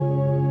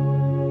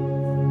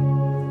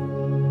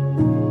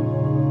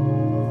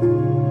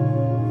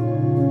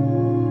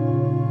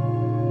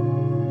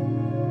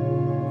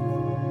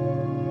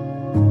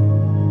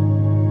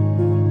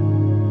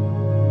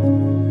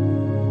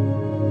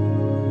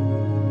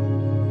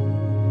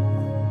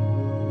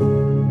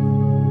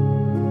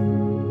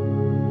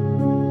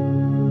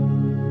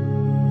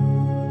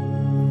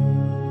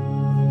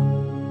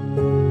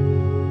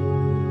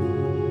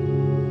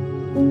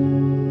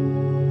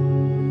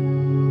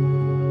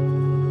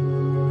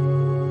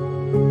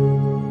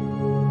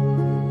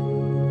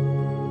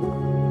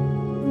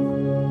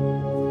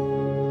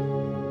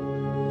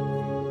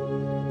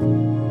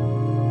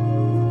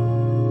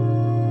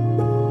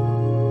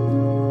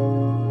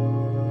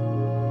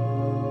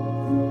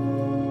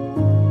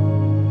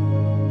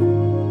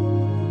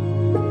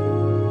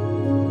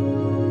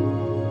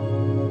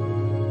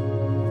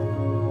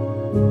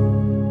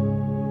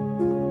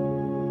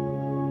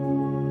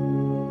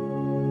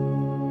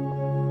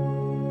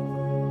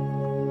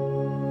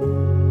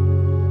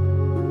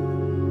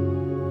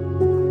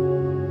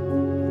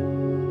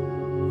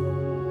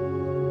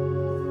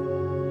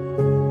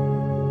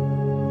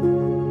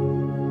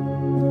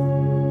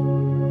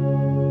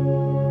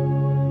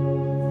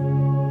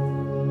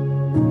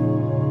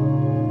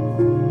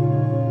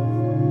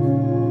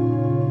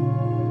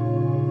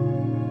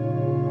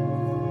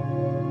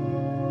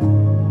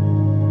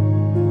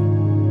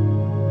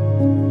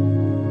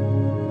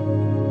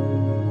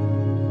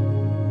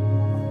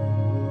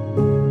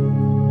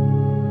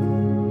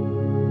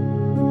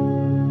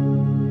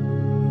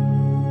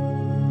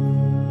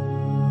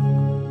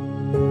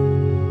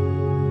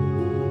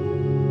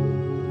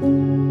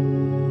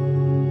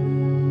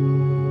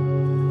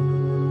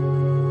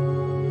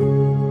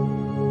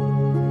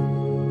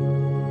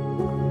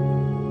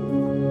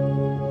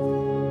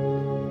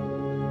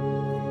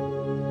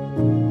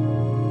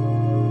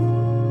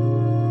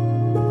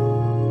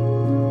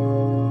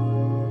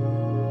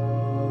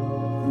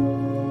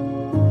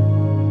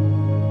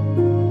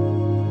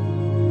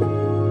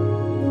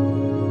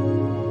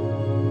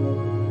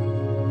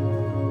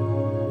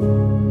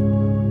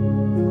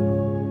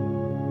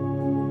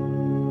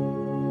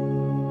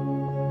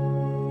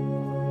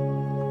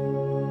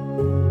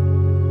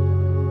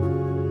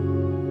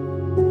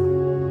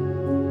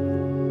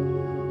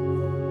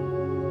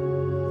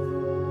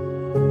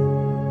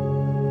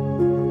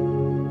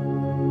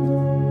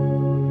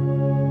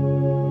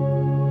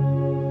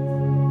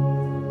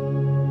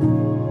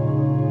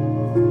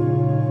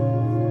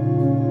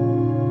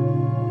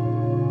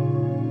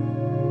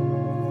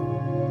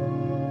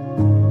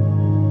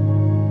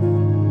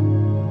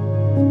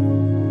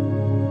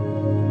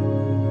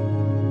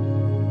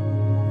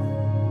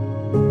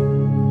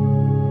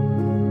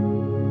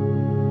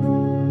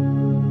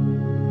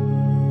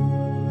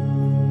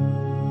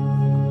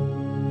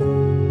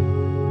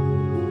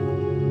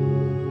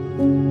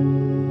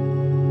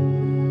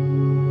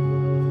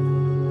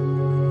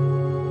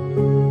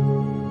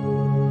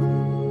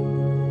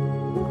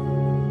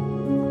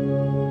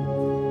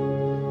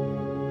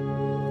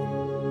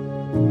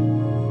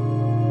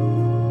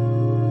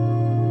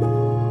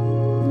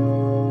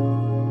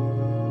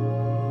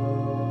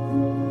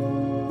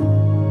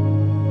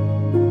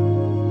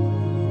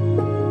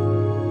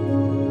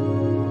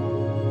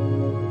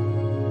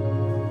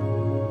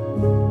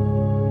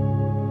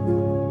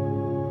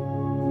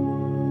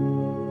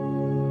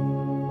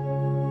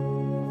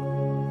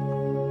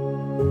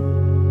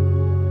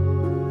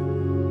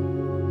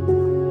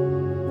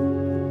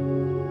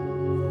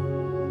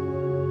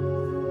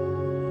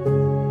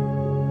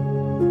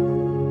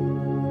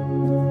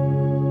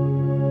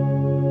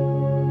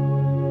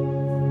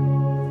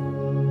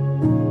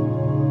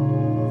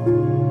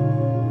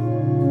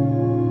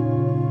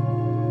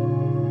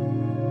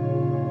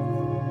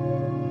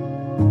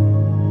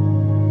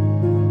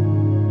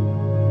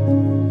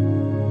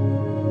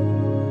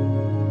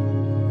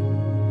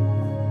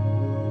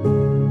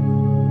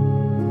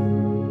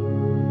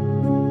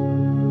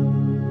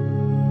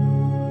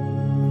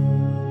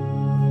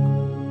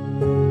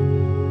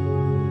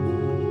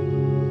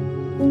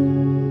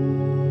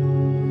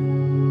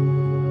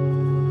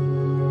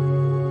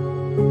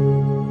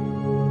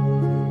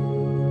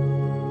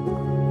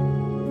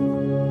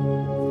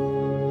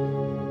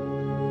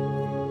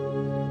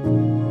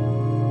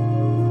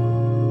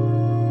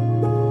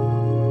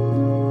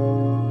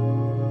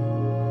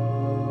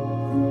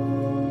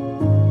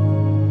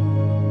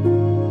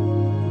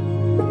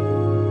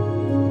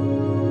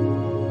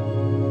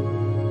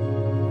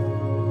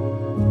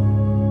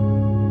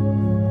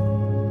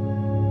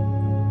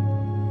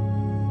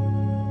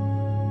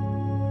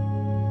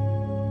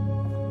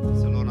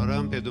Să-L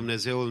onorăm pe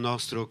Dumnezeul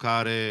nostru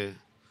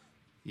care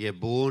e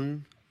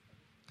bun,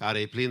 care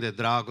e plin de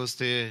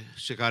dragoste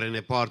și care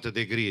ne poartă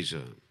de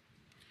grijă.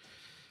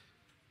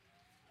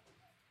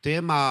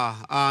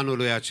 Tema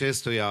anului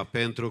acestuia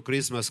pentru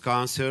Christmas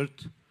Concert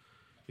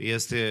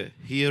este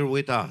Here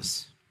with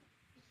Us.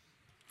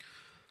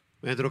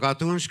 Pentru că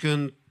atunci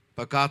când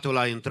păcatul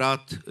a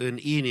intrat în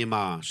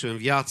inima și în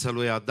viața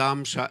lui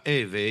Adam și a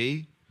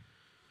Evei,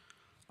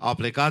 au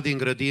plecat din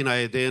grădina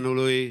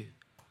Edenului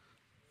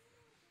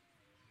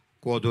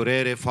cu o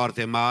durere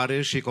foarte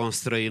mare și cu o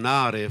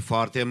înstrăinare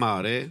foarte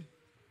mare.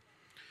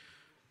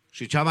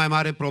 Și cea mai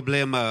mare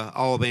problemă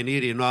a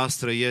omenirii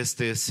noastre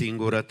este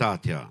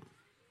singurătatea.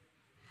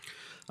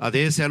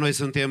 Adesea noi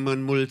suntem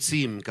în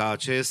mulțimi ca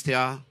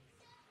acestea,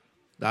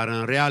 dar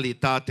în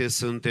realitate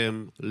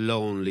suntem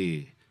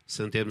lonely,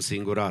 suntem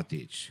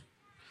singuratici.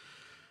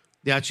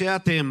 De aceea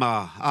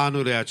tema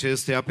anului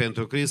acestuia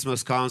pentru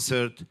Christmas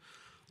Concert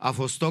a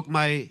fost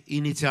tocmai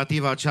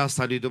inițiativa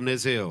aceasta lui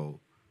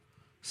Dumnezeu,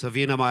 să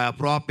vină mai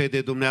aproape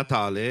de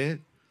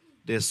dumneatale,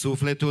 de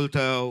sufletul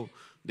tău,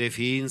 de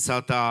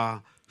ființa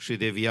ta și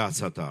de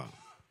viața ta.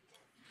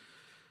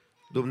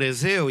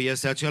 Dumnezeu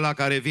este acela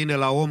care vine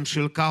la om și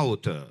îl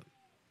caută.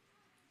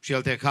 Și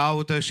El te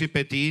caută și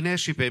pe tine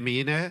și pe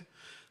mine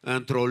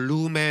într-o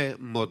lume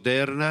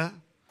modernă,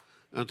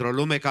 într-o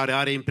lume care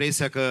are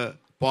impresia că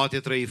poate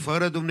trăi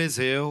fără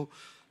Dumnezeu,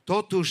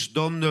 totuși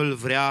Domnul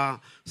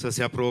vrea să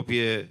se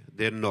apropie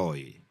de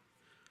noi.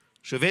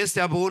 Și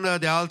vestea bună,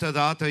 de altă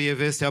dată, e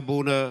vestea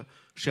bună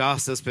și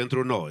astăzi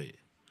pentru noi.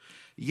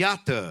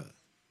 Iată,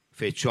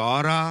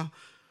 Fecioara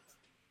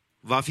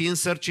va fi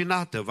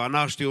însărcinată, va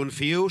naște un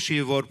fiu și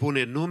îi vor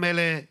pune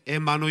numele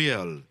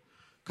Emanuel,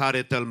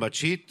 care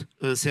tălmăcit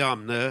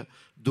înseamnă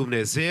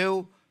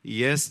Dumnezeu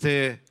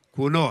este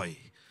cu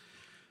noi.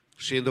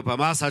 Și după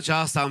masa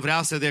aceasta am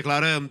vrea să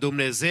declarăm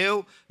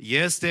Dumnezeu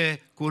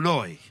este cu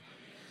noi.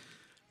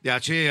 De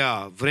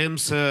aceea vrem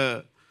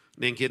să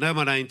ne închinăm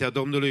înaintea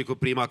Domnului cu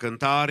prima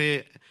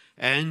cântare,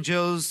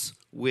 Angels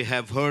we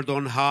have heard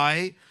on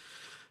high.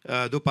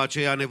 După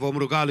aceea ne vom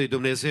ruga lui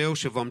Dumnezeu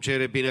și vom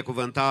cere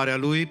binecuvântarea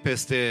Lui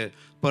peste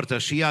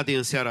părtășia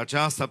din seara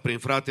aceasta prin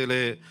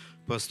fratele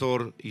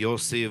pastor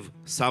Iosif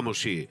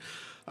Samushi.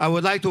 I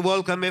would like to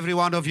welcome every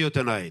one of you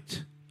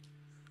tonight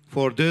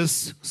for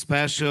this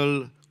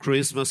special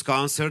Christmas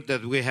concert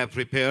that we have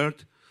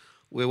prepared.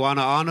 We want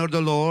to honor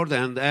the Lord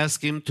and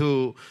ask Him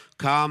to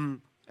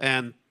come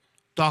and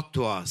talk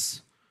to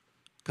us,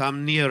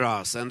 come near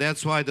us. And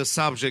that's why the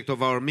subject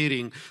of our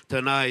meeting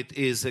tonight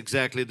is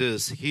exactly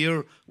this,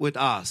 here with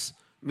us,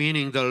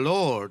 meaning the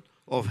Lord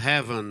of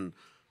heaven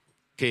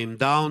came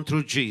down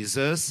through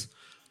Jesus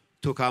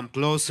to come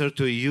closer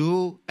to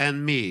you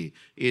and me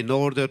in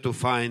order to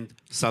find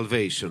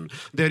salvation.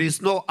 There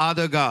is no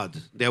other God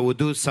that would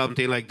do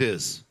something like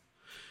this.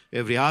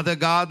 Every other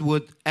God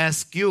would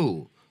ask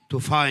you to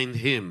find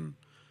Him.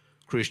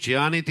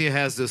 Christianity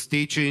has this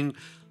teaching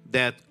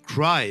that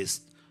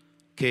Christ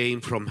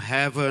came from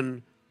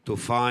heaven to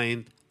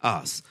find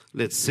us.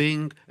 Let's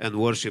sing and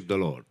worship the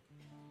Lord.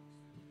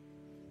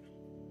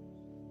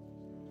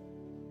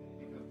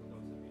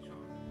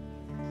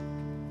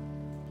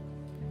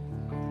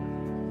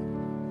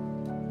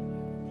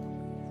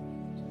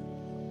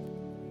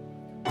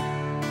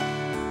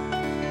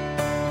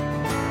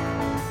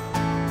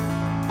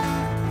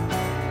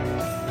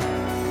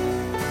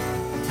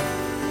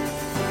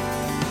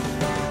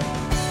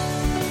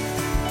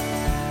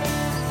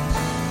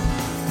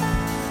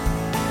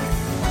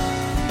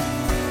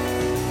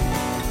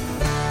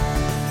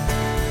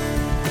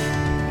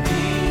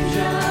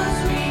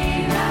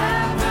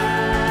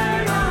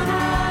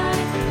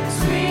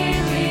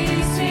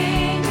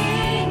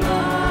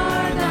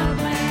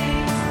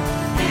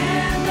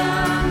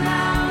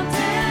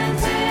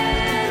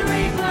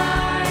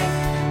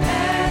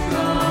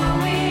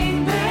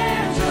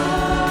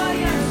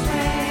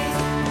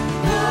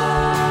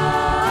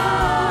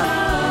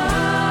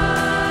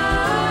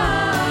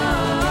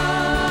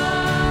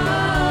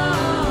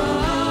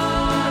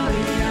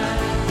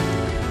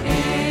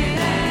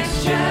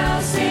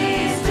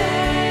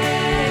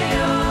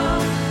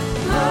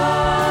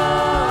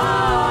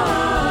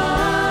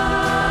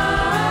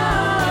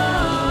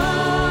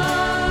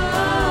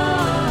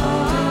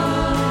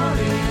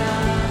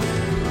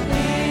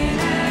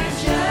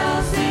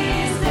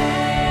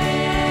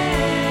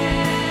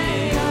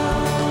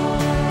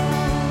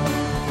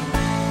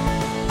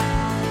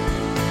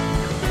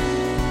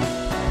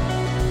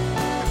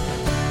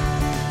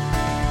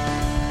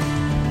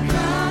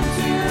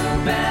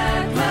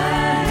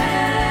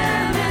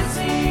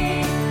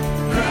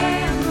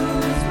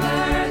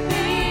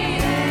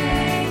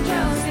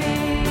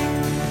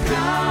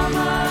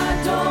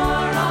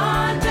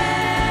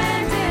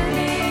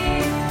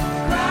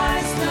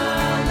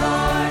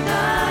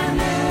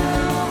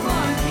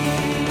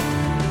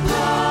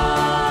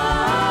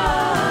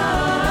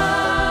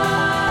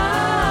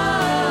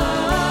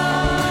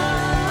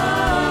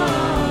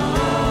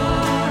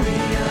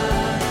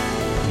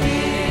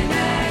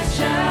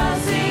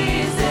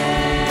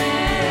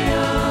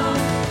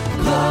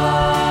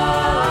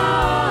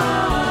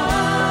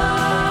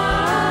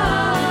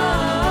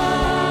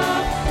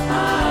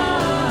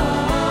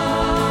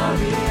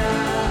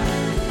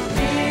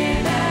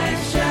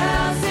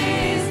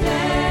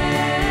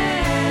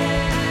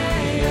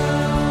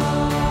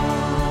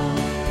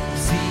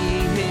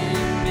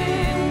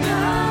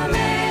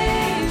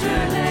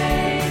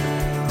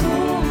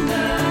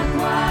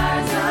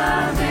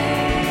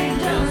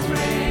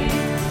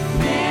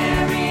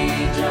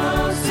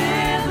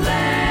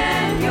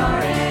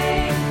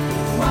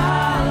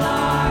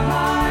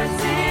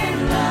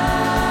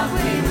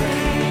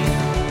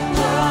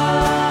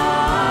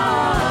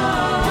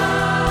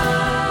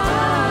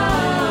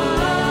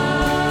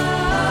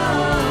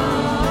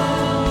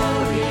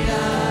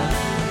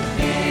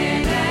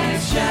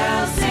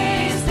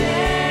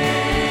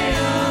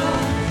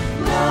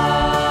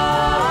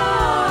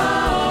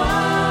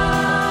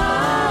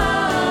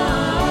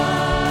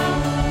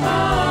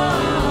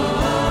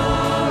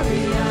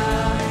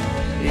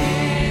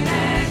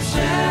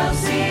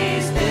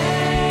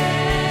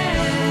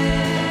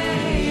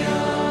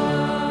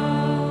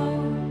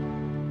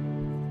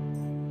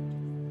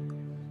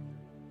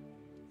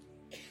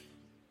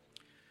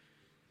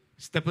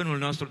 Stăpânul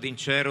nostru din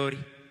ceruri,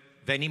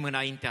 venim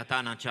înaintea Ta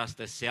în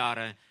această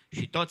seară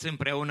și toți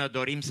împreună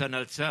dorim să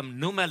înălțăm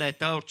numele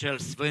Tău cel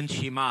sfânt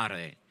și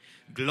mare,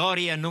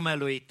 glorie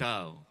numelui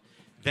Tău.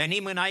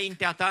 Venim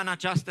înaintea Ta în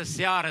această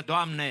seară,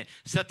 Doamne,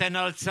 să Te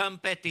înălțăm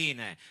pe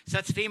Tine,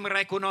 să-Ți fim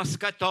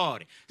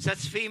recunoscători,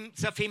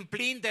 să fim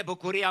plini de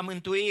bucuria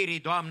mântuirii,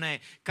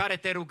 Doamne, care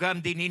Te rugăm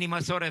din inimă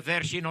să o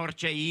reverși în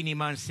orice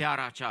inimă în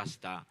seara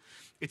aceasta.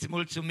 Îți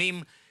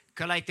mulțumim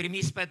că L-ai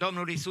trimis pe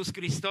Domnul Iisus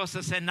Hristos să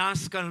se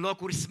nască în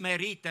locuri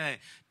smerite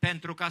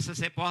pentru ca să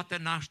se poată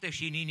naște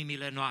și în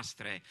inimile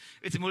noastre.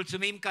 Îți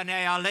mulțumim că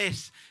ne-ai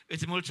ales,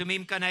 îți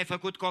mulțumim că ne-ai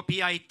făcut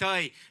copii ai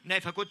Tăi, ne-ai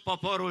făcut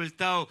poporul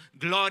Tău,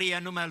 glorie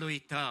numelui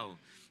Tău.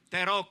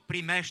 Te rog,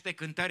 primește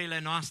cântările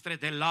noastre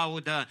de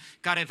laudă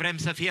care vrem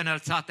să fie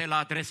înălțate la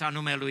adresa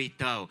numelui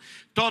Tău.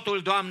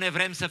 Totul, Doamne,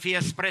 vrem să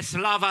fie spre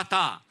slava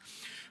Ta.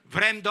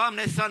 Vrem,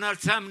 Doamne, să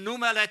înălțăm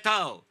numele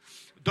Tău.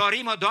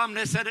 Dorim,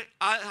 Doamne, să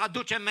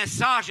aducem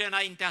mesaje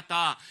înaintea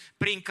Ta,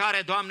 prin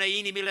care, Doamne,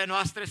 inimile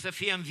noastre să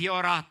fie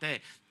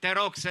înviorate. Te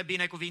rog să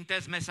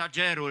binecuvintezi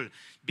mesagerul,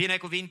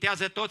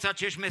 binecuvintează toți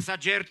acești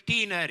mesageri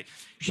tineri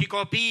și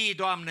copiii,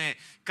 Doamne,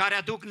 care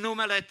aduc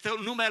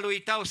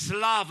numelui Tău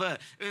slavă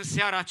în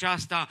seara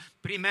aceasta.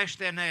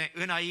 Primește-ne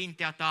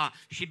înaintea Ta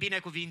și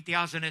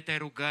binecuvintează-ne, te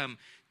rugăm.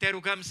 Te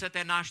rugăm să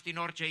Te naști în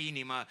orice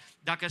inimă.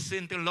 Dacă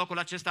sunt în locul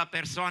acesta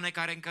persoane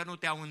care încă nu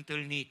Te-au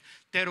întâlnit,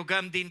 Te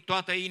rugăm din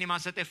toată inima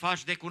să Te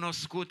faci de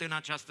cunoscut în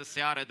această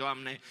seară,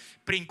 Doamne,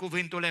 prin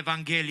cuvântul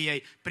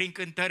Evangheliei, prin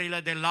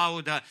cântările de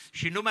laudă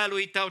și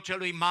numelui Tău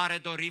celui mare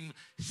dorim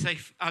să-i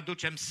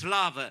aducem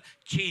slavă,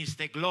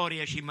 cinste,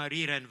 glorie și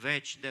mărire în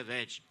veci de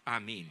veci.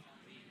 Amin.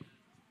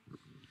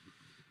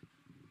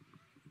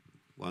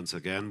 Once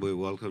again, we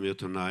welcome you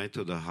tonight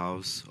to the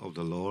house of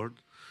the Lord.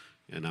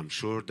 And I'm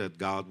sure that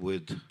God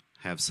would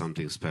have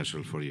something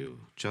special for you.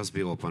 Just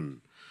be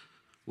open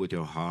with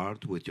your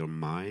heart, with your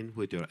mind,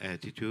 with your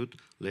attitude.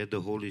 Let the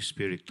Holy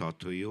Spirit talk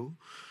to you.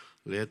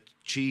 Let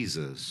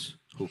Jesus,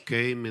 who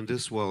came in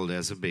this world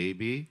as a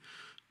baby,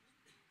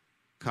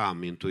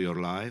 come into your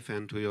life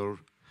and to your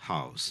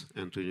house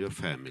and to your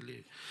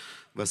family.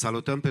 Vă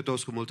salutăm pe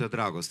toți cu multă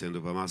dragoste în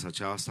după masa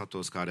aceasta,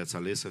 toți care ați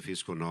ales să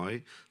fiți cu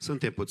noi.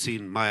 Suntem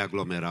puțin mai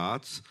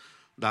aglomerați,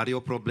 dar e o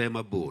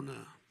problemă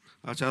bună.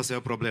 Aceasta e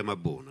o problemă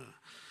bună.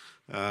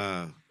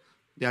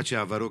 De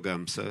aceea vă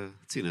rugăm să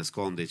țineți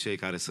cont de cei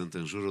care sunt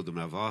în jurul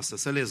dumneavoastră,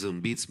 să le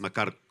zâmbiți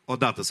măcar o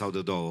dată sau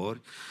de două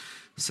ori,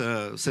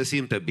 să se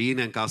simtă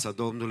bine în casa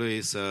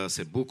Domnului, să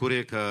se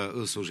bucure că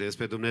îl slujesc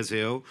pe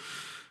Dumnezeu.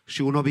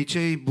 Și un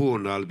obicei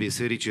bun al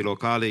bisericii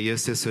locale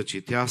este să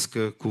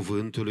citească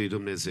cuvântul lui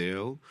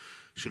Dumnezeu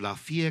și la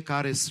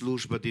fiecare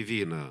slujbă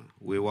divină.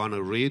 We want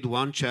to read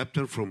one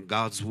chapter from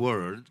God's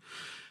Word.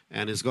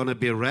 And it's going to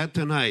be read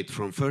tonight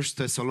from 1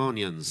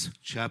 Thessalonians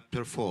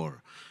chapter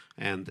 4.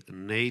 And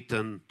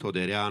Nathan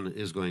Toderian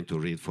is going to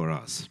read for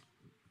us.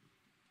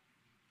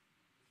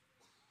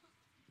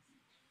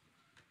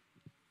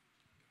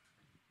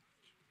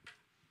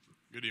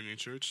 Good evening,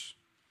 church.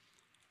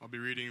 I'll be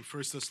reading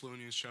 1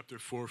 Thessalonians chapter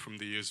 4 from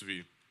the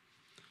ESV.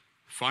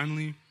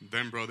 Finally,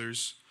 then,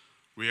 brothers,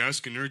 we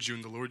ask and urge you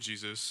in the Lord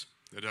Jesus,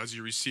 that as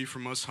you receive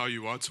from us how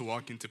you ought to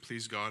walk in to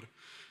please God,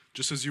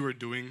 just as you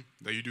are doing,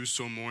 that you do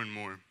so more and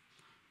more.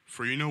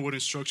 For you know what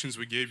instructions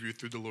we gave you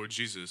through the Lord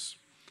Jesus.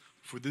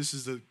 For this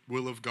is the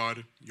will of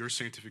God, your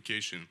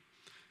sanctification,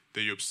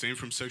 that you abstain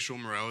from sexual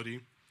immorality,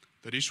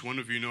 that each one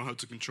of you know how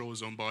to control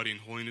his own body in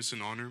holiness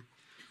and honor,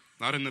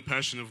 not in the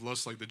passion of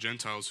lust like the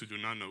Gentiles who do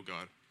not know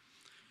God.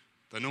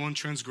 That no one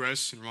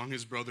transgress and wrong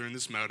his brother in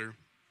this matter,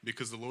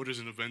 because the Lord is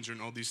an avenger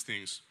in all these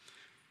things.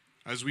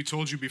 As we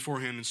told you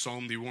beforehand and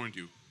solemnly warned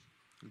you,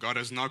 God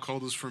has not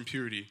called us for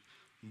impurity,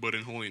 but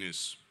in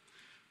holiness.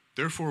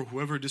 Therefore,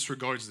 whoever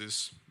disregards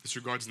this,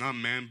 disregards not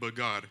man but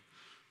God,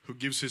 who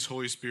gives his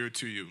Holy Spirit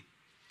to you.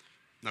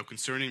 Now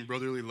concerning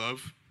brotherly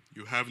love,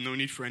 you have no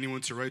need for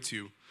anyone to write to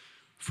you,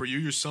 for you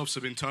yourselves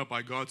have been taught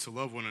by God to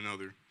love one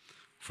another.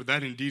 For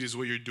that indeed is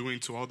what you're doing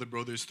to all the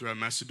brothers throughout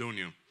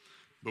Macedonia.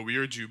 But we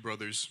urge you,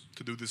 brothers,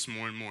 to do this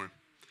more and more,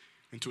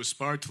 and to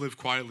aspire to live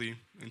quietly,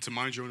 and to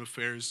mind your own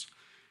affairs,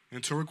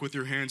 and to work with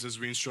your hands as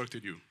we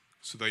instructed you,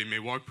 so that you may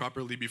walk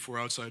properly before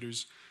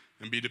outsiders,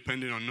 and be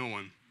dependent on no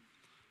one.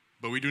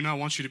 But we do not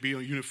want you to be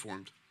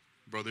uniformed,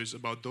 brothers,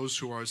 about those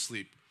who are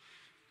asleep.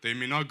 They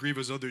may not grieve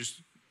as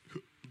others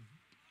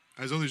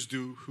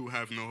do who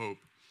have no hope.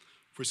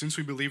 For since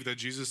we believe that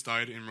Jesus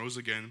died and rose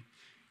again,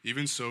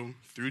 even so,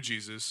 through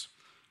Jesus,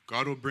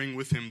 God will bring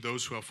with him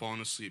those who have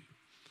fallen asleep.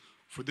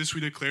 For this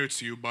we declare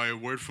to you by a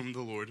word from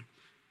the Lord,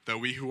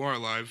 that we who are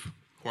alive,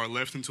 who are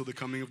left until the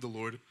coming of the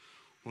Lord,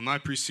 will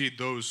not precede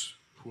those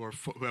who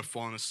have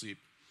fallen asleep.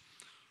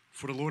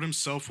 For the Lord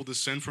himself will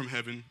descend from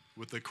heaven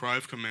with a cry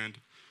of command,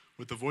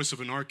 with the voice of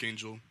an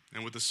archangel,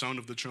 and with the sound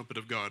of the trumpet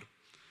of God.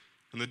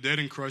 And the dead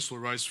in Christ will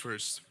rise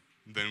first.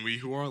 Then we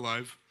who are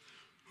alive,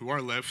 who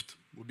are left,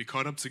 will be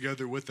caught up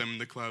together with them in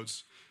the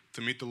clouds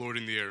to meet the Lord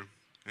in the air.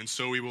 And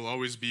so we will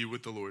always be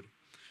with the Lord.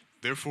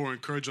 Therefore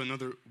encourage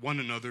one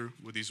another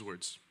with these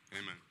words.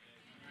 Amen.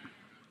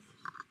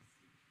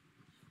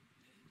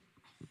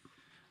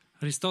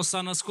 Hristos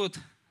s-a născut.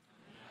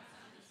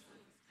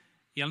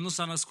 El nu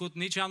s-a născut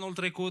nici anul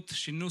trecut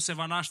și nu se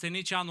va naște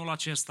nici anul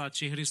acesta,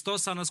 ci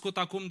Hristos s-a născut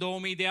acum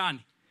 2000 de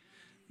ani.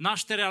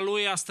 Nașterea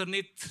Lui a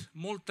stârnit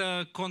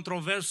multă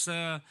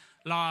controversă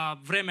la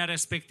vremea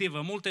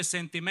respectivă, multe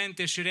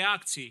sentimente și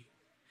reacții.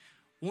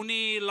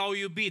 Unii l-au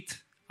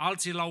iubit,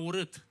 alții l-au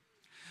urât.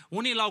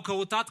 Unii l-au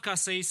căutat ca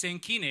să îi se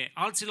închine,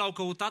 alții l-au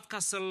căutat ca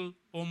să-l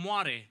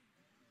omoare.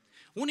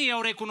 Unii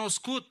au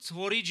recunoscut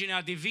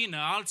originea divină,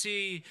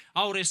 alții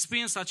au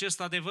respins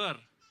acest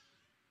adevăr.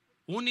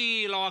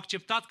 Unii l-au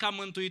acceptat ca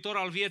mântuitor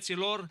al vieții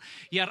lor,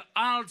 iar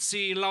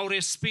alții l-au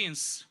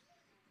respins.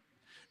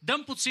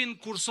 Dăm puțin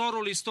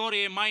cursorul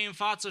istoriei mai în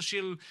față și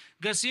îl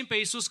găsim pe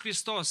Iisus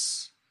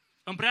Hristos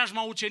în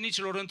preajma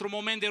ucenicilor, într-un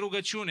moment de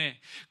rugăciune,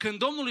 când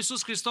Domnul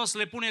Iisus Hristos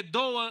le pune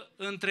două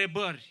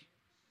întrebări.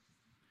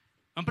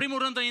 În primul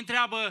rând îi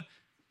întreabă,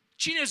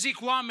 cine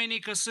zic oamenii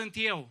că sunt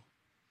eu?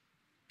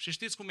 Și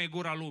știți cum e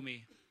gura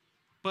lumii.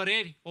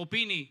 Păreri,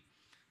 opinii.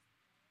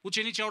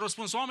 Ucenicii au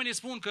răspuns, oamenii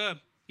spun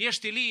că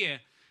ești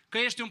Ilie, că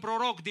ești un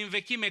proroc din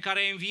vechime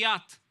care a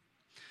înviat.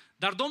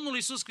 Dar Domnul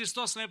Iisus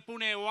Hristos ne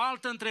pune o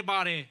altă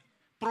întrebare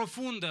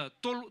profundă,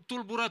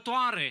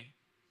 tulburătoare.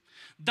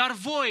 Dar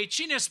voi,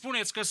 cine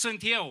spuneți că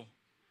sunt eu?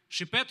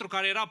 Și Petru,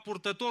 care era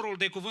purtătorul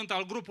de cuvânt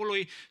al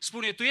grupului,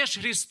 spune, tu ești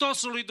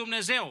Hristosul lui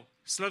Dumnezeu,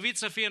 slăvit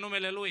să fie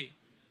numele Lui.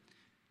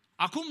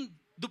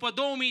 Acum, după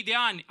 2000 de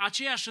ani,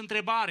 aceeași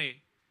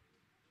întrebare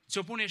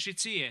ți-o pune și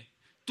ție.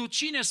 Tu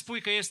cine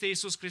spui că este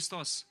Iisus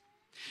Hristos?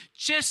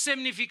 Ce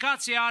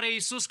semnificație are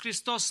Iisus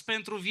Hristos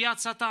pentru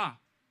viața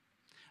ta?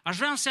 Aș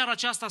vrea în seara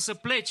aceasta să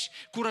pleci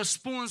cu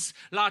răspuns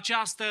la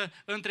această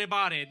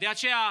întrebare. De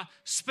aceea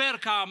sper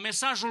ca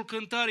mesajul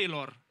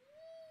cântărilor,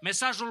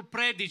 mesajul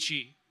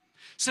predicii,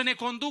 să ne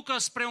conducă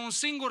spre un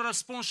singur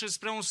răspuns și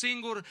spre un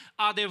singur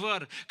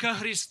adevăr, că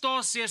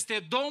Hristos este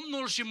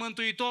Domnul și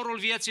Mântuitorul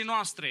vieții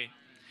noastre.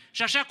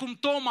 Și așa cum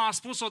Toma a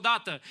spus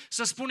odată,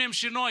 să spunem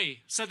și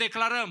noi, să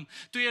declarăm,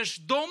 tu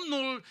ești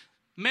Domnul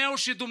meu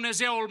și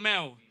Dumnezeul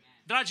meu.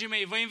 Dragii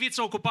mei, vă invit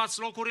să ocupați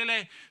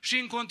locurile și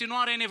în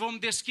continuare ne vom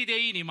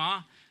deschide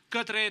inima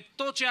către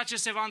tot ceea ce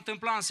se va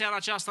întâmpla în seara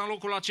aceasta, în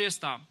locul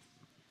acesta.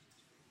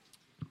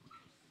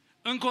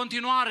 În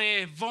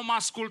continuare vom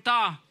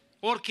asculta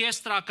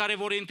orchestra care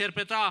vor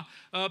interpreta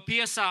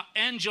piesa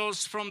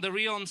Angels from the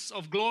Realms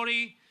of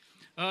Glory,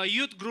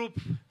 Youth Group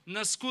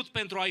Născut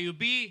pentru a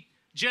iubi,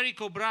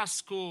 Jericho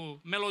Brass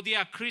cu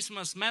melodia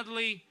Christmas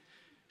Medley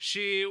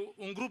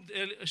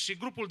și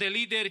grupul de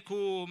lideri cu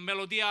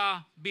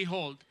melodia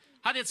Behold.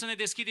 Haideți să ne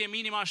deschidem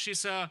inima și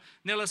să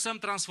ne lăsăm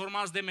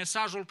transformați de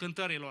mesajul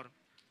cântărilor.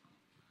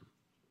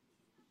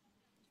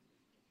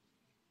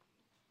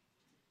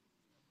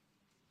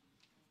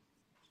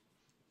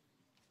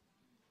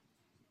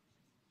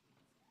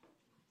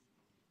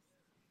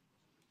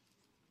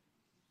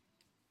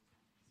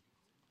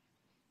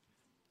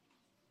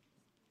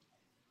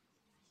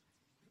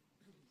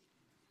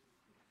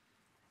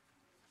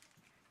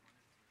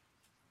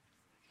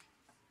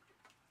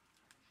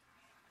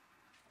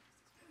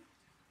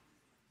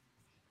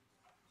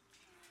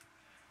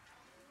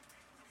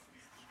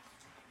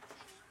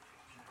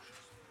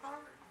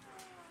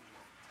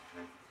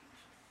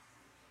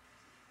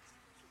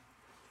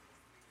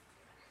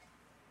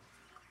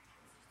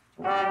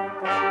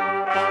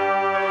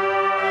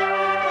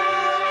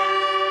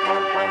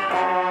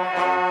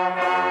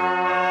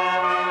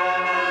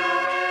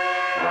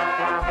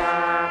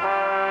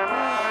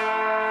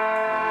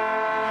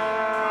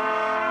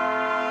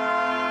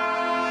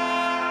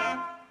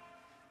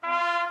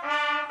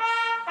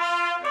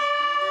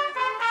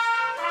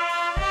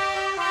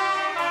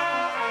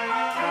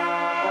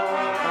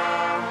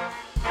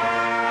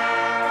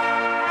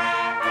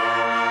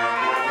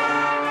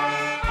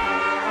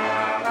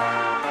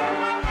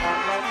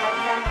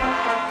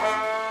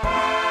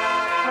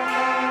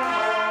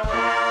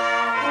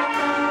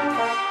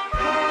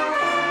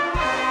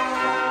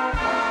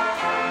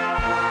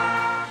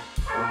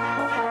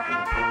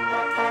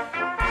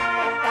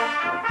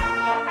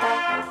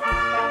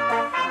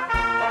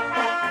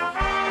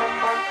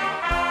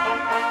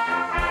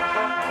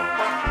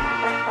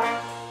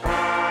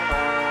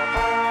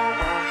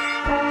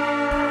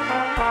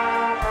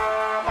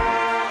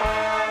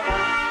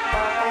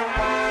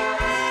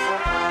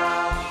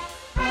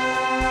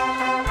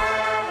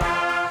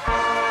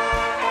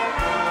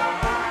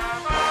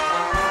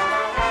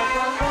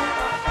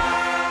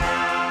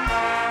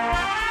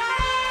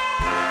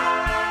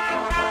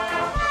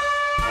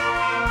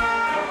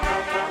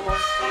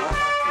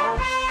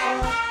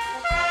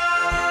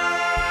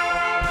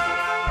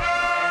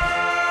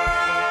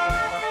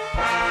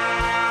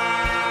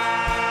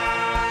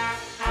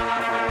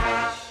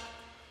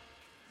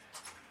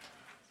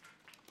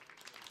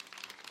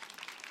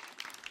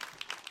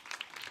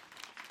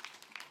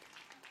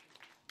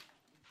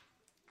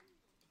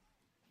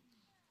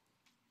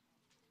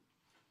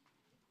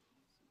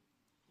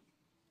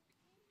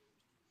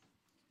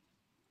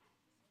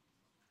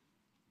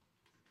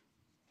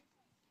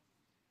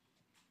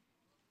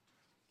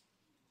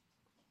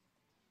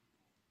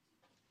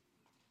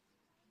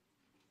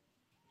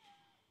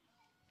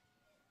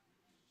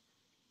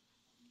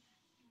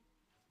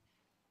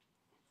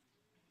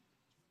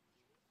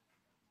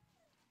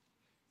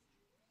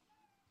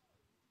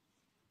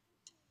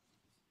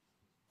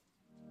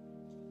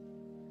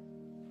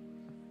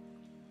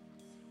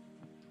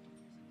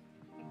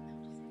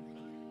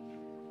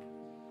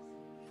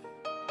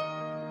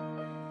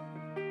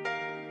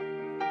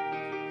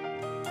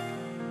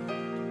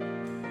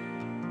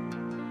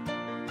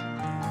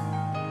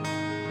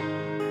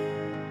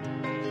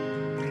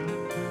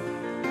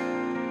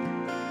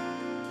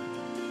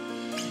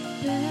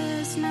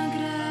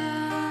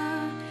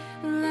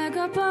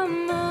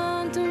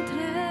 pământul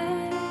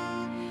întreg.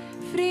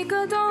 Frică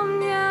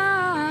Domne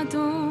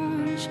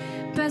atunci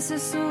peste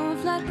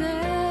suflete,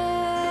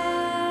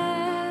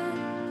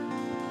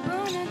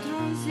 până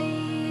într-o zi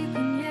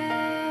când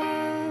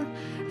El,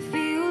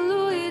 Fiul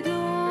lui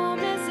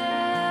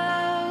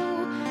Dumnezeu,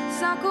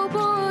 s-a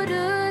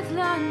coborât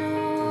la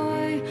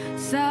noi,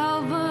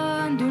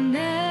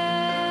 salvându-ne.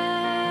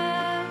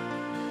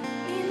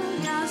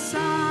 Minunea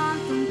s-a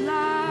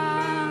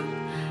întâmplat,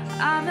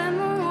 avem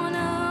un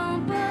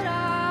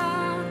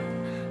împărat,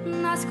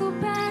 născut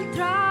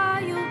pentru a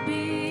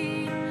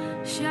iubi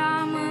și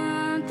a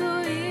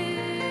mântuit.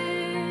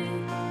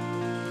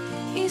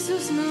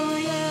 Iisus nu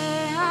e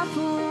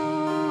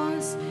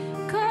apus,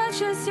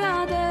 căci se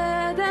de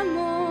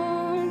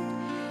demont,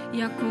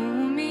 e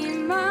acum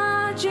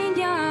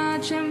imaginea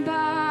ce-mi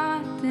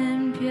bate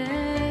în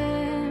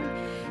piept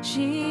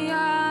și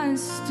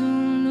azi tu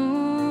nu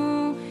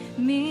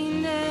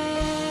minezi.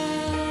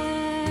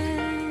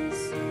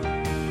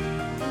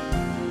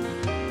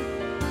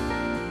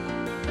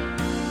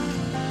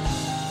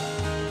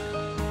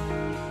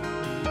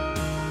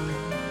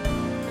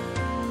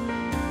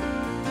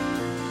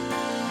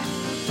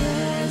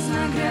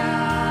 Bezna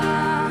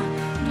grea,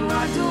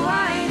 doar tu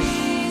ai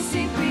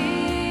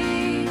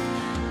risipit,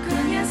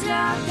 când ești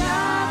te-a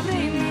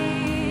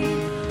primit,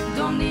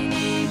 Domn din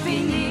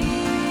infinit.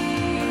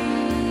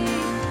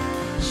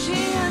 Și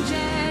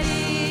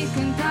îngerii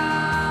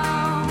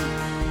cântau,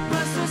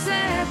 păstori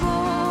se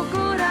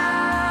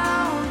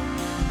bucurau,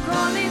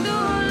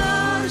 colindul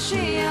lor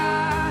și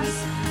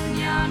azi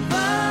ne-a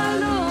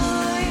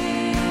învăluit.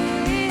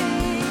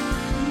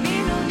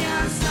 Minunea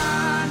s-a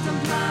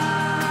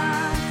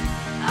întâmplat,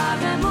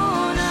 avem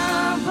un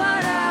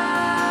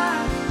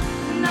împărat,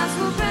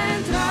 născut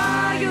pentru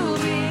a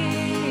iubi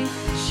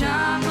și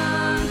a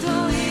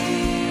mântuit.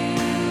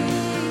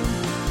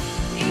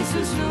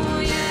 Iisus nu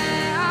e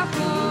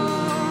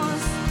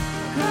apus,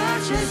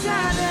 căci se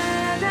de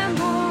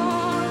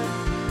demont,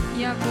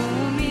 e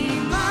acum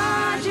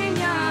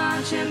imaginea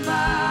ce-mi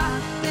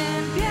bate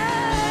în piept.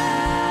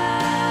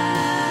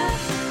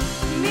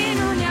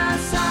 Minunea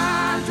s-a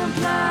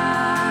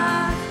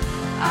întâmplat,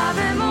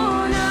 avem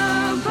un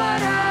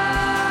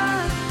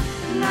împărat,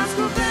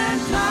 născut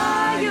pentru a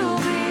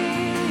iubi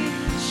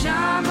și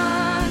a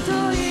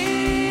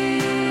mântuit.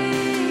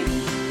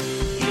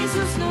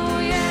 Iisus nu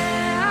e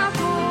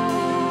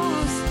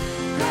apus,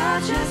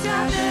 căci se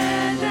de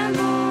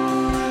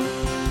demont,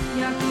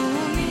 e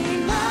acum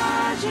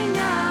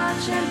imaginea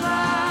ce-mi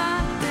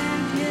bate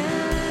în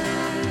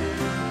piept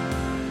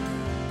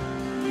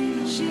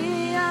și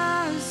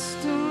azi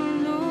tu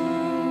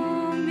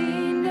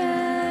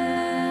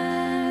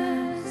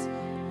luminezi.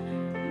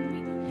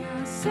 Minunea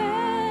se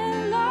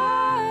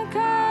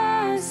lacă,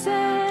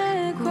 se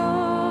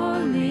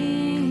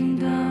colindăm,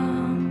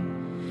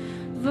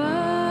 vă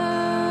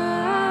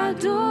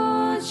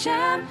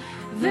aducem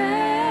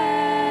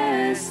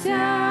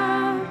vestea,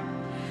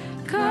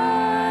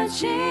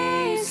 căci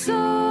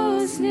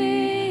Iisus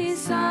ni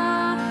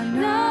s-a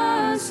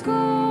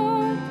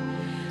născut,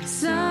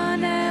 să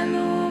ne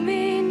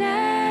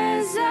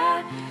lumineze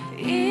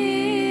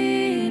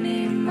inima,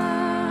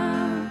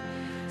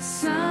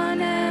 să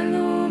ne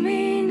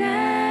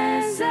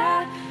lumineze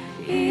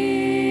inima.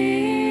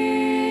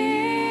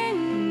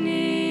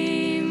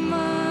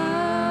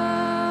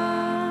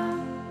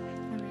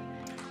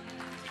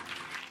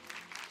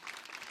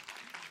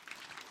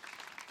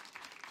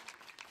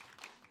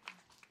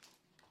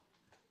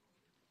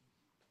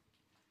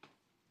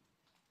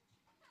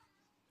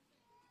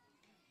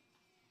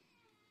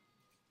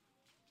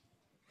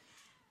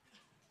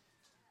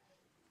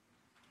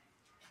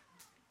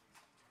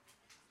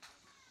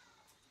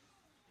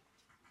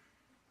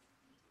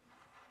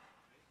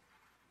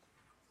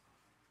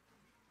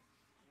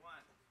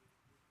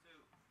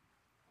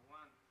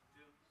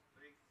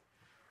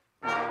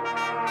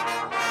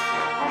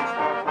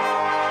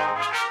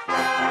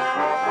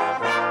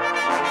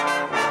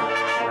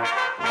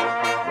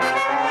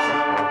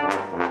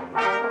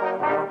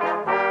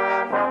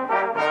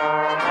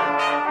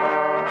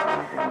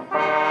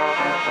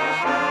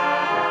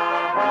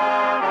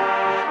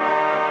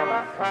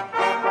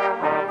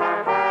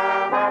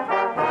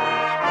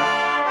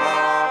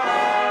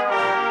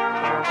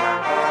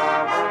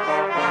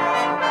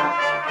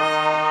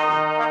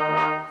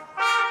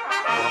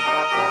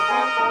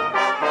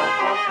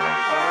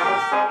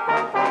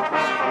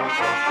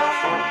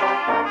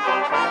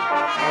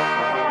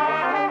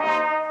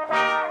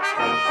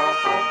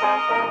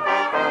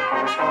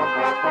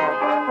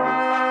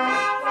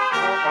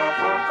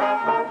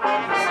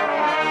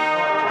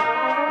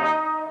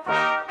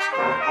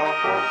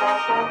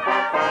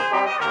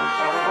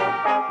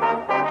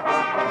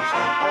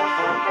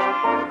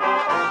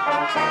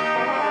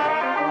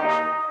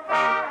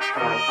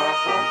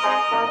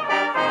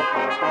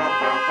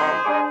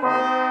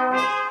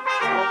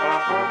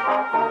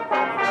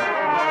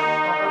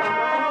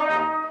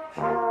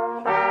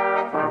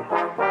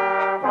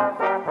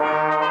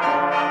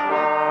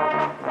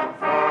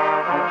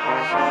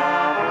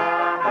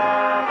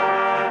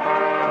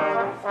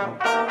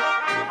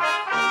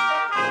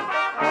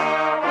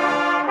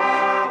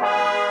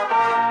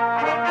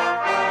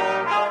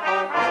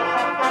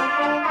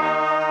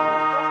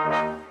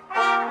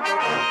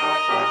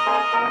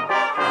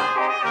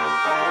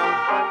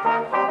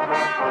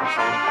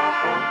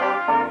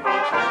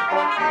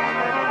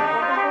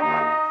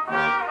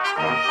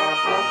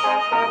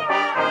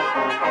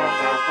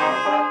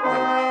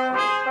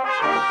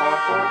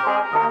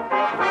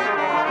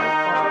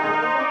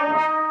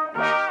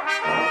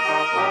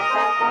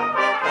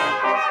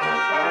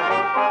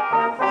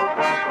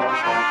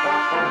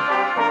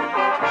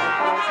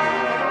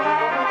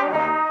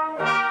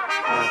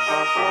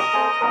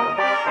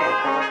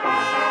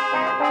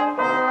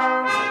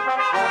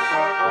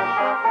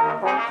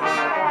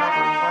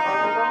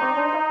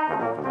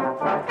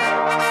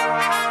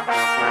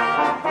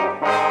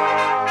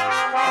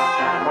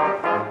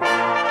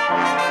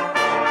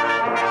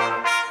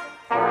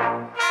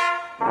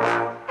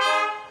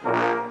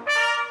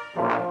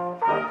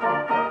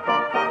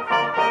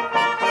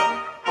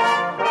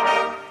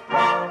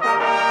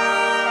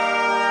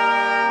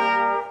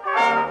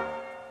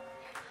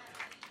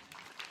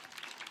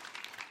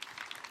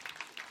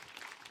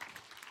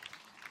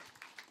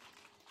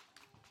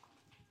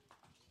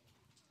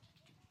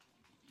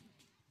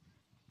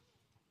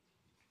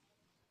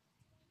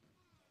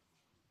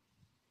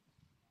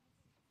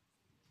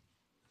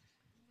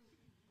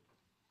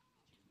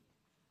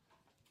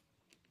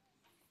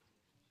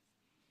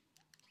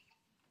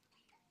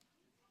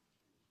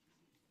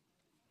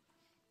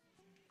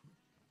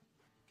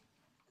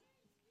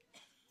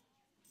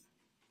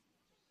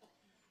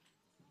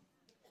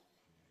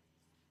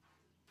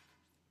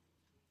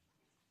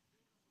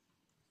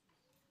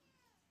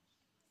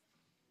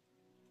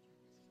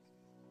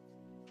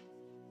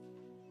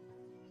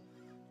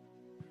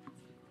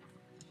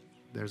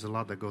 There's a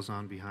lot that goes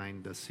on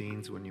behind the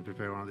scenes when you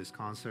prepare one of these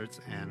concerts,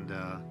 and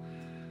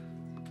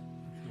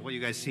what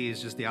you guys see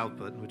is just the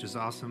output, which is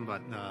awesome.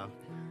 But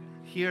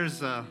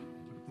here's a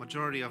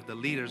majority of the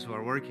leaders who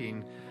are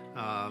working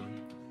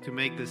to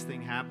make this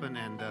thing happen.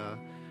 And a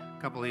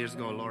couple of years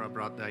ago, Laura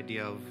brought the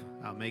idea of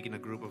making a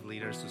group of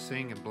leaders to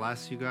sing and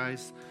bless you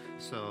guys.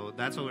 So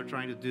that's what we're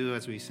trying to do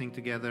as we sing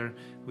together.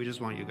 We just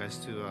want you guys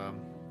to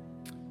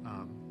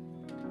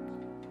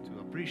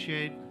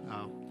appreciate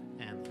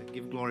and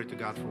give glory to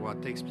God for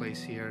what takes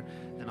place here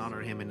and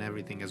honor Him in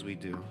everything as we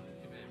do.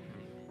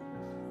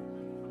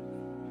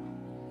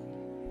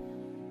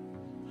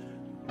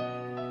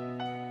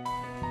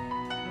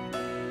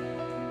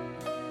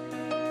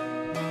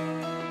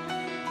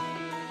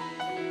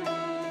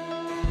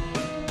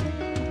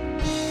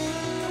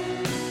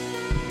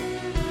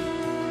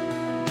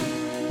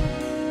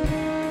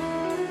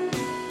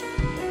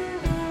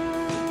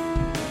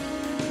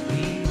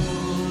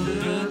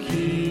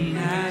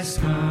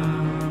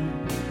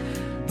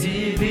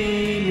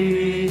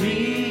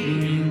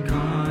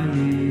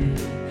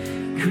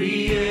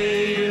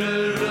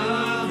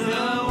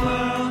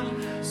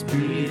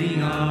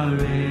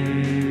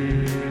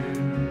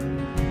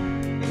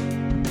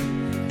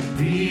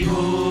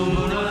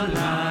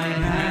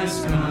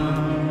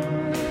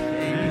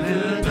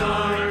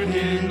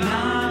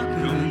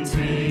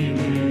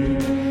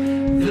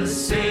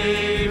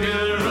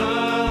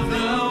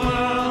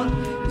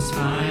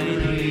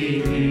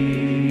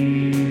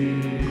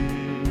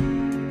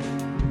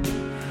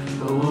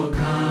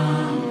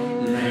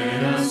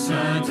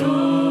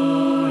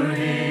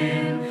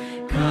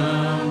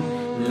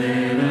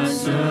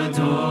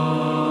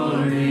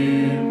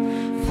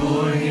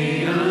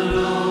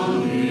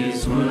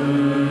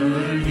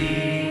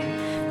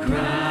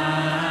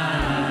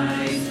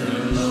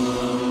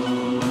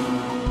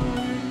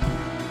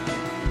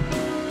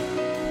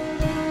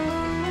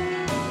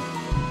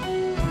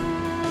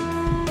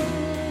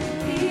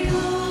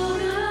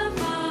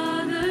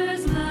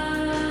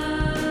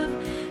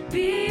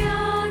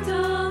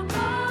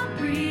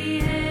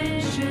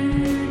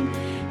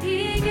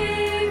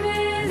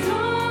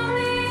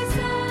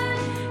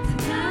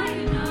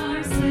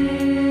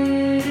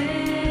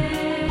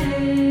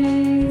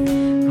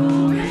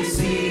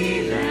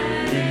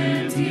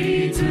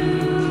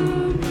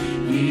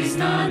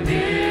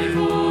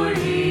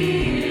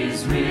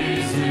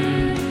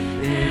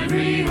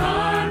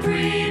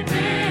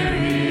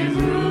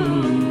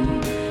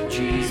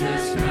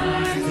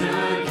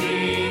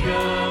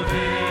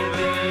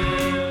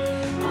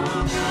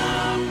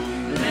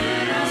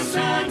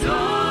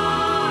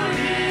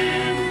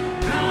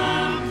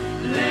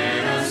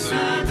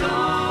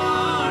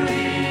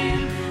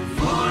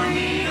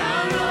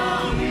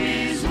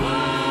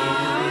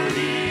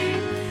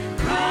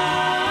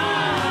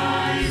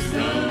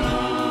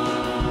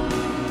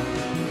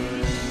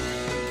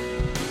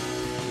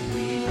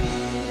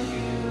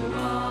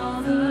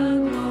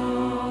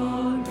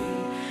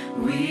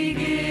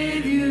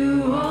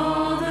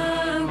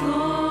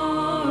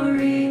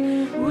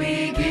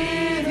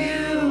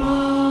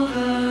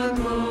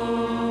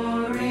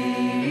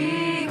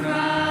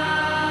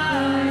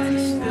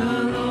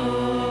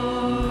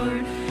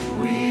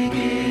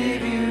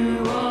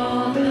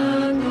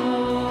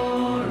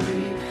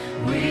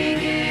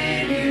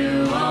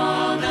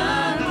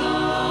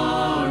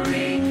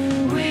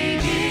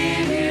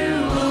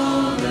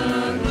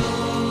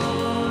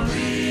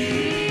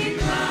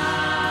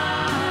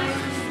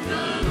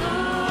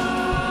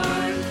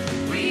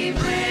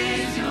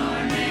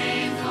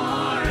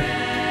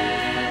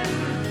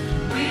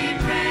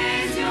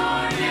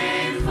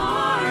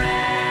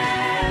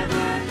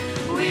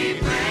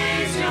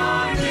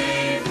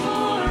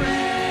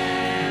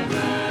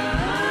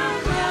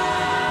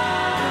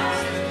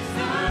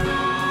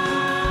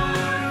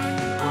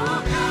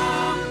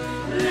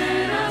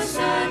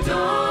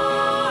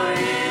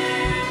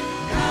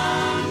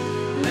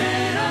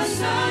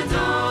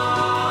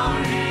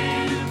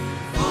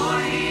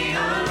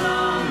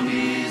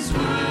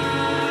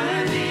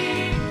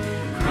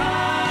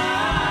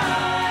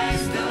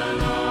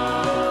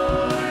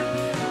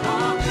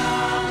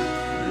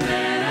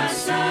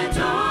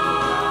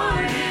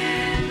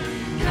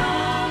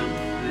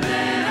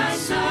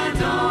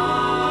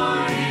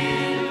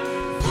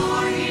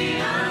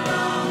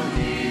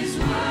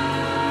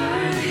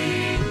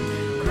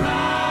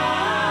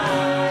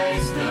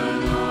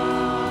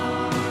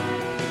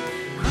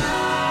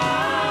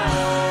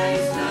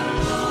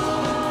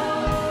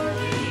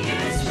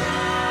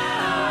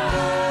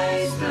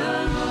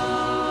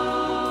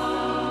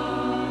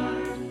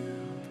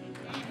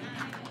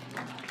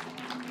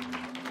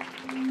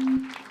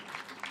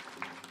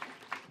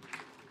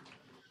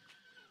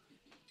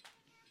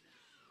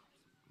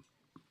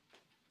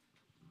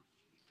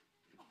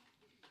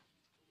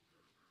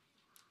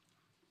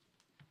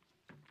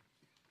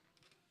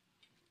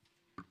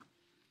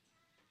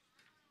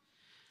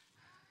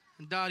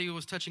 Dario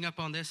was touching up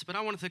on this, but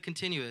I wanted to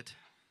continue it.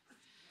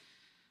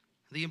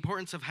 The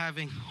importance of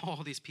having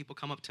all these people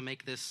come up to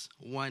make this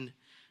one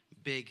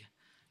big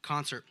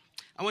concert.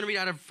 I want to read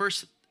out of 1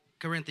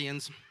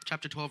 Corinthians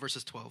chapter 12,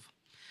 verses 12.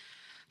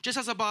 Just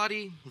as a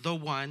body, though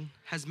one,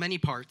 has many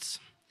parts,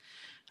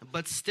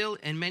 but still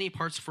in many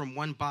parts from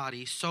one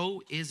body,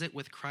 so is it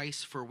with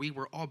Christ, for we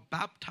were all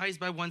baptized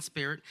by one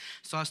Spirit,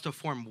 so as to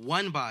form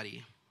one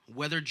body,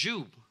 whether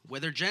Jew,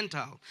 whether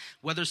Gentile,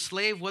 whether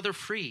slave, whether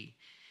free,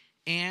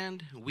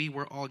 and we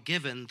were all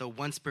given the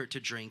one Spirit to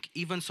drink.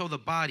 Even so, the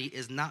body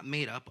is not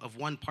made up of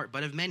one part,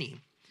 but of many.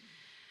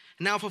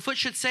 Now, if a foot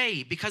should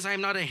say, because I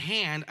am not a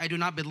hand, I do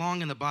not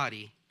belong in the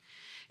body,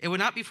 it would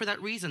not be for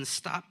that reason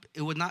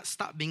it would not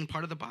stop being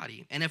part of the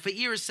body. And if an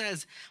ear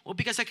says, well,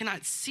 because I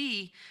cannot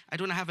see, I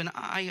do not have an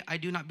eye, I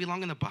do not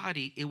belong in the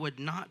body, it would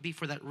not be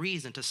for that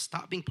reason to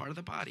stop being part of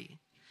the body.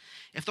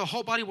 If the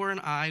whole body were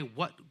an eye,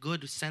 what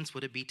good sense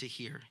would it be to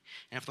hear?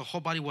 And if the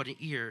whole body were an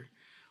ear,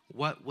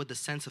 what would the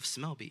sense of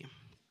smell be?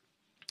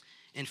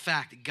 In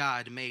fact,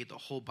 God made the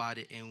whole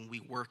body and we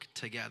work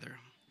together.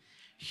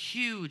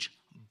 Huge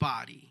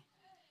body.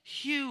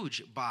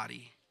 Huge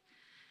body.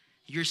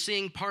 You're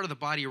seeing part of the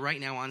body right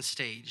now on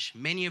stage.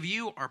 Many of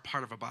you are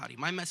part of a body.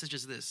 My message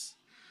is this.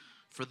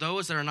 For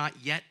those that are not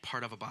yet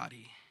part of a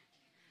body,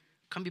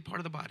 come be part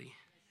of the body.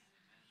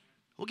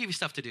 We'll give you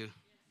stuff to do.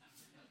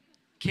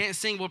 Can't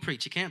sing, we'll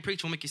preach. You can't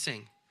preach, we'll make you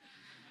sing.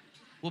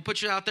 We'll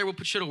put you out there, we'll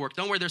put you to work.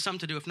 Don't worry, there's something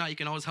to do. If not, you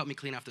can always help me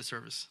clean after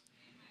service.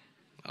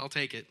 I'll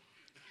take it.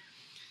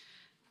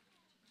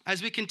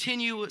 As we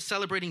continue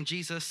celebrating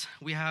Jesus,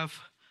 we have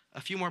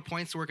a few more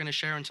points we're going to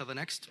share until the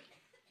next.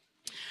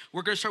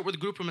 We're going to start with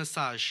Grupul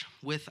Mesaj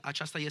with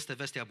Aceasta este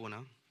vestea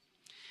bună.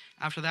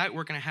 After that,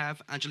 we're going to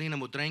have Angelina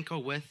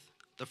Mudrenko with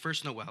The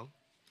First Noel.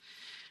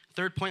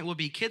 Third point will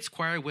be Kids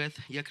Choir with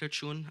E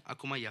Crăciun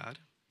acum iar.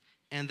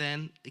 And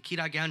then the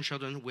Kira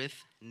grandchildren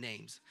with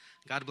Names.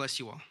 God bless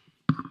you all.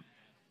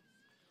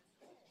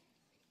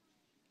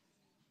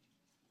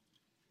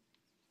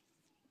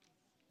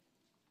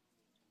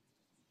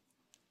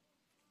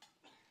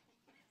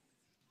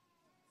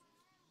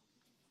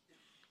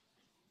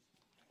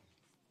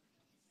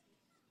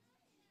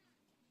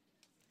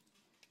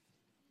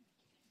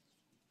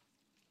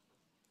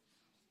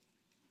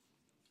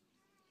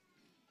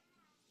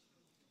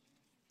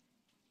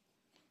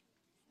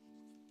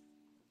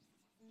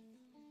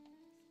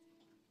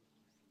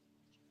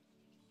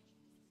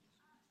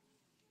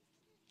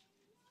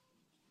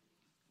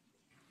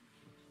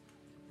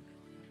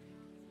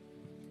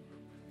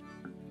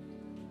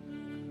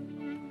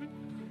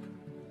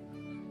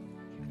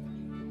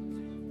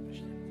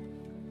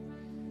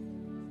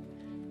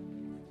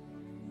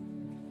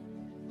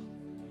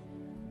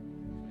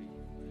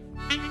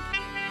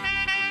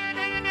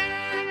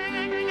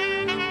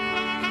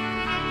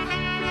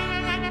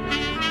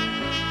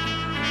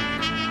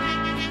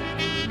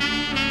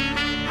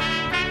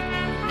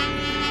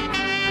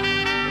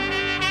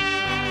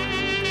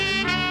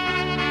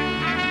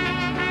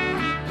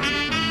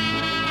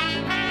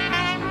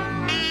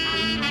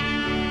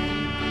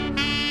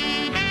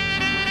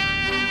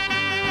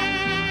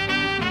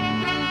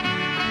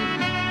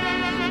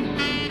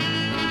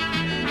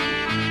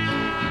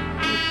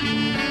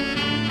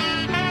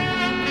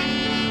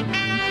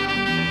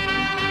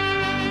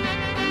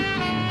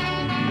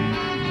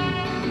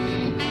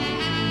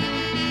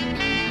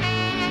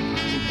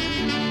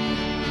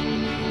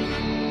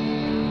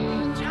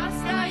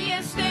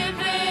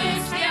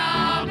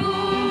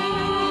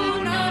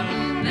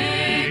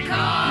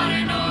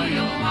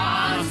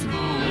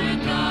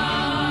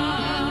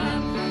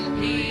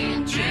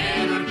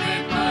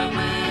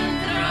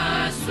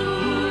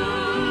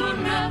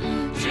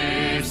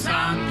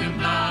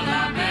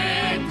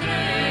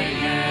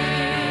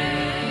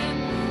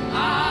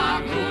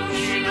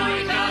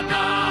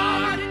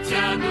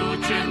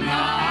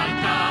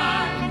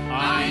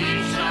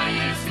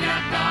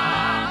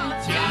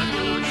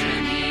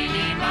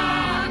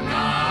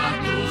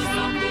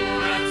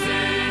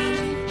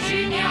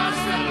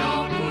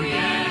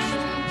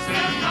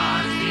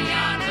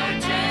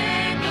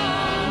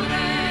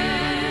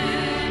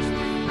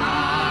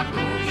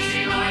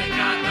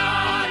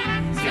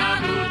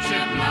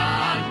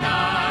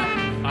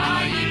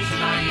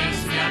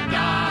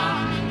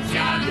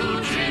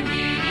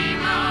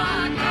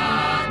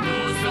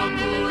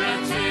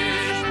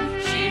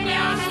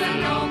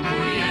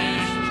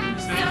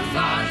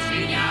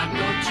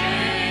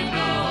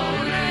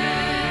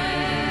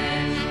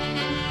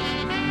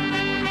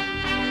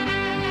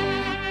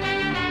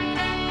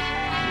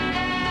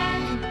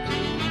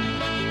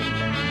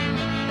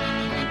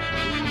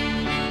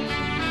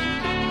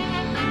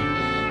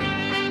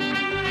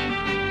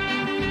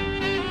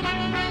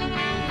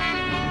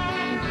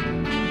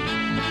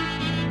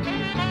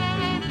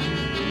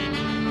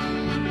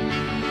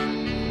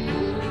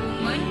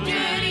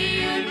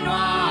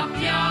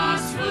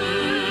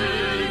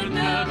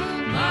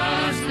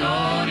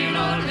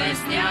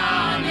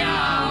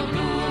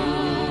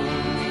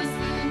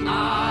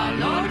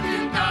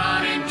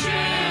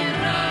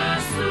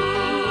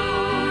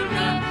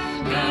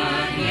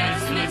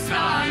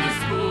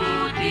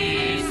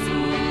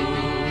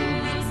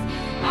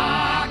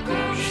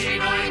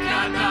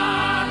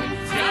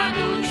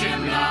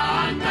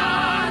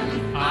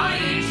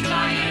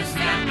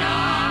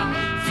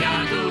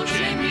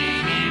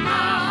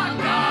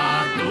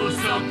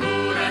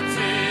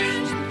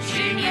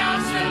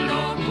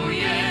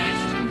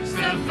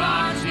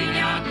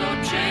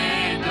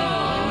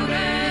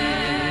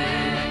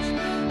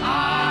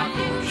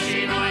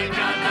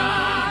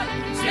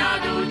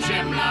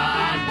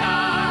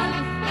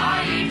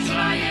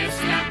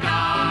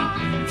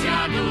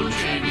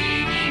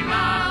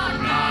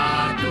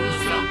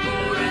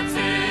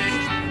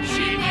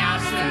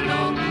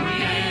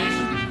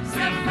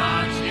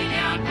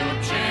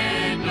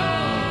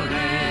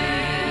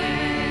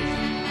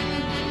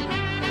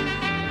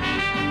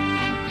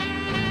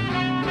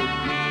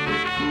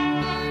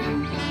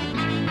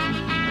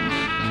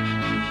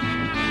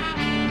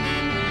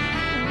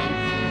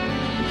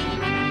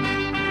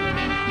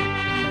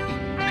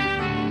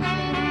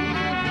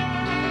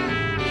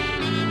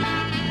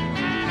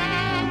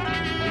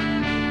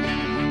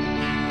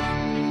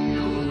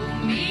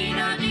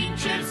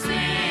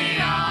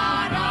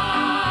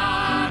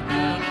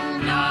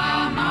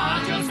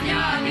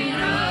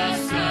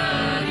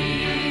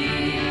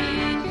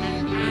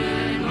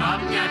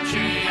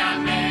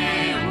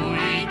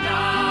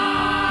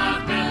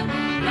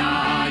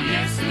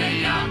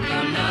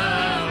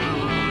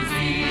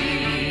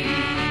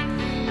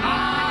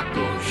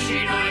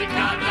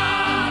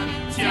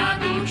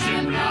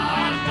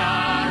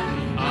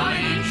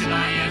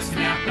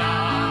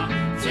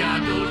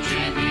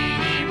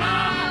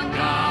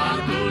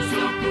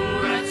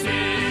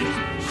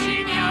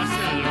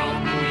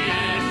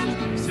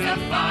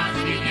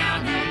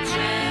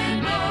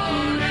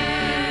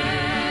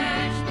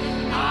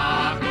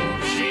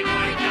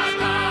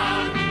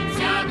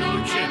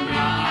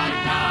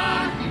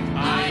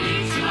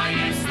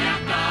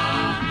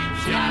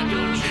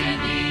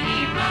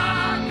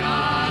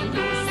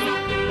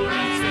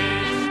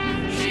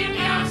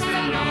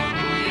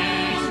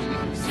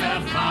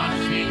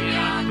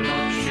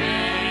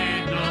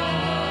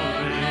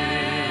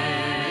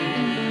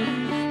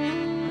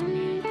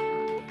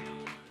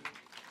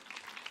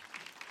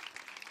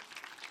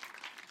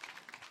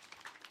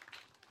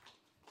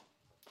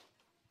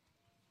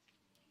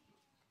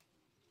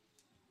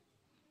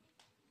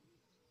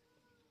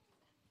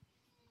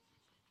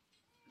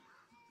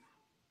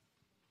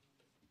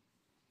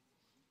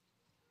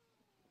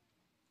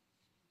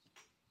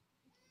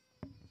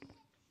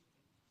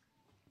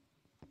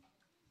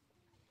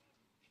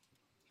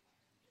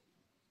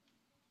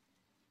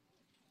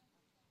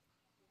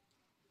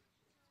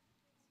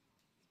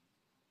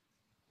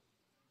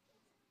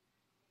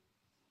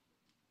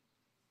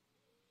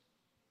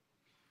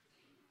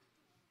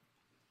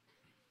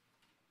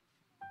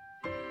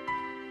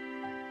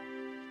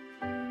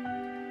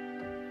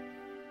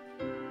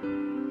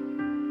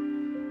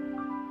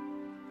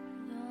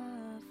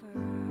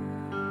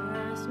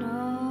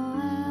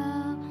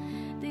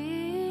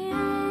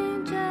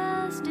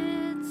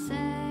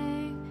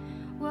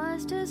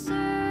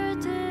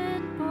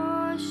 deserted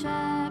poor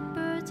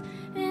shepherds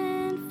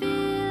in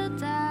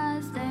fields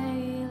as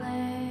they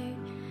lay,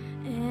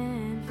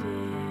 in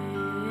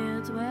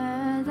fields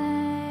where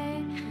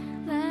they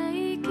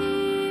lay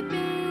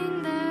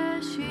keeping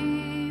their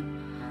sheep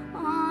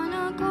on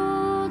a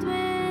cold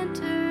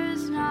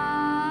winter's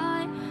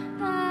night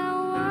that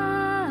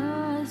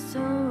was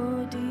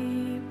so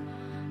deep.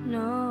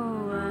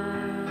 Noel,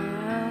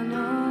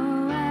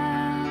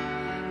 Noel,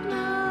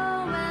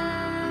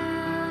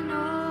 Noel,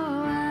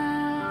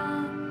 Noel.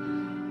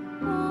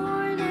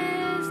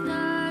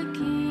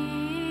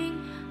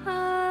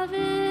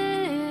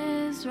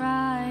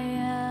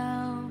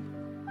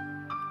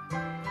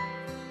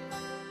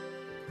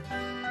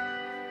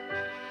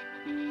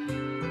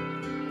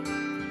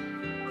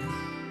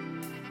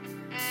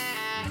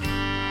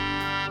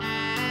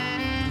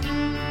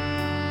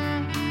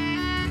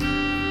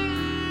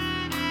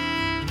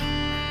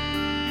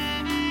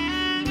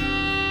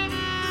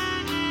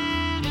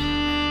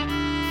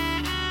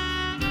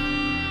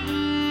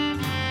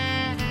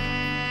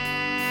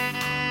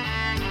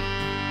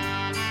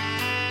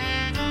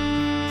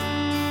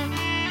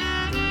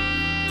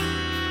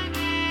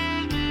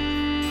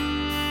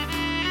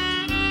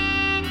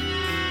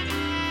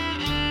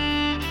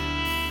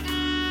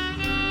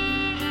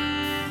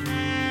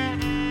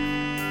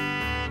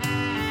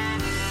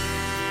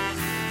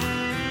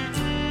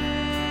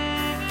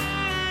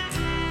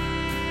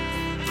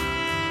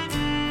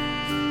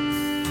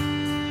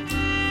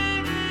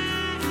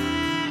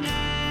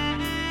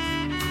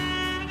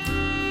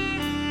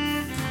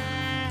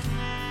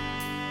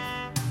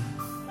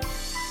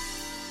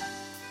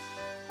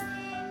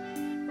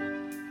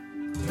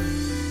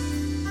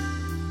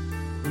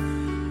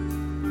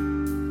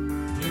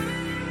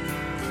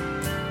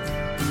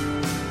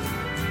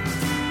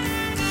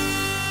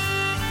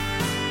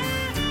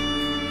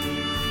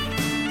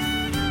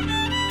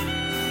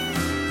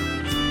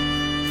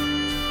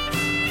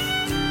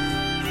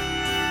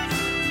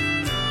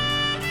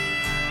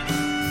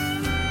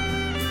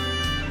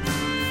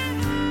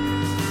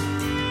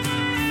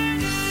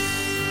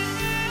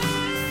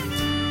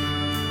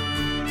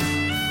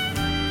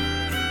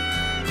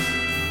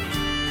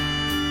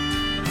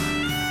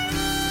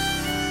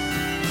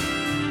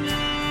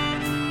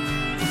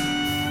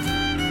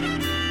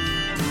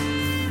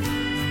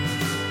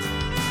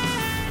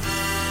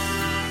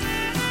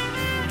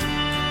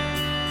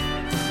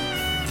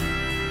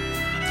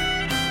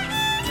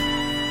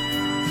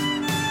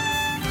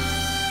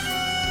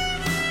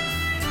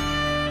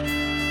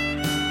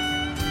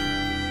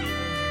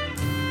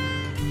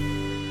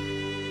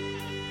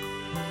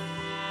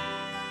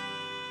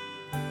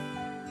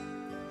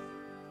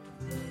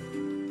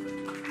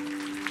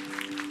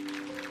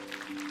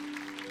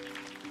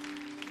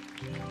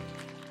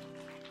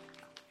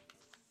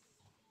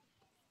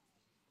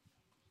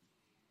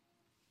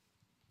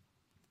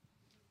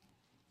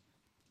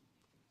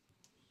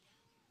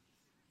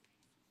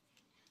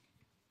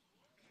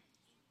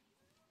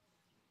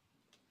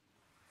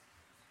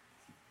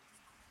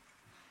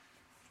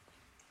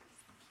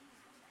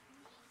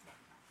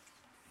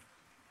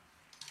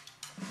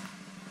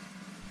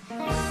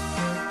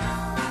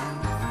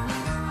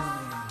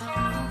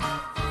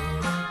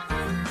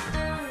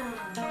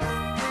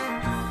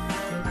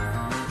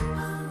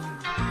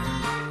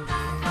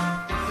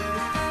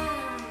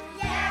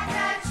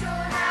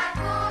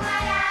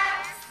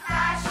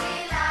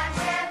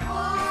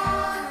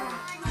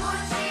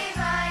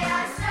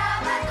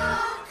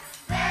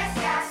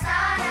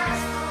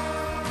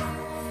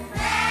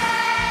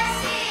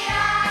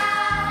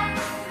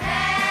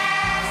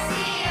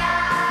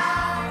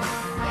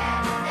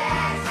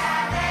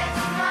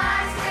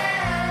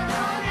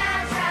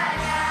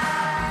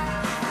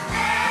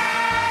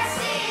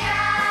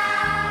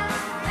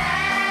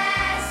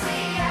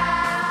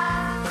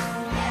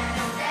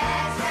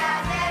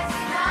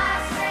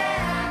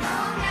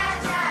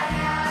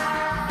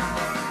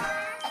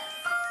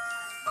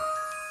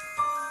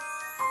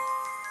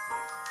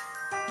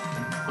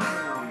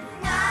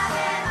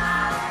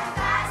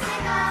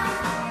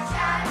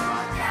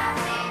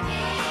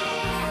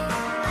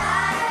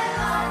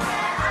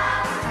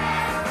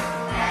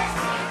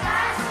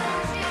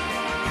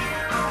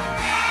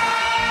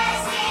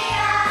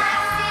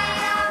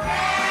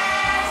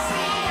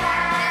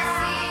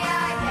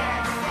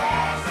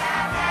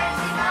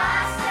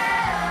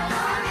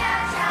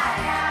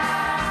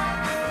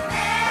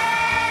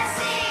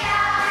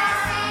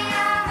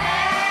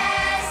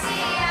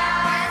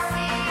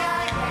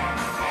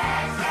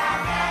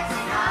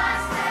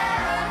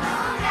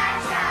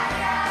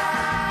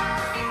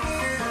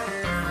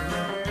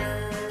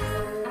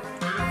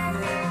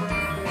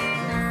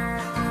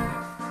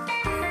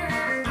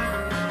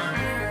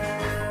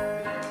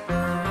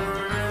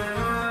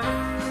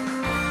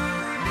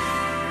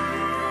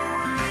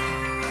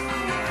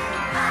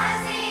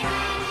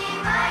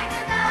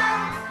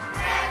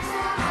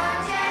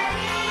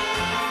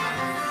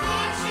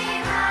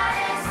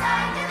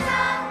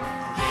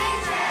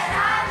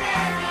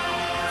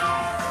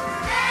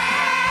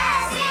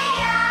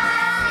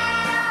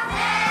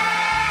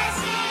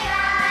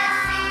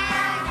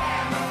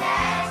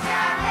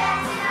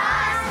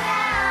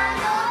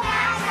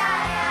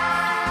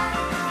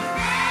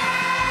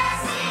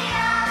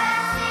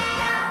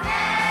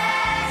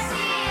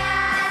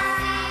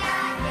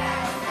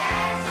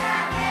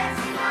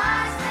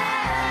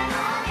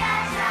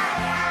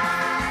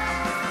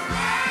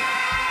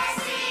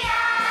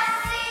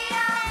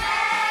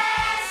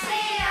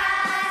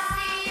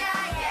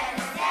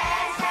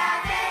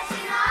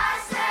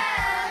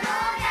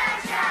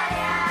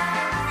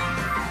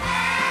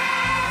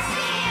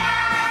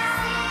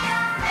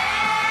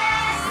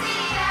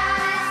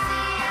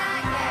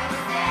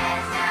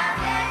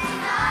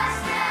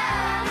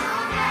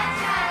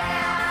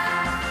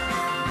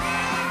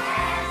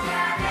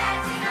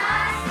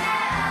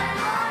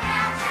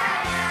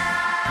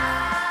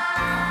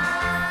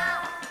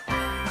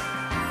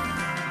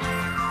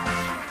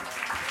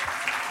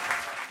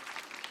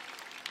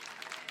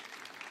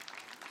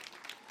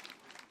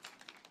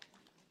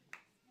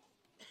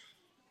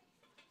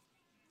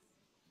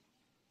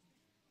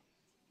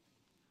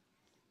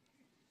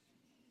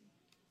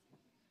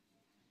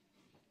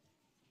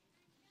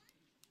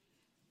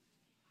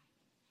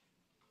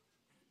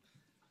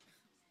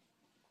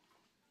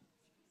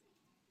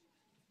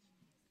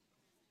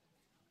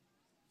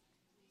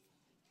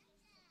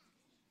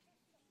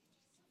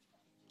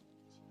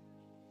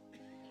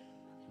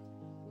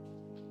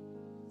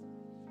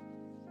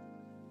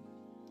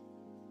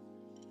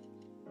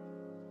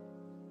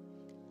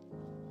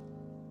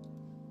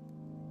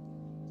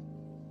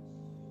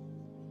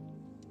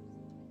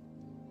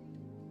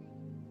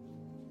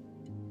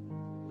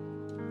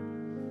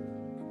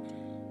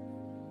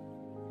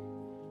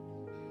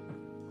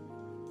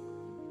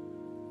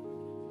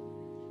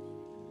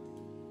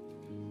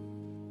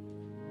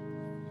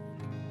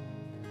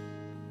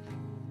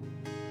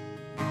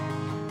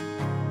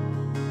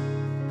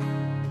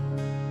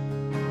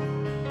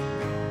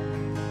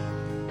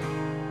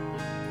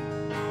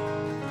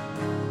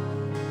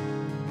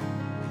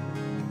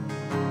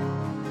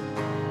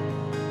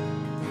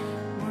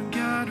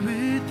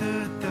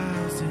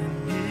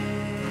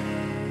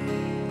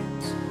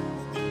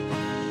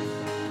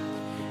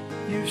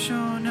 You've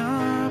shown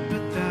up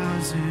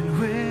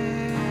 1,000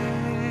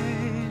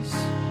 ways.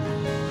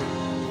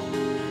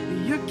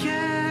 Your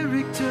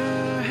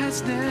character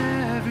has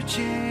never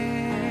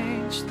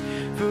changed.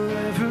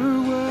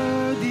 Forever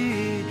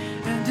worthy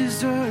and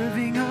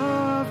deserving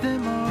of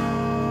them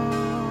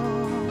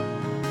all.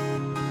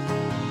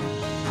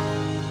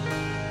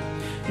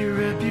 Your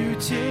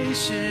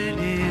reputation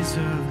is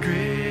of grace,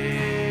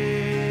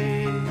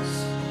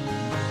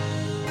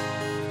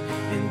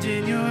 and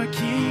in your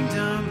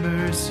kingdom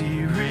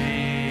mercy reigns.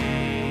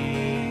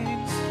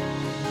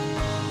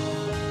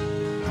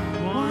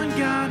 One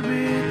God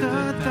with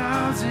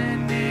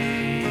 1,000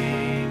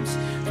 names,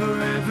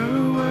 forever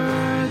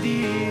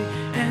worthy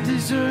and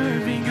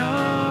deserving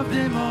of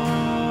them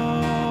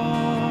all.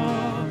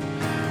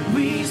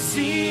 We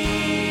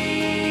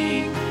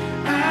sing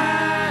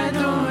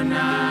Adonai,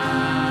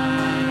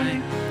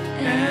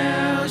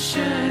 El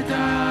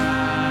Shaddai,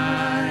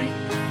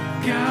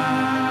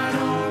 God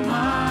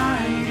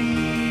Almighty.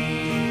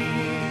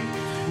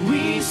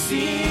 We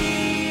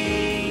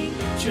sing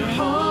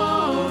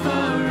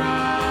Jehovah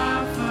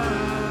Rapha,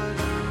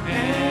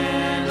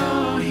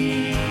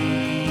 Elohim,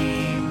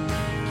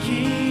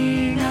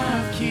 King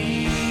of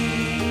Kings.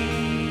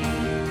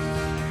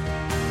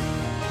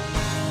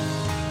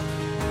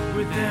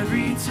 With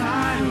every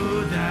title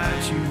that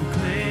you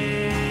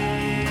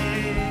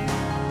claim,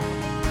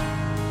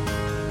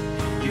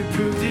 you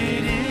proved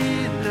it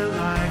in the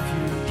life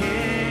you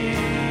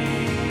gave.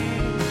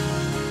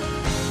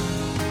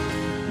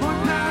 More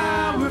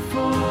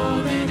powerful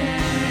than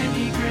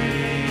any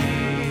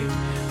grave,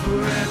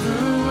 forever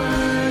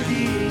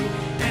worthy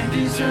and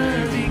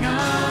deserving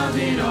of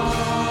it all.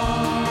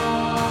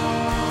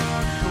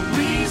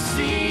 We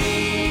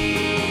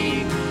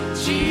sing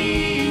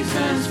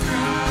Jesus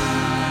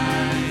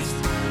Christ,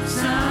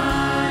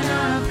 Son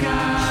of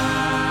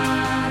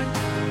God,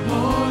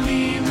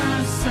 Holy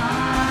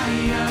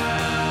Messiah.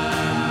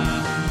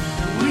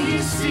 We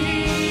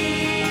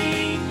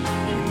sing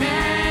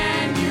Emmanuel,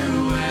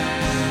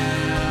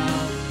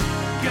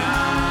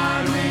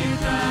 God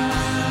with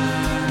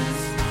us,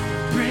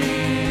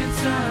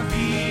 Prince of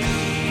Peace.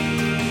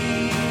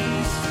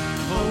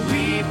 Oh,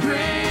 we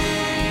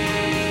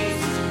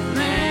praise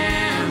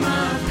Lamb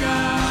of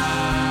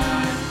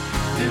God,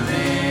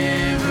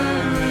 Deliverer,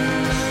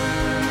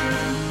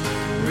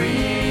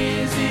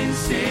 risen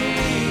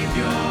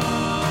Savior.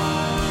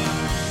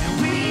 And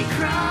we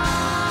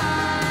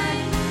cry,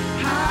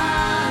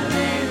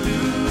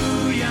 Hallelujah,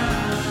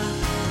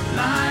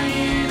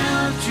 Lion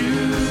of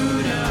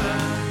Judah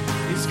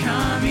is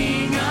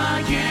coming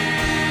again.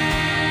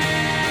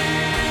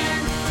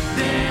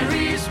 There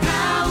is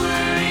power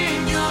in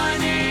your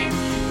name,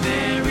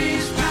 there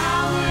is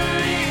power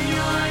in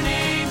your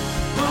name,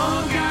 oh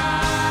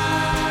God,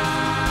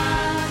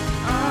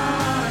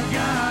 our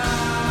God.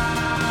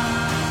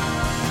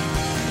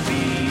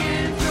 Be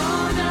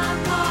enthroned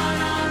upon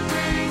our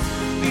praise,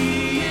 be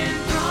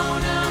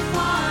enthroned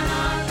upon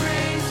our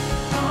praise,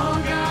 oh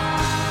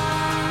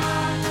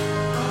God,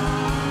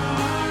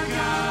 our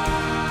God.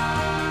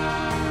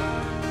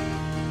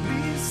 We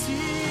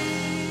sing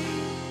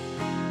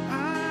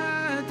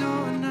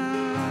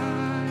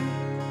Adonai,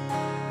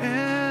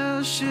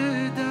 El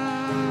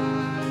Shaddai,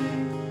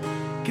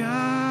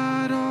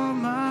 God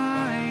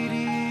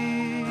Almighty.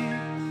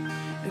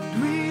 And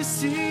we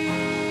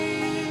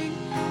sing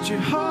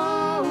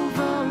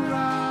Jehovah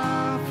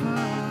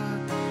Rapha,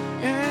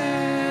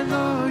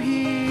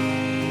 Elohim,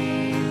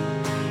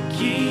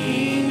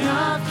 King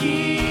of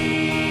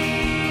Kings.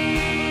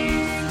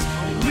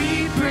 We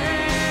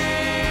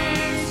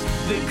praise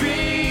the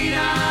great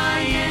I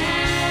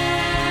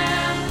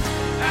am,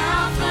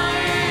 Alpha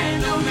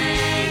and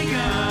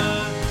Omega,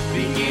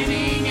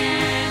 beginning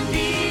and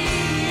the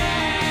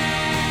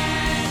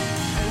end.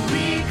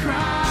 We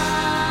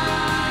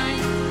cry,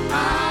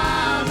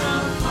 Abba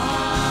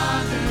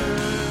Father,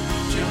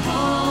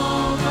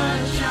 Jehovah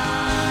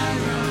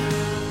Jireh,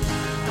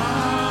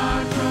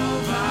 our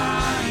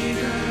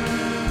provider.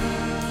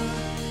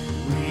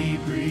 We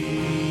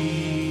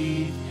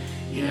breathe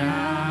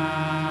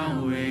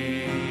Yahweh.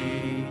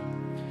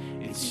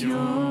 It's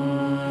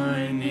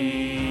your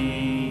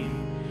name,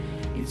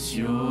 it's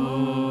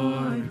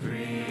your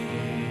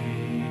praise.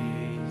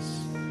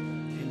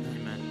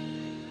 Amen.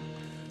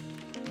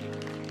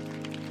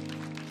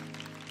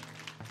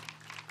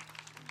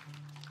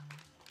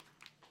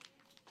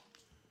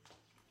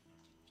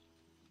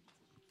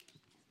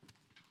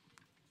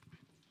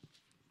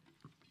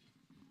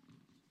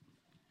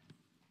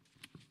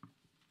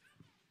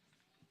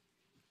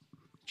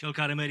 Cel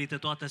care merită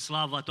toată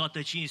slava,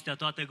 toată cinstea,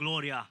 toată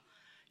gloria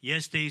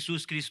este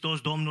Iisus Hristos,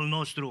 Domnul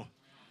nostru.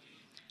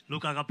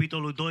 Luca,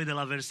 capitolul 2, de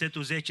la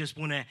versetul 10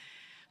 spune: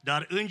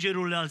 Dar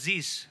îngerul le-a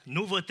zis,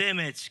 nu vă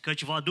temeți,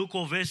 căci vă aduc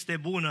o veste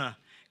bună,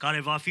 care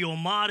va fi o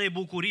mare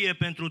bucurie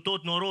pentru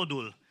tot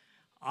norodul.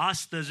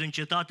 Astăzi, în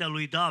cetatea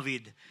lui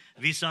David,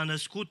 vi s-a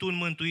născut un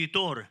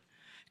mântuitor,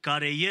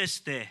 care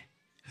este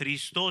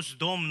Hristos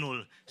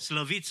Domnul,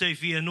 slăvit să-i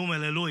fie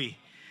numele Lui.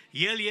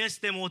 El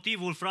este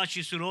motivul, frați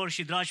și surori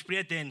și dragi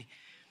prieteni,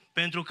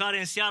 pentru care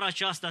în seara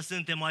aceasta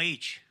suntem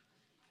aici.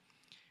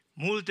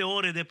 Multe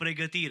ore de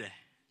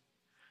pregătire,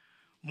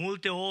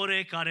 multe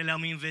ore care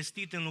le-am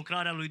investit în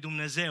lucrarea lui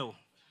Dumnezeu.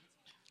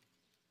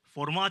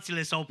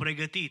 Formațiile s-au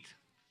pregătit,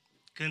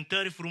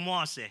 cântări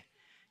frumoase,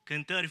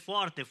 cântări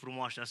foarte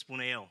frumoase, aș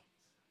spune eu.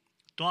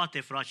 Toate,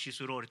 frați și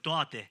surori,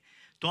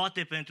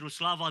 toate pentru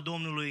slava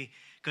Domnului,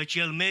 căci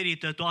El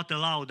merită toată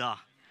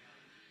lauda.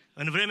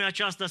 În vremea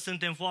aceasta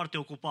suntem foarte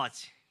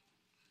ocupați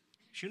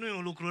și nu e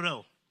un lucru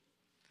rău.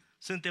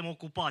 Suntem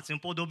ocupați,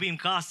 împodobim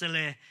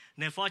casele,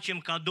 ne facem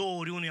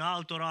cadouri unii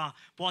altora,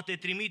 poate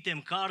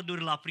trimitem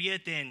carduri la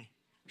prieteni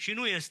și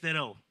nu este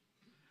rău.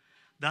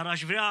 Dar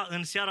aș vrea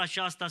în seara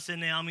aceasta să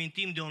ne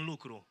amintim de un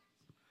lucru.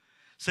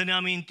 Să ne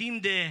amintim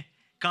de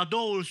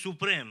cadoul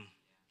suprem,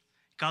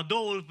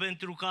 cadoul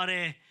pentru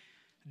care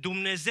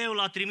Dumnezeu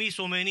l-a trimis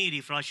omenirii,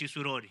 frați și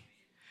surori.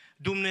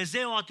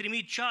 Dumnezeu a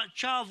trimis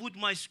ce a avut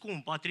mai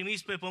scump, a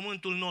trimis pe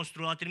pământul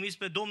nostru, a trimis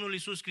pe Domnul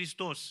Iisus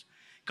Hristos,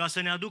 ca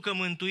să ne aducă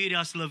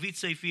mântuirea, slăvit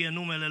să-i fie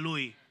numele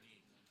Lui.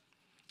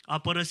 A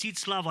părăsit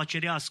slava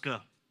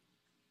cerească,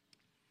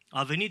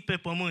 a venit pe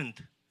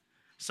pământ,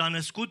 s-a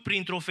născut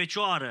printr-o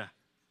fecioară,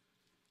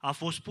 a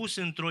fost pus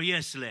într-o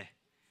iesle,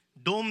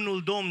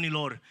 Domnul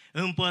domnilor,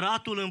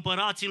 împăratul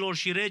împăraților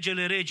și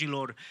regele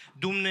regilor,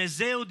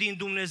 Dumnezeu din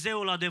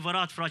Dumnezeul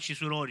adevărat, frați și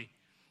surori,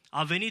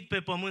 a venit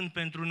pe pământ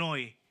pentru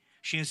noi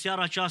și în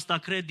seara aceasta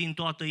cred din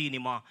toată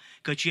inima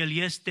căci El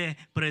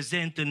este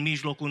prezent în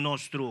mijlocul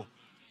nostru.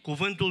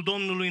 Cuvântul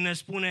Domnului ne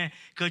spune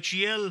căci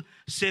El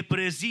se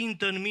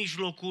prezintă în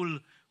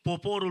mijlocul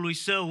poporului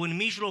Său, în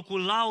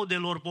mijlocul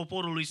laudelor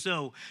poporului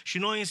Său. Și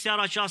noi în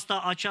seara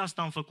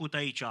aceasta am făcut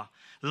aici.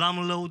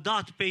 L-am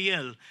lăudat pe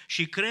El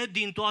și cred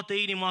din toată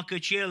inima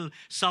căci El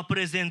s-a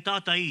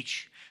prezentat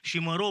aici. Și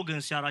mă rog în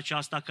seara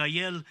aceasta ca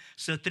El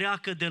să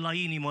treacă de la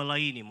inimă la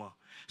inimă,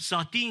 să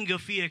atingă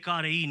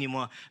fiecare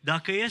inimă.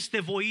 Dacă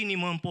este o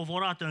inimă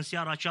împovorată în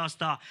seara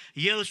aceasta,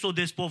 El să o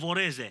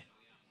despovoreze.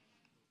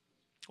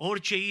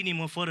 Orice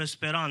inimă fără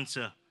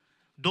speranță,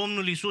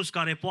 Domnul Iisus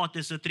care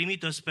poate să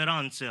trimită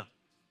speranță,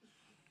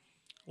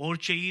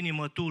 orice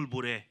inimă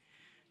tulbure,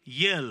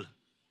 El,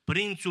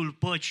 Prințul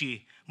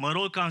Păcii, mă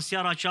rog ca în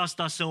seara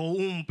aceasta să o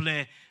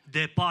umple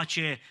de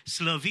pace,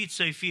 slăvit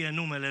să-i fie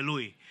numele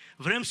Lui.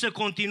 Vrem să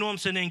continuăm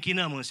să ne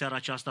închinăm în seara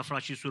aceasta,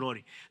 frați și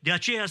surori. De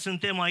aceea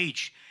suntem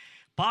aici.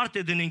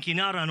 Parte din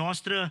închinarea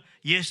noastră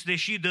este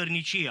și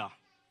dărnicia.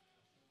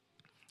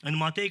 În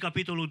Matei,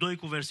 capitolul 2,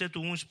 cu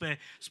versetul 11,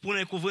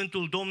 spune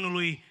cuvântul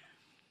Domnului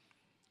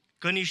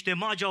că niște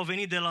magi au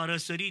venit de la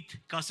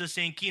răsărit ca să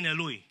se închine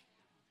Lui.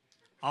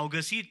 Au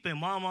găsit pe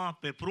mama,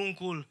 pe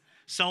pruncul,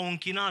 s-au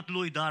închinat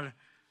Lui, dar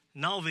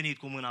n-au venit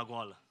cu mâna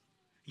goală.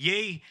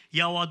 Ei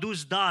i-au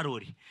adus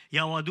daruri,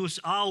 i-au adus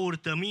aur,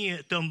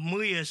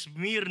 tămâie,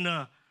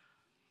 smirnă.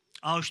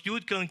 Au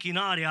știut că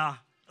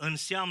închinarea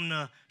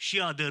înseamnă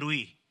și a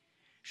dărui.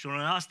 Și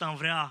noi asta am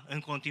vrea în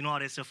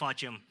continuare să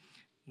facem.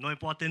 Noi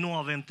poate nu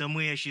avem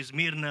tămâie și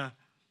smirnă,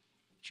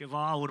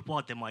 ceva aur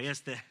poate mai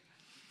este,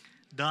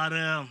 dar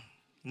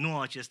nu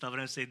acesta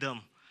vrem să-i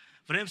dăm.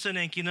 Vrem să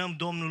ne închinăm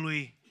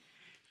Domnului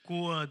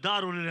cu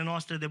darurile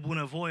noastre de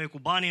bunăvoie, cu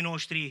banii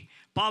noștri.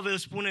 Pavel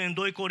spune în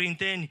 2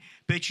 Corinteni,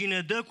 pe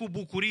cine dă cu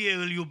bucurie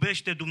îl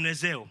iubește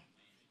Dumnezeu.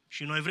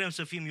 Și noi vrem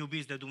să fim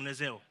iubiți de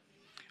Dumnezeu.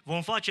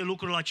 Vom face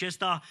lucrul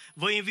acesta.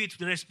 Vă invit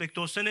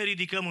respectos să ne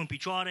ridicăm în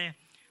picioare.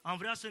 Am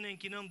vrea să ne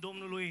închinăm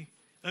Domnului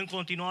în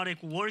continuare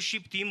cu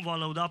worship, timp va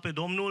lăuda pe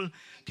Domnul,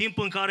 timp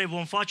în care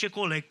vom face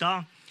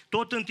colecta.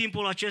 Tot în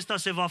timpul acesta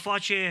se va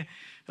face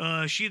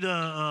și de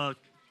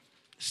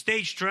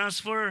stage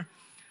transfer,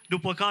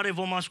 după care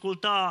vom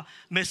asculta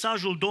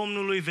mesajul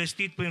Domnului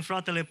vestit prin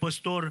fratele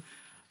păstor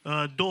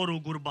Doru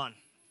Gurban.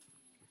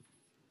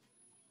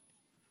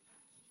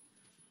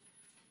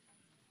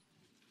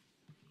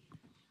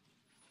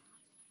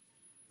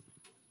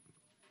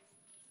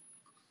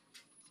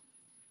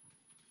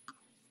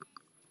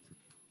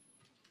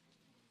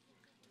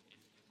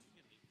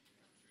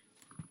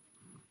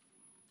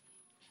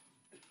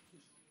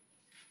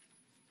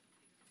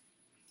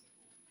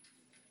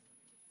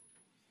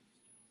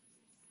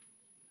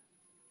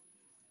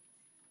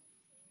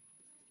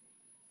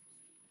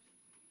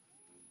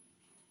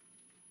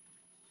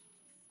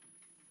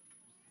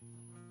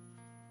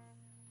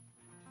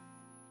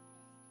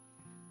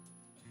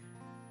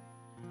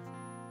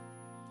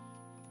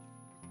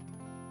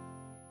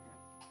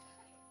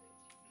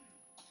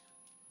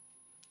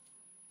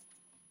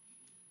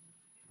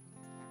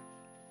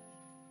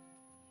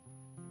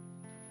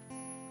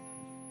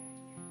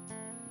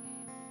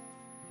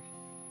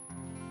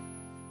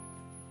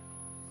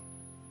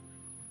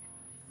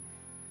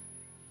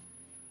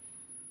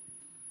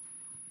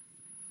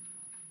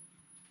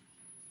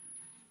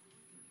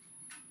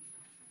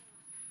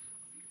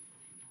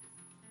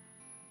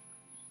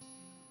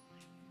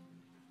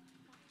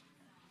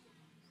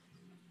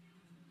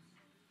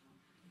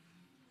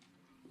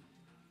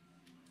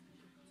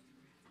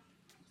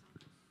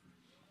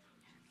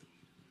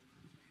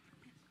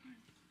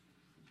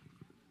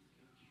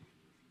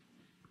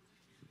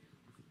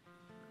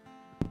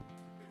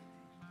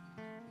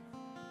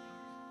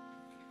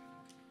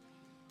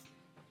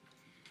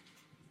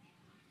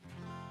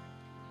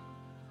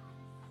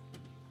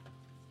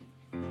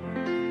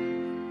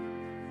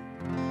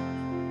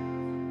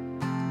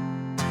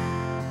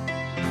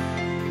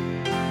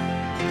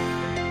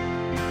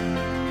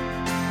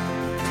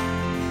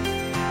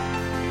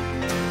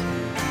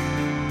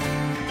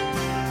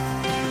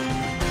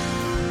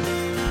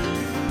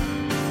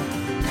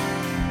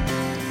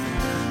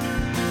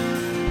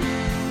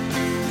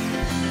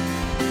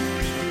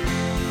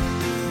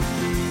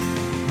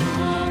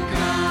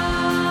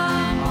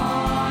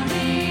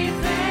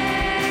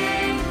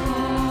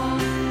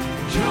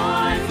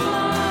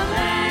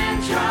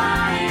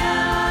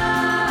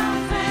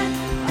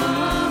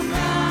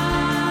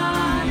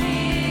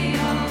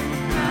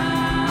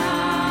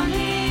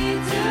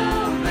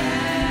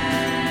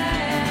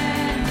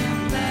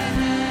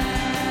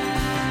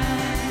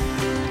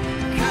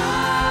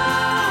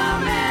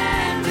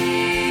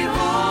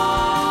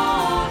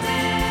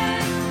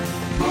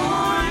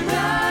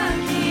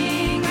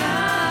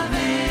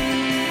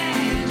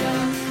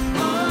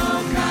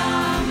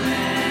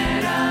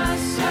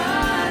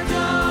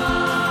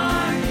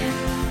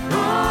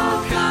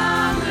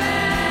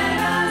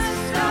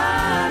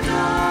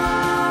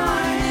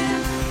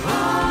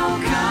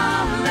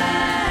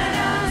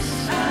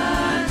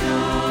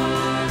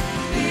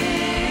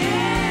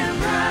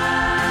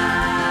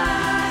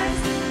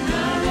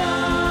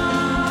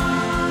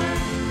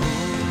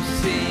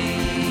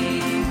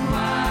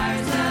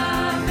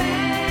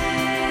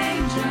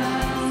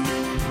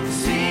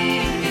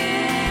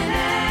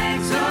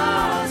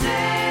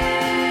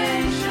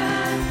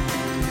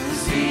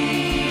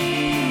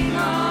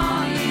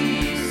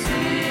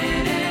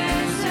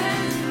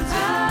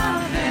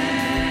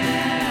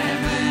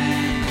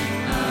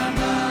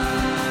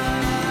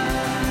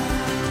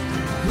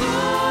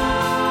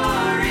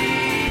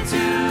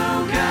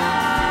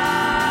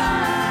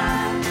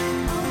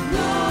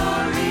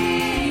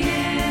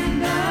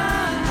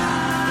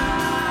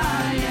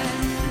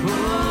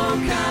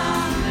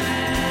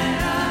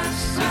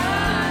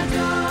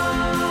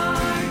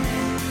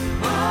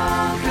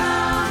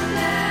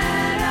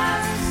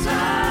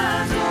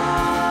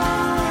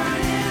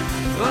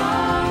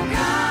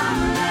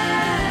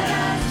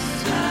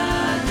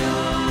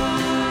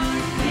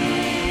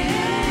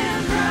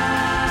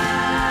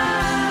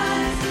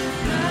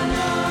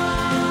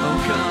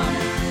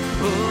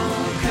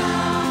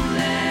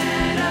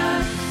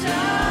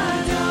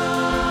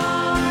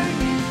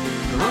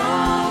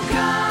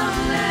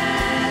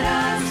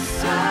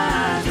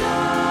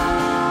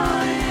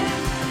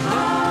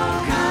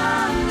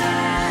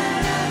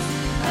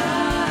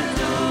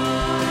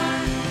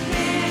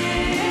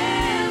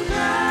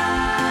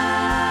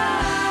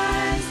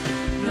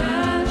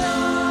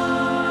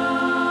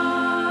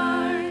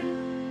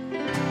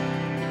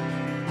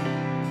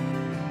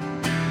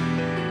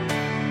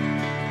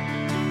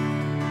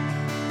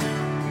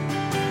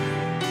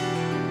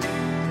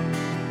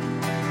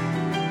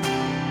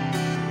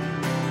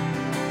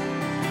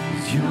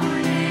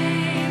 Your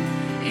name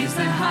is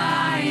the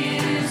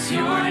highest.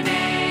 Your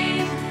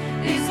name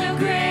is the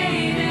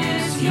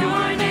greatest.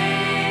 Your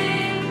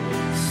name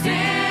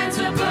stands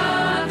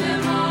above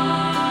them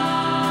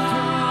all.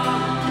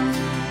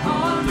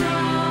 All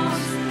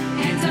thrones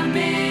and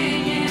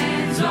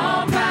dominions,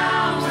 all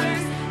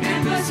powers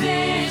and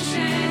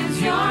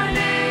positions. Your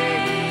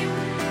name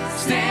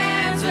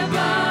stands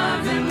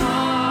above them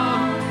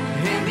all.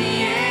 And the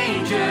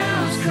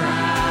angels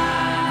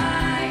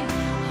cry,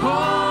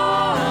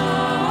 holy.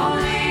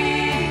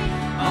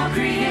 All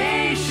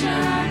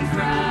creation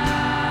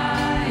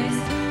cries,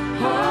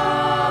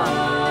 holy.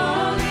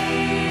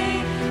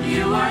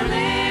 You are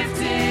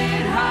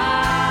lifted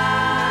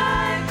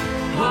high,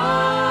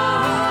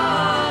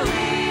 holy,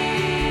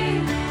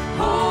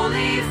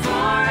 holy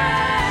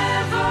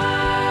forever.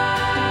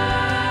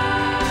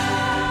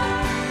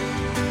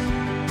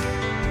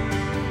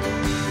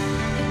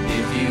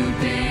 If you've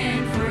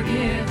been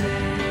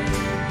forgiven,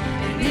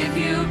 and if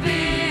you've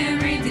been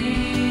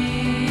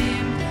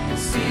redeemed,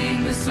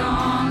 sing the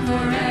song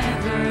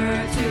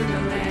forever to the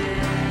Lamb.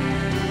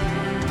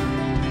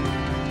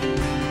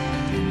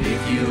 And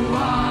if you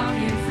walk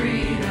in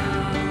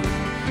freedom,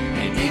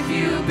 and if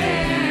you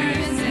bear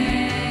His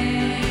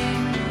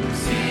name,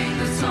 sing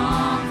the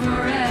song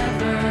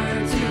forever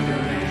to the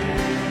Lamb.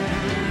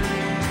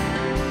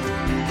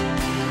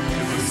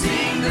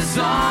 Sing the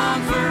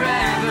song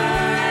forever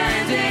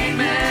and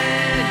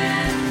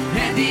amen.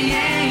 And the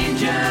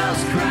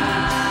angels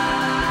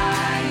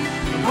cry,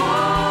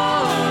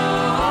 holy.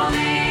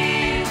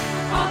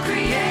 All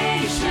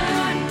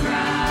creation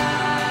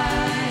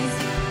cries,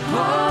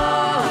 holy.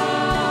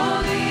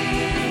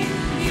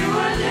 You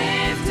are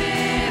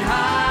lifted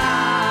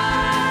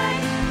high,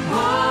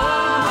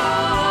 holy,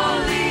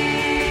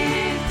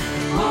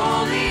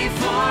 holy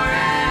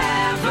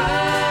forever.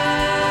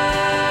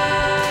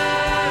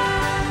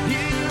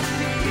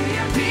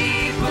 Your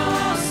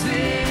people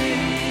sing,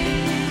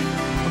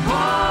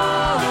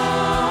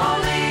 holy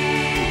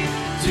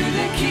to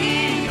the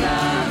King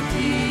of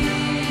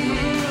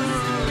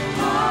Kings.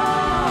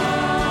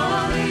 Holy,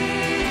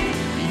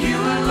 you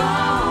will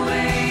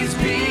always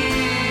be.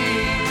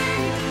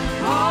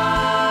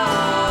 Holy,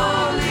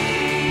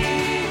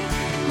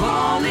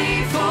 holy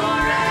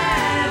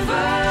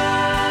forever.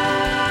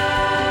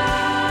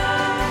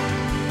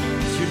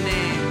 It's your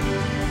name.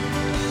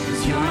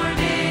 Your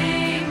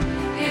name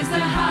is the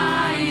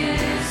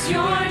highest.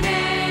 Your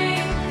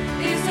name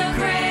is the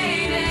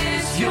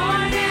greatest. Your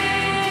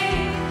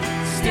name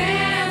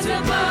stands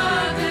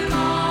above them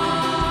all.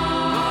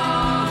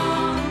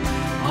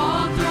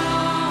 All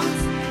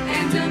thrones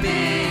and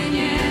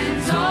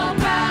dominions, all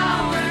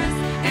powers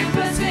and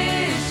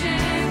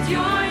positions.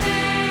 Your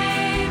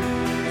name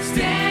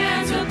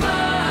stands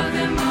above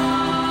them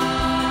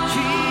all.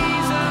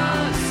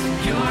 Jesus,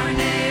 your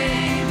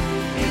name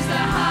is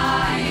the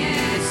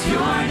highest.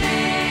 Your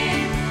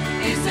name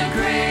is the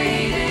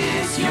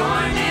greatest.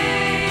 Your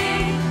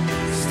name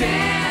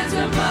stands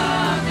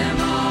above them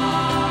all.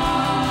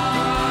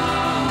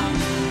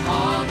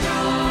 All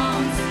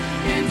thrones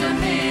and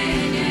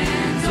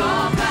dominions,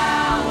 all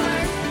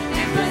powers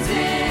and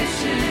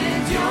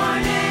positions. Your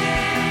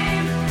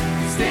name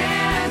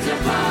stands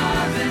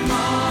above them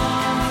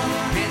all.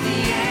 And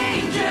the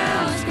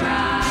angels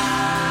cry,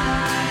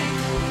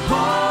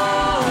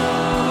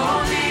 holy.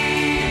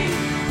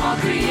 All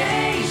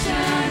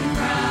creation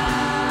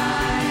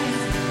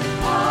cries,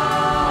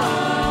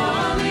 holy.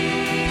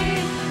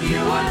 You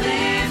are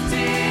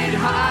lifted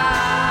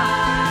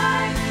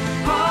high,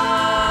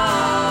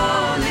 holy,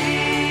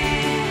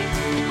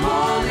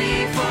 holy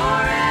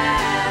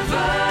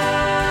forever.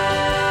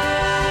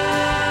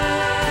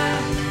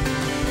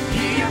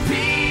 Hear your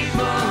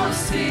people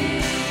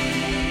sing,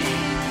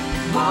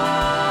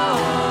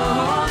 holy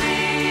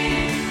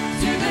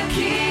to the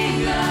King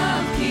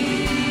of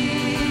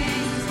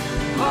Kings.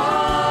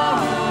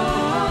 Holy,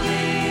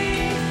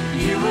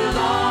 you will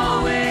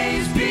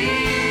always be.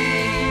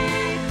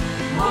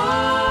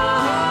 Holy,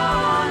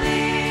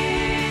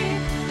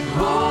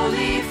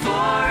 holy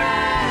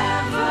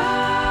forever.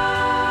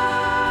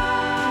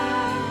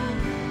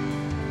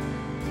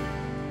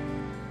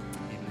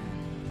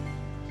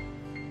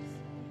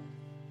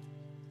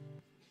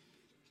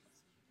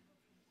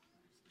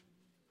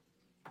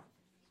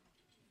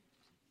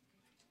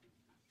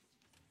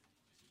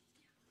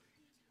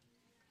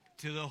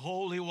 To the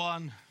Holy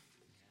One,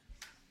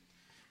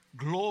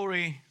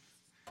 glory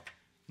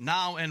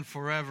now and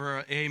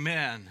forever.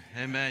 Amen.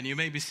 Amen. You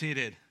may be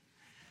seated.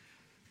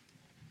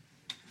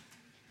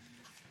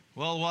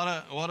 Well,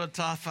 what a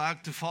tough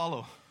act to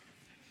follow.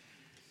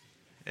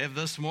 If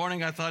this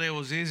morning I thought it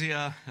was easy,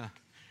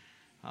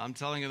 I'm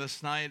telling you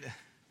this night,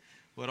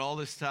 with all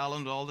this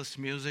talent, all this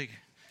music,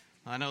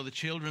 I know the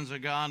children's are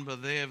gone,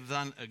 but they have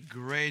done a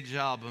great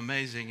job.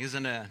 Amazing,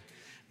 isn't it?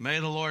 May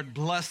the Lord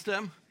bless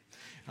them.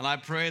 And I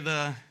pray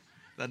that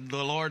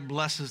the Lord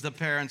blesses the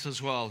parents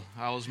as well.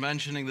 I was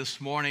mentioning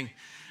this morning,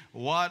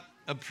 what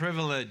a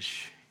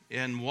privilege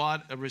and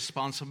what a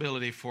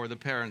responsibility for the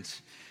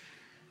parents.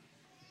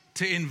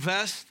 to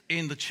invest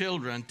in the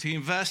children, to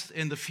invest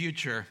in the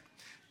future,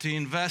 to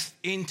invest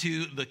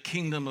into the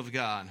kingdom of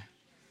God.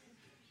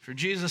 For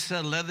Jesus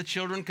said, let the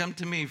children come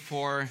to me,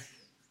 for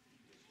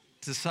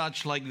to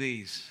such like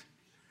these,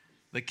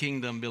 the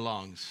kingdom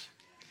belongs.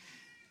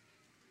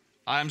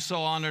 I am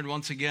so honored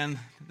once again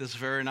this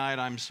very night.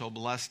 I'm so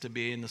blessed to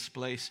be in this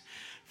place.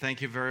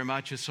 Thank you very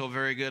much. It's so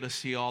very good to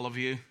see all of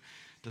you,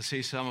 to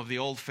see some of the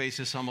old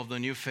faces, some of the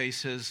new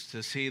faces,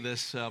 to see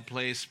this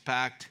place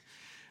packed.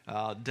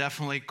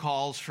 Definitely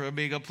calls for a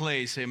bigger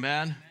place.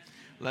 Amen.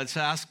 Let's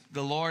ask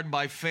the Lord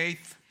by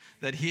faith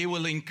that He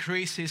will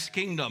increase His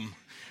kingdom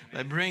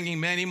by bringing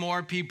many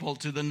more people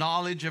to the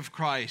knowledge of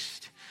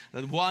Christ.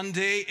 That one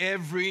day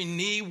every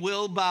knee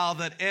will bow,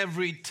 that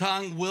every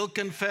tongue will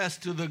confess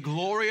to the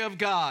glory of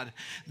God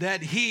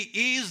that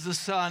He is the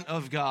Son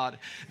of God,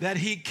 that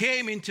He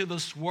came into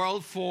this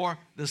world for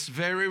this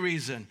very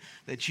reason,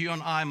 that you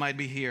and I might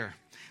be here,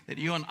 that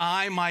you and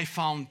I might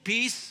find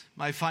peace,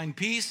 might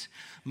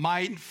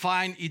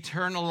find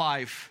eternal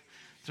life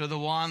through the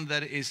one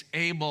that is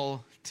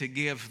able to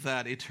give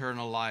that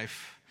eternal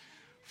life.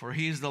 For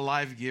He is the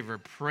life giver.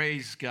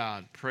 Praise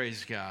God,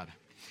 praise God.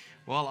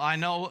 Well, I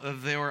know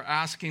they were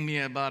asking me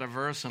about a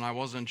verse and I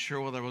wasn't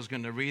sure whether I was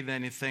going to read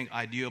anything.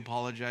 I do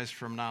apologize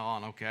from now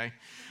on, okay?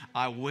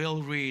 I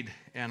will read,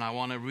 and I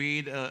want to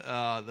read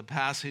the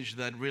passage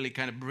that really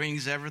kind of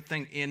brings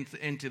everything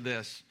into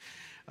this.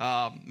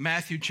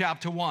 Matthew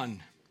chapter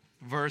 1,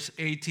 verse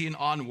 18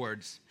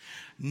 onwards.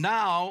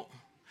 Now,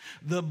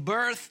 the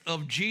birth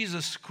of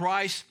Jesus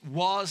Christ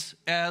was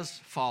as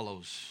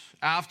follows.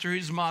 After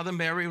His mother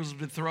Mary was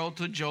betrothed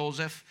to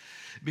Joseph,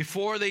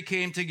 before they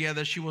came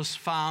together, she was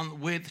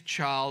found with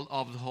child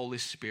of the Holy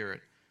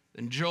Spirit.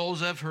 And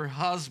Joseph, her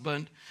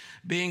husband,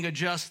 being a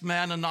just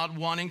man and not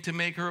wanting to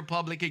make her a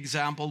public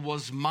example,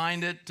 was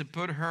minded to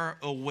put her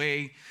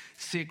away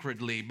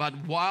secretly.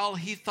 But while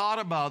he thought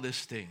about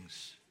these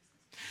things,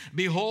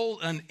 behold,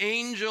 an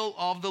angel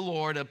of the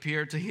Lord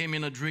appeared to him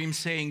in a dream,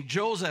 saying,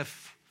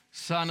 Joseph,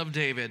 son of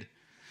David,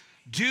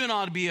 do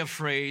not be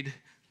afraid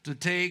to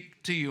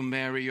take to you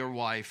Mary your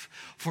wife,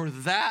 for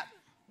that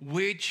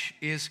which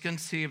is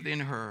conceived in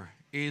her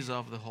is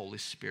of the Holy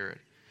Spirit.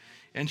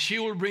 And she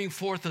will bring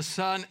forth a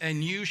son,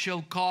 and you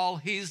shall call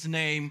his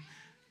name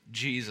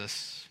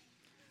Jesus,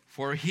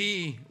 for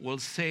he will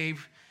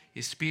save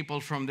his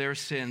people from their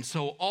sins.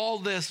 So all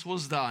this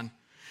was done,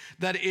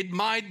 that it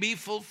might be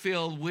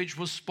fulfilled, which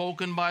was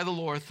spoken by the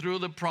Lord through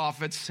the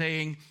prophets,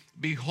 saying,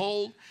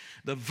 behold,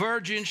 the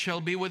virgin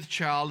shall be with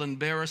child and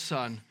bear a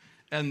son,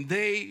 and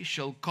they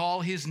shall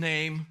call his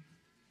name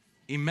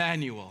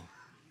Emmanuel,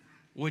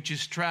 which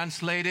is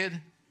translated,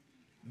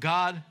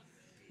 God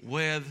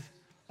with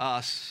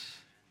us.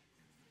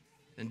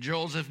 And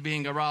Joseph,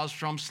 being aroused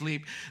from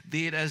sleep,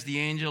 did as the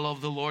angel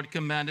of the Lord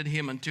commanded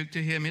him, and took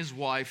to him his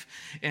wife,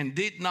 and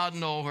did not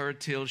know her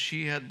till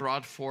she had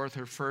brought forth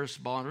her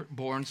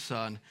firstborn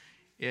son,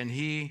 and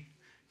he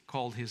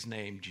called his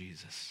name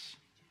Jesus.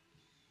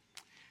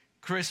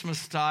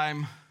 Christmas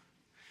time,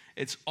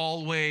 it's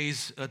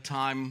always a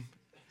time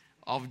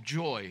of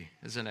joy,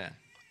 isn't it?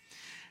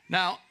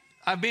 Now,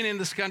 I've been in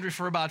this country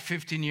for about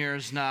 15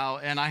 years now,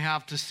 and I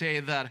have to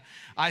say that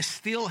I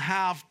still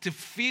have to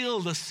feel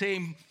the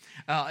same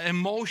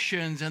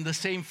emotions and the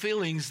same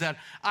feelings that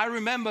I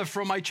remember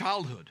from my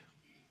childhood.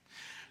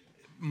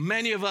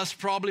 Many of us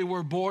probably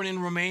were born in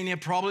Romania,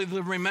 probably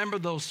remember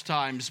those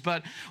times.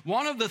 But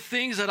one of the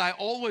things that I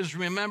always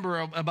remember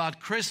about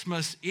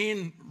Christmas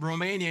in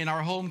Romania, in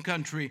our home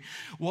country,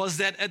 was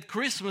that at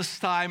Christmas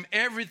time,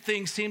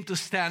 everything seemed to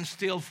stand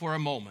still for a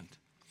moment.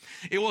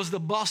 It was the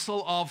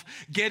bustle of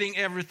getting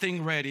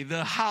everything ready,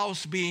 the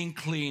house being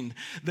cleaned,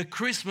 the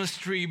Christmas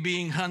tree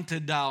being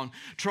hunted down,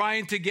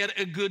 trying to get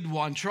a good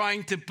one,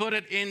 trying to put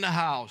it in the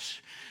house.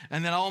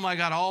 And then, oh my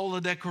God, all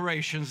the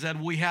decorations that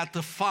we had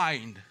to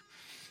find.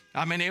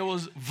 I mean, it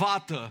was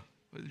vata.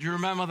 Do you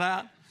remember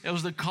that? It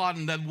was the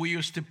cotton that we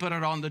used to put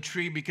it on the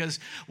tree because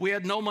we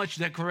had no much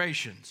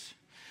decorations.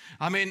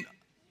 I mean,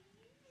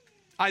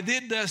 I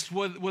did this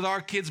with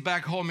our kids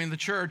back home in the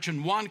church,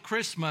 and one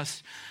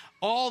Christmas,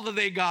 all that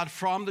they got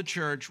from the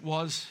church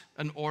was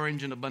an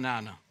orange and a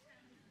banana.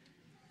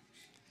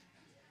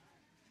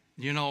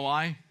 You know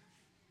why?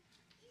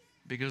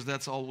 Because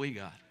that's all we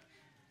got.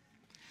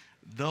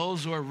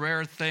 Those were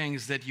rare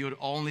things that you'd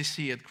only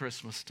see at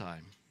Christmas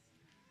time.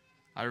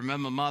 I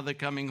remember mother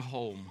coming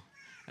home,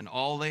 and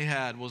all they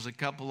had was a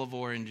couple of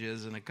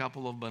oranges and a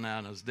couple of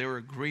bananas. They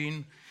were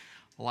green,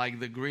 like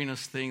the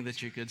greenest thing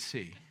that you could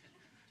see.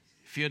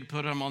 If you'd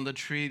put them on the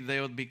tree, they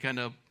would be kind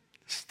of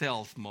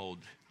stealth mode.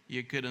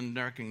 You couldn't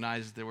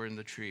recognize they were in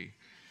the tree.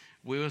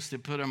 We used to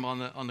put them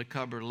on the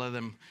cupboard, let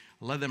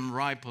them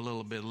ripe a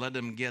little bit, let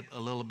them get a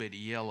little bit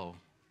yellow,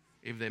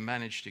 if they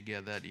managed to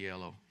get that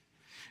yellow.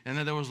 And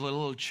then there was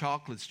little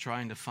chocolates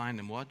trying to find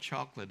them. What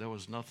chocolate? There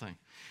was nothing.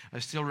 I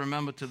still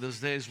remember to this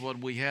day what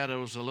we had. It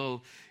was a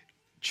little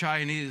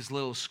Chinese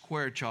little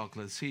square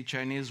chocolate. See,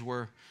 Chinese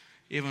were,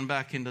 even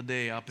back in the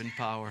day, up in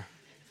power.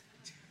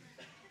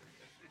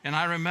 And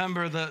I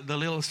remember the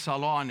little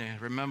salone.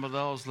 Remember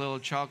those little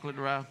chocolate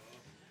wrap?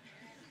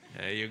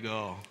 There you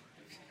go.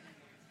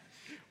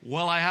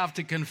 Well, I have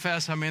to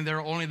confess, I mean, there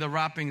are only the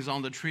wrappings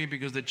on the tree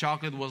because the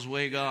chocolate was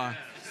way gone.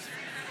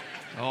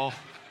 Oh.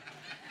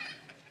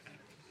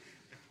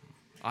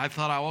 I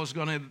thought I was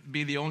going to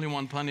be the only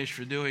one punished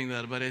for doing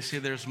that, but I see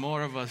there's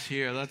more of us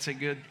here. That's a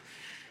good,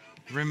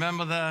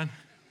 remember that?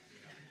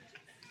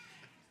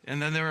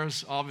 And then there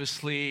was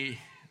obviously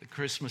the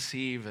Christmas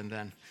Eve, and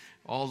then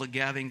all the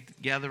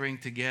gathering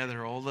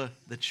together, all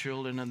the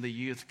children and the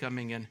youth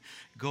coming and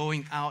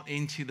going out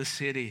into the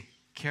city,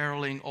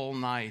 caroling all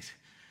night.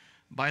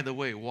 By the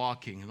way,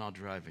 walking, not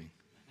driving.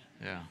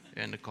 Yeah,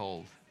 in the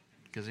cold,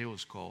 because it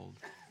was cold.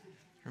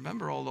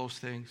 Remember all those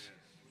things?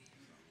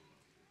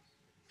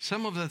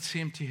 Some of that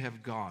seem to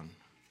have gone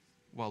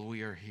while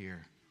we are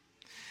here.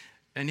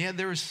 And yet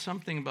there is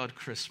something about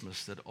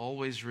Christmas that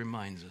always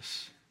reminds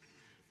us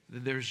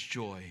that there's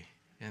joy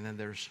and then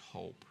there's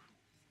hope.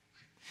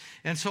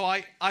 And so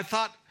I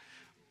thought,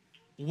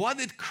 what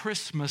did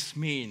Christmas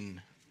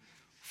mean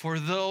for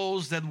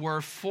those that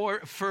were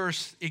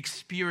first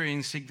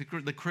experiencing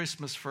the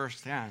Christmas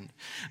firsthand?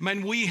 I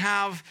mean, we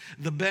have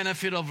the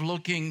benefit of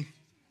looking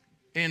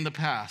in the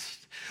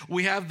past.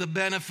 We have the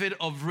benefit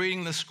of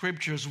reading the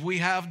scriptures. We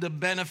have the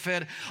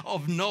benefit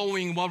of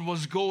knowing what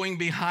was going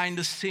behind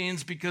the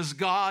scenes because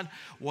God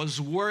was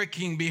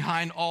working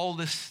behind all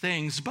these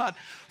things. But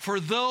for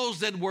those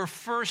that were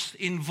first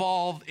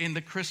involved in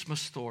the Christmas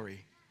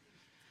story,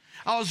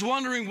 I was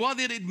wondering, what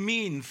did it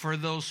mean for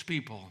those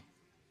people?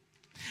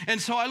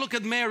 And so I look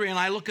at Mary and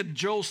I look at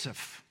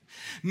Joseph.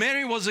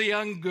 Mary was a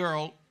young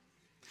girl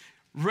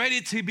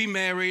ready to be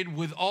married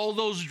with all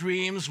those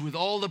dreams, with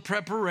all the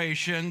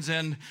preparations.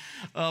 And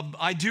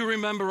I do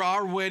remember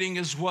our wedding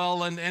as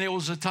well. And it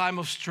was a time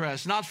of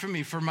stress. Not for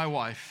me, for my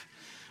wife.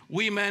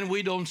 We men,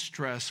 we don't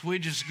stress. We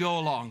just go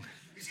along.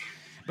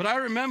 But I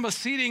remember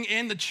sitting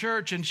in the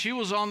church and she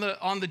was on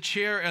the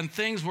chair and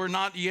things were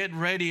not yet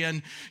ready.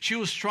 And she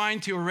was trying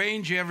to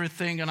arrange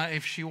everything. And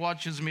if she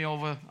watches me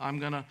over, I'm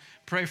going to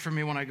pray for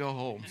me when I go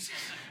home.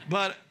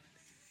 But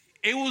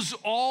it was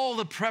all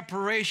the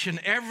preparation,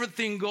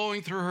 everything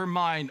going through her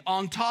mind.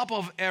 On top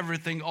of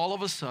everything, all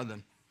of a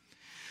sudden,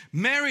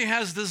 Mary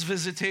has this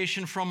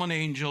visitation from an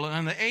angel,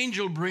 and the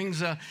angel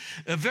brings a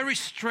very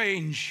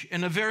strange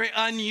and a very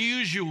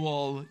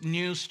unusual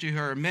news to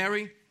her.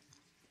 Mary,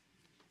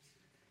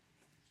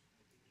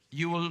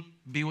 you will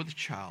be with a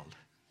child.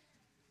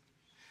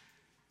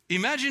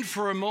 Imagine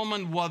for a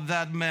moment what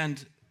that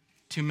meant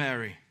to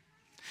Mary.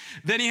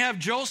 Then you have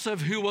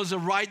Joseph, who was a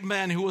right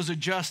man, who was a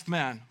just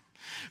man,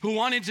 who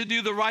wanted to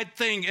do the right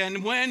thing.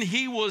 And when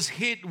he was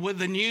hit with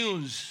the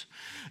news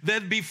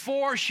that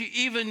before she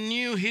even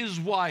knew his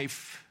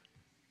wife,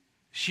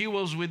 she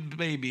was with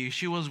baby,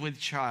 she was with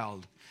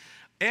child.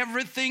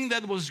 Everything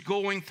that was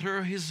going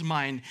through his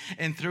mind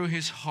and through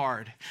his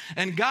heart.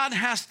 And God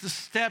has to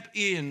step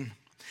in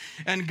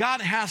and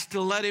God has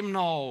to let him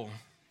know,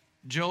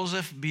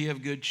 Joseph, be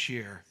of good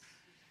cheer.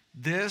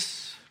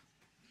 This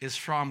is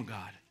from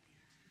God.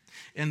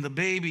 And the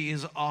baby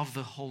is of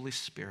the Holy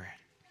Spirit.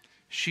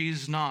 She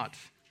is not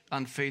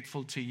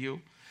unfaithful to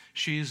you.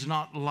 She is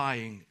not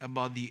lying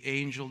about the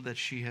angel that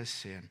she has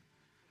seen.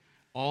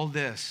 All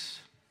this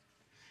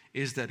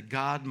is that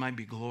God might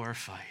be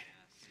glorified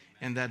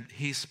and that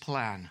his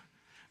plan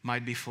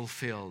might be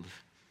fulfilled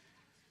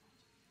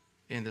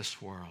in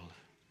this world.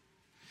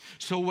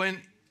 So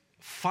when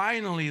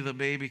finally the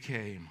baby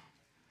came,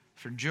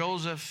 for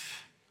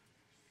Joseph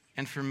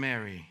and for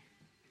Mary,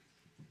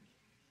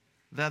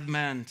 that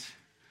meant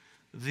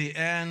the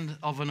end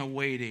of an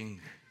awaiting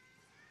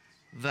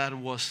that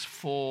was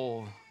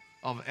full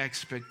of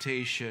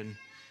expectation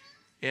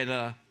and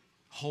a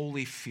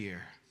holy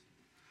fear.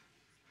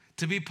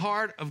 To be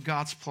part of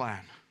God's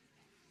plan.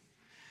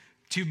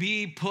 To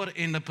be put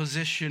in a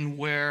position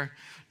where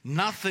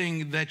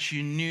nothing that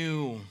you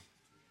knew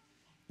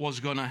was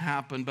going to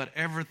happen, but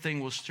everything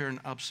was turned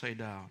upside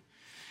down.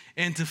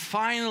 And to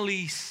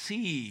finally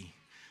see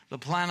the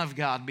plan of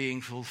God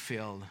being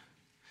fulfilled.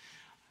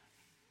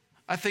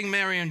 I think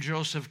Mary and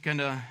Joseph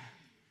kind of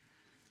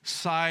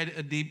sighed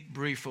a deep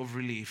breath of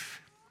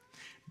relief.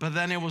 But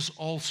then it was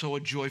also a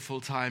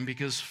joyful time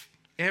because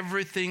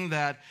everything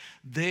that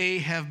they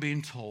have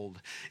been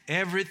told,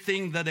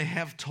 everything that they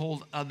have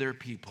told other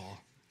people,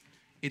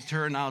 it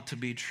turned out to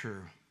be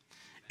true.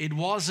 It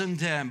wasn't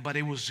them, but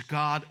it was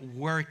God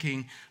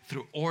working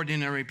through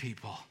ordinary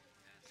people.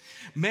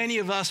 Many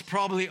of us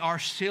probably are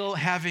still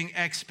having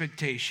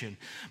expectation.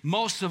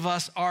 Most of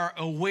us are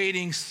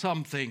awaiting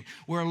something.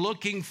 We're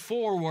looking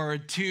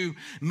forward to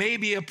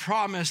maybe a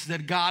promise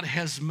that God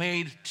has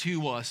made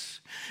to us.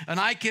 And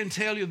I can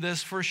tell you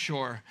this for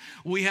sure.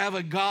 We have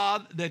a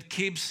God that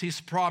keeps his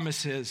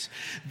promises.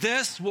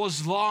 This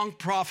was long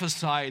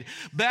prophesied.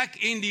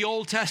 Back in the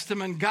Old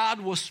Testament,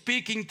 God was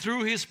speaking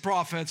through his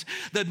prophets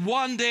that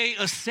one day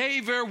a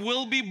Savior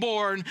will be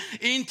born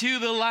into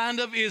the land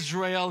of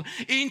Israel,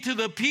 into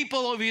the people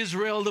of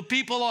Israel, the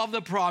people of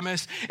the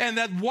promise, and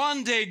that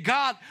one day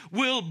God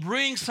will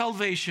bring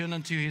salvation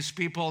unto his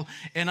people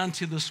and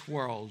unto this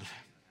world.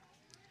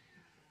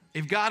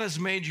 If God has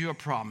made you a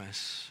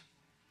promise,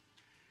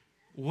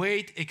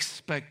 wait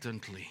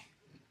expectantly.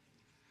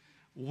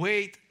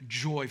 Wait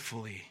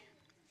joyfully.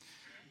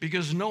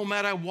 Because no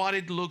matter what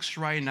it looks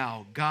right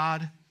now,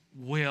 God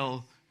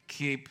will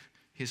keep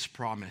His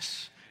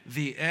promise.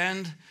 The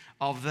end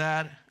of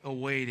that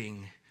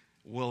awaiting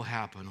will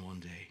happen one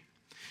day.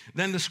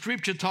 Then the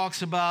scripture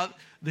talks about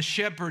the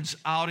shepherds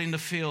out in the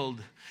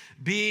field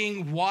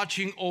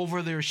watching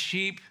over their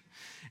sheep.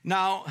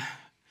 Now,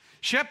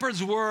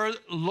 shepherds were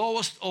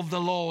lowest of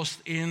the lowest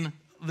in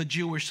the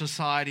Jewish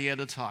society at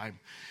the time.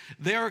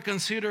 They are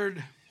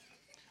considered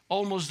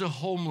almost the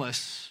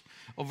homeless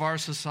of our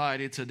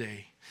society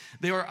today.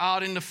 They were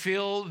out in the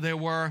field, they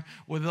were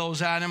with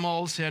those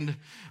animals, and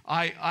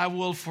I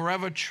will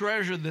forever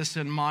treasure this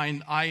in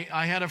mind. I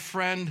had a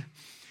friend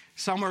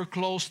somewhere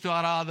close to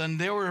Arad, and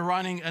they were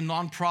running a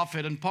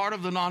nonprofit, and part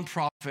of the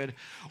nonprofit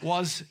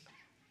was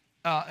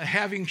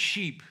having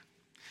sheep.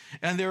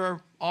 And they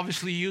were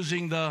obviously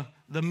using the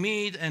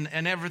meat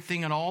and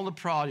everything and all the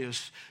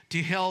produce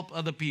to help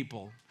other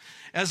people.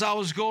 As I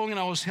was going and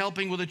I was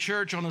helping with the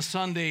church on a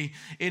Sunday,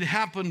 it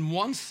happened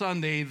one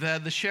Sunday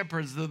that the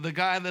shepherds, the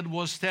guy that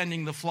was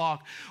tending the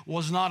flock,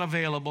 was not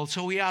available.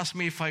 So he asked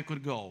me if I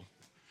could go.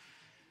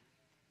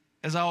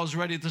 As I was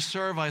ready to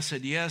serve, I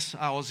said yes.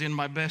 I was in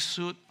my best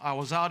suit. I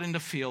was out in the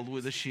field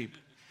with the sheep.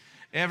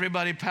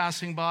 Everybody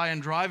passing by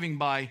and driving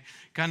by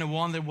kind of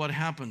wondered what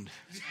happened.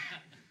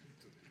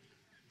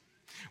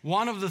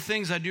 One of the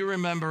things I do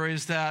remember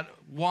is that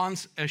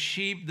once a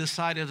sheep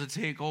decided to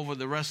take over,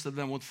 the rest of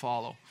them would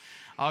follow.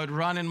 I would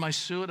run in my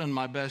suit and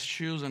my best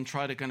shoes and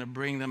try to kind of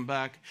bring them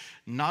back.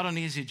 Not an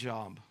easy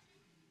job.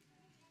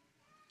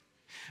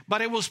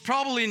 But it was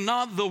probably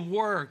not the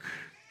work.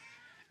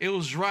 It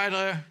was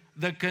rather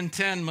the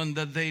contentment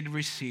that they'd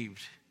received.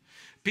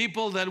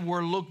 People that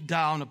were looked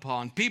down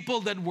upon.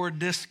 People that were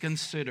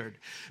disconsidered.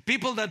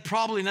 People that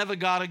probably never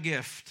got a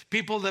gift.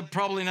 People that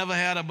probably never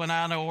had a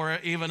banana or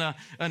even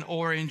an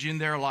orange in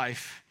their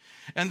life.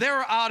 And they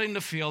were out in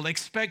the field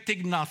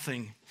expecting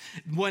nothing.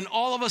 When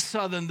all of a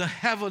sudden the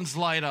heavens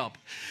light up,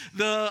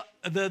 the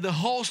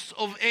host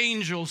of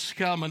angels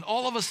come, and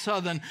all of a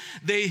sudden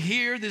they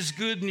hear this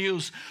good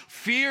news.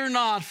 Fear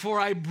not, for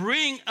I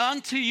bring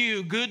unto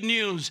you good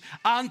news.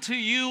 Unto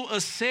you a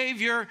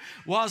Savior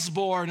was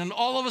born. And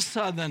all of a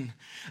sudden,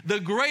 the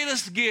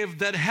greatest gift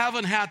that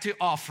heaven had to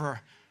offer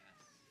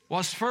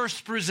was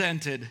first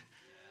presented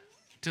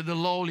to the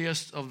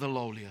lowliest of the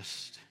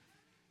lowliest.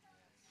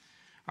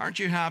 Aren't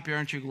you happy?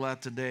 Aren't you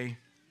glad today?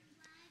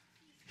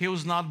 He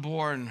was not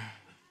born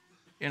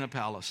in a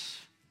palace.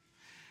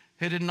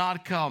 He did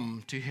not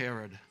come to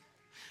Herod.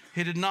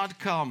 He did not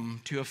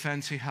come to a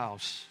fancy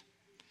house.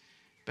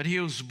 But he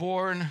was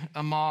born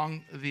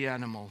among the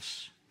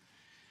animals.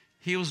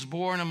 He was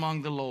born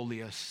among the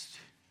lowliest.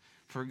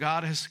 For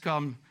God has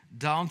come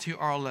down to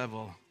our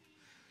level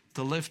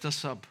to lift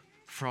us up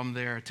from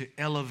there, to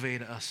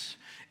elevate us,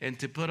 and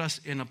to put us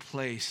in a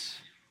place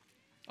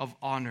of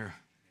honor.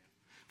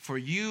 For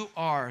you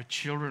are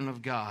children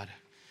of God.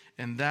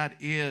 And that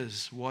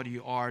is what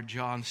you are,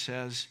 John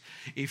says.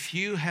 If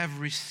you have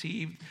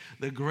received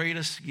the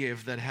greatest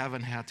gift that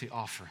heaven had to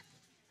offer.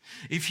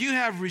 If you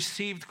have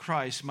received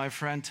Christ, my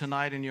friend,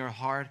 tonight in your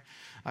heart,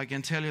 I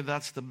can tell you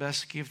that's the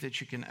best gift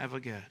that you can ever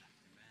get.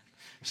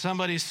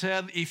 Somebody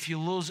said, if you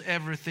lose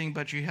everything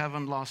but you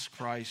haven't lost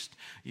Christ,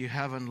 you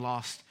haven't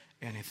lost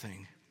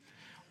anything.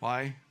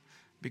 Why?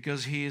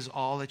 Because He is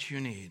all that you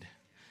need.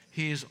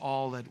 He is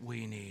all that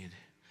we need.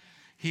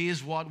 He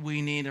is what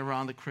we need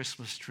around the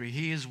Christmas tree.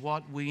 He is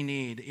what we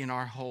need in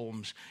our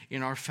homes,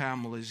 in our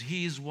families.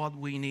 He is what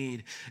we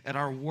need at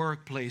our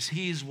workplace.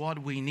 He is what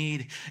we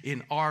need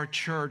in our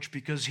church,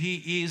 because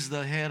He is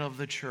the head of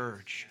the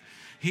church.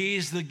 He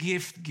is the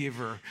gift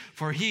giver.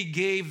 For He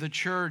gave the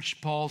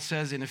church, Paul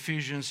says in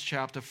Ephesians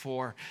chapter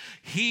 4.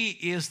 He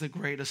is the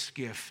greatest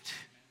gift.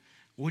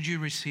 Would you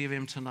receive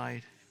Him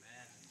tonight?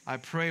 I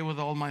pray with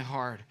all my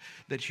heart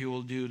that you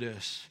will do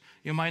this.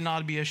 You might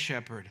not be a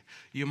shepherd.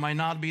 You might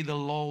not be the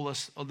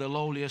lowest or the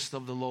lowliest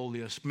of the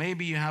lowliest.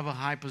 Maybe you have a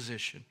high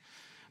position.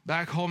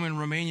 Back home in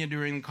Romania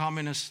during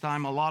communist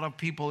time, a lot of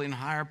people in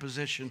higher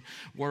position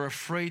were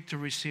afraid to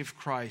receive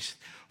Christ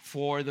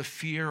for the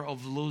fear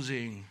of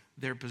losing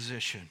their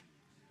position.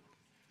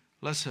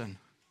 Listen,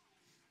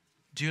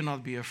 do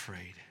not be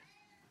afraid.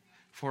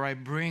 For I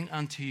bring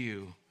unto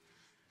you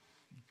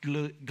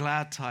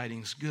glad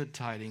tidings, good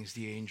tidings,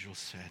 the angel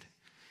said.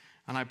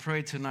 And I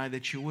pray tonight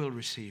that you will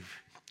receive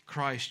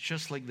Christ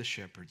just like the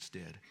shepherds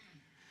did.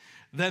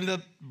 Then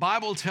the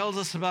Bible tells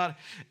us about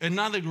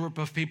another group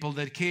of people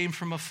that came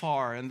from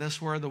afar, and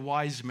this were the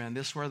wise men,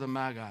 this were the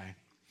Magi.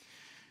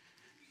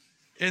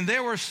 And they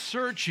were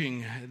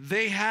searching.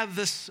 They had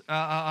this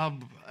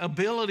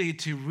ability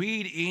to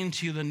read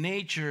into the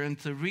nature and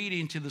to read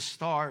into the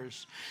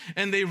stars.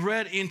 And they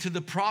read into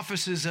the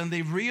prophecies, and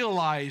they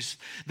realized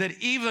that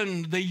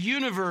even the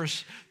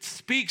universe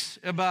speaks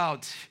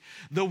about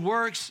the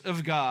works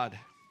of God.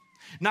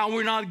 Now,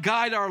 we're not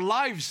guide our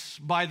lives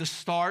by the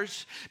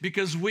stars,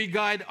 because we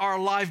guide our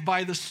life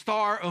by the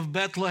star of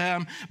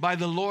Bethlehem, by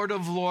the Lord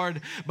of Lords,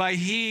 by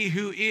He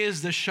who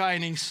is the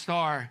shining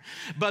star.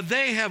 But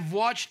they have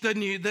watched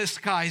the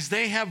skies,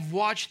 they have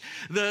watched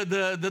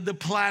the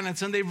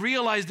planets, and they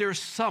realized there's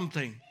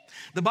something.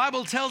 The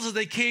Bible tells us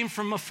they came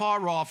from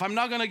afar off. I'm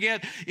not going to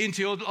get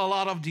into a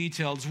lot of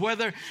details,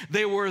 whether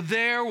they were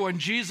there when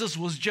Jesus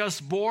was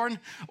just born,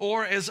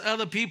 or as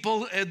other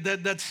people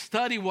that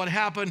study what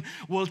happened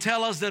will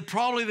tell us that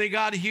probably they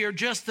got here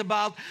just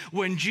about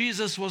when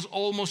Jesus was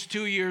almost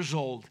 2 years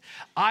old.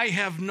 I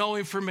have no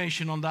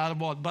information on that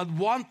about, but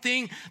one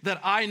thing that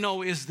I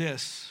know is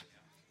this.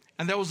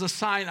 And there was a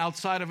sign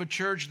outside of a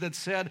church that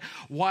said,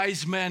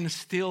 "Wise men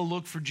still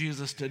look for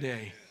Jesus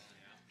today."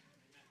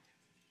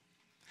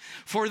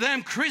 For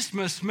them,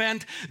 Christmas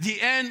meant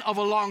the end of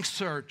a long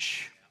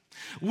search.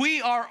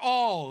 We are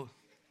all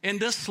in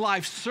this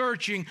life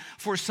searching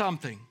for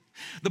something.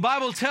 The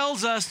Bible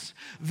tells us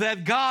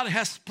that God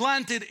has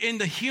planted in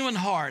the human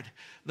heart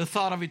the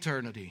thought of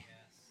eternity.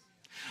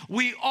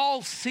 We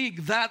all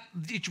seek that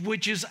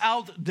which is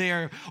out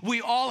there.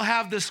 We all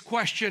have this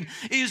question: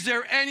 is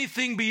there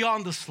anything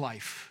beyond this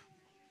life?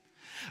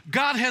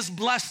 God has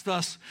blessed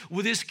us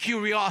with His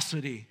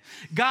curiosity.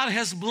 God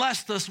has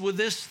blessed us with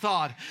this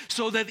thought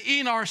so that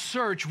in our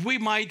search we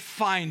might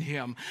find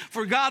Him.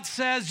 For God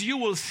says, "You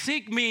will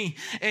seek me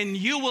and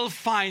you will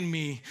find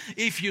me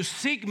if you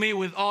seek me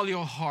with all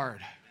your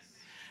heart."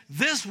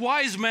 This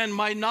wise men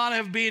might not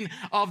have been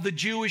of the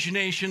Jewish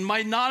nation,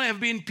 might not have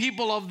been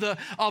people of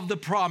the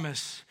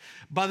promise,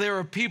 but there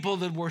are people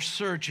that were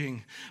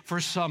searching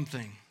for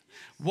something.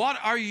 What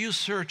are you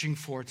searching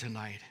for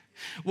tonight?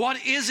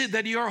 What is it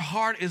that your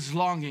heart is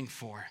longing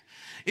for?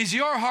 Is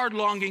your heart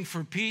longing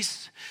for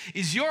peace?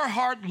 Is your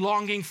heart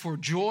longing for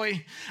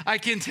joy? I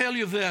can tell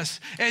you this,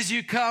 as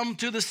you come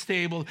to the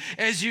stable,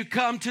 as you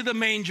come to the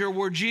manger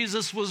where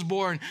Jesus was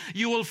born,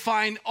 you will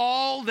find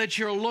all that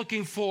you're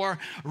looking for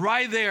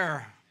right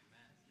there.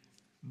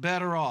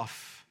 Better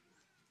off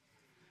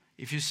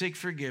if you seek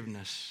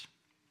forgiveness.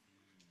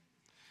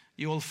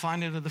 You will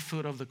find it at the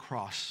foot of the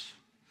cross,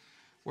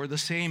 where the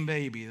same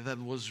baby that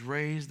was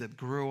raised, that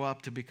grew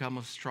up to become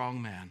a strong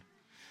man,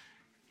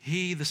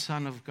 He, the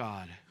Son of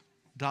God,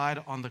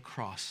 died on the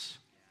cross.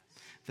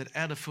 That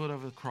at the foot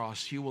of the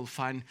cross you will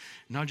find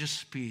not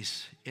just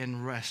peace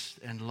and rest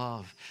and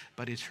love,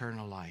 but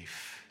eternal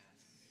life.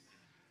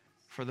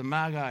 For the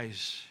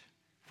Magi's,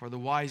 for the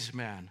wise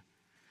man,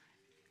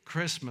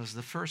 Christmas,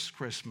 the first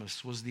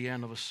Christmas, was the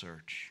end of a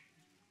search.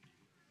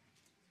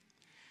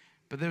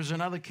 But there's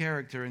another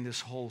character in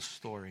this whole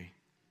story.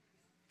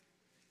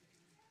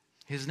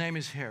 His name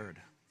is Herod.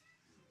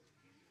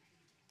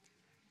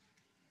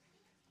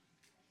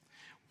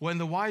 When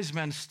the wise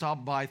men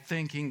stopped by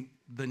thinking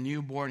the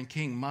newborn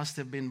king must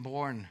have been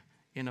born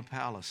in a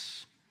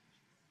palace,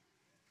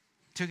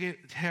 took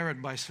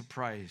Herod by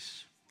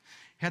surprise.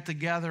 Had to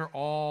gather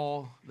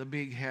all the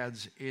big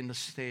heads in the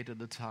state at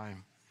the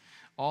time,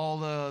 all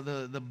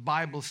the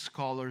Bible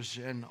scholars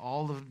and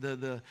all of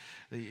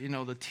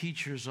the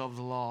teachers of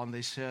the law, and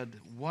they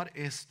said, "What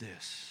is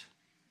this?"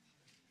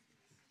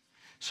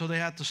 So they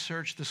had to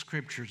search the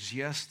scriptures.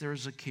 Yes,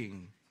 there's a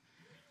king.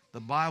 The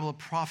Bible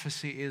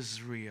prophecy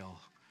is real.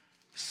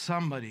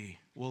 Somebody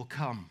will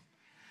come,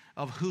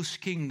 of whose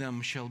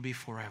kingdom shall be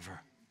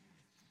forever.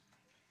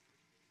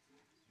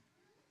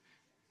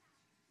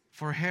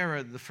 For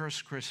Herod, the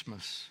first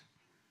Christmas,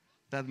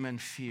 that meant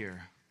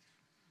fear.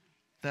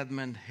 That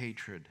meant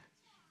hatred.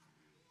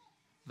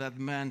 That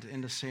meant,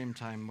 in the same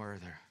time,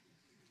 murder.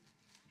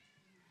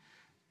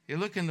 You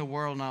look in the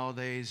world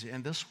nowadays,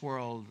 and this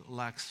world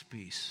lacks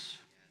peace.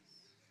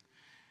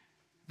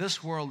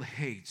 This world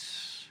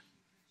hates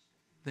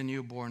the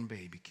newborn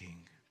baby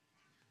king.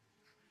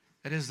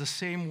 It is the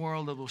same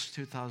world that was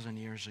 2,000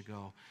 years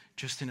ago,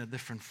 just in a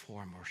different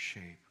form or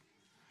shape.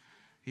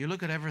 You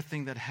look at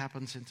everything that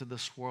happens into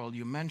this world,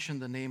 you mention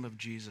the name of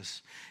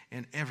Jesus,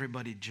 and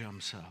everybody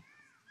jumps up.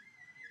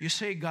 You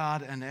say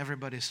God, and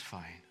everybody's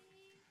fine.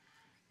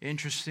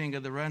 Interesting,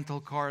 at the rental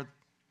car a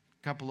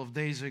couple of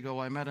days ago,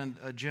 I met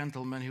a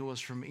gentleman who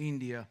was from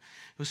India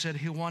who said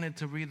he wanted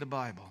to read the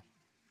Bible.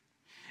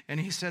 And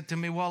he said to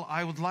me, "Well,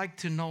 I would like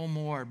to know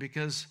more,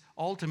 because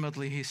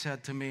ultimately," he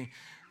said to me,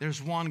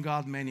 "there's one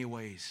God, many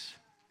ways."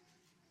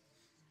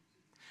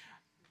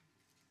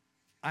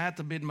 I had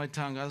to bite my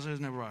tongue. I was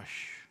in a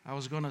rush. I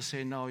was going to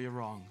say, "No, you're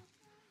wrong.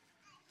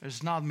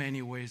 There's not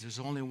many ways. There's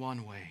only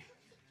one way."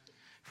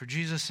 For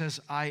Jesus says,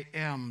 "I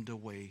am the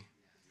way.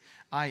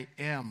 I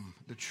am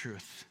the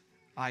truth.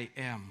 I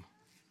am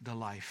the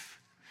life.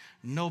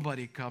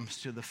 Nobody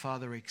comes to the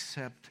Father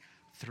except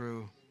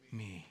through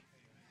me."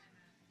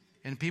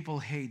 And people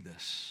hate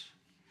this,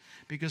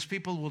 because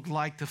people would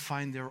like to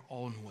find their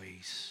own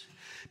ways.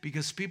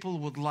 because people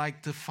would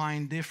like to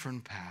find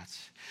different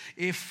paths.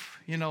 If,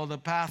 the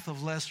path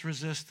of less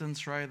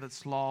resistance, right,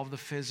 that's law of the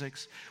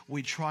physics,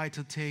 we try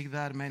to take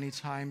that many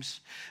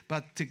times.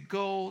 But to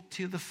go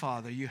to the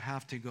Father, you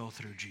have to go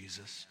through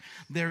Jesus.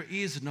 There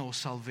is no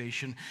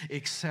salvation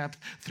except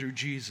through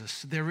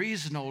Jesus. There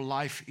is no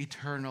life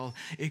eternal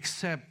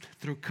except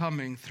through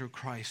coming through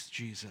Christ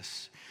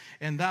Jesus.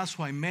 And that's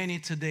why many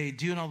today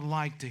do not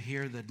like to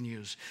hear that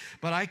news.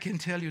 But I can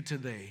tell you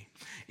today,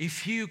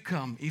 if you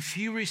come, if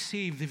you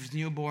receive this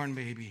newborn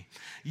baby,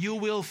 you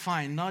will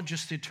find not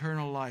just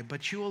eternal life,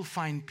 but you will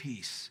find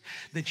peace,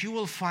 that you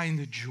will find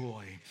the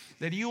joy,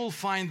 that you will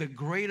find the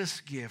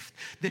greatest gift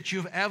that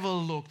you've ever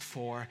looked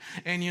for.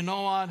 And you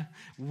know what?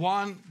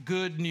 One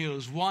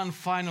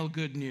final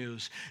good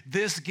news.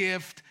 This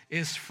gift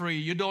is free.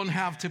 You don't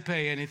have to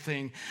pay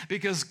anything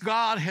because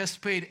God has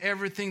paid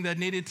everything that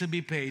needed to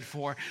be paid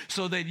for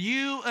so that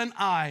you and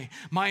I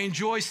might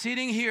enjoy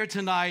sitting here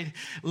tonight,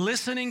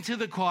 listening to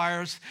the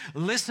choirs,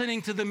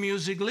 listening to the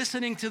music,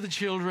 listening to the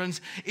children's,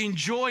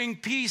 enjoying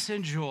peace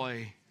and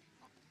joy.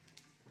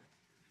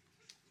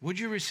 Would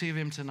you receive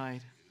Him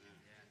tonight?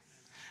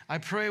 I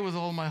pray with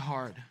all my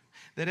heart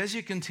that as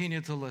you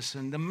continue to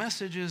listen, the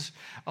messages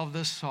of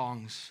the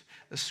songs,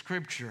 the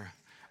scripture,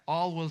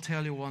 all will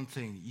tell you one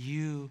thing: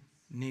 you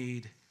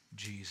need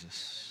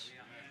Jesus.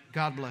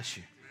 God bless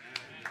you.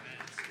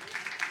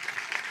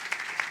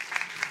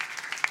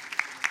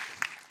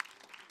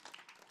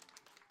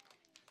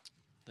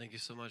 Thank you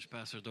so much,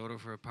 Pastor Dodo,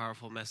 for a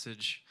powerful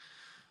message.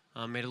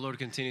 May the Lord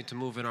continue to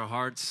move in our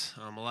hearts.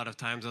 A lot of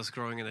times us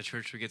growing in the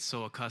church, we get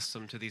so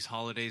accustomed to these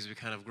holidays, we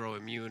kind of grow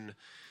immune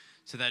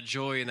to that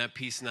joy and that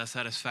peace and that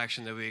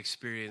satisfaction that we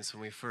experience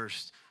when we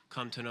first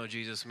come to know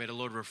Jesus. May the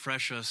Lord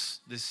refresh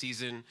us this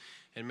season,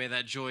 and may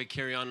that joy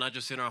carry on not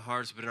just in our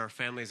hearts, but in our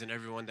families and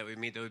everyone that we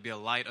meet, that would be a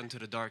light unto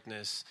the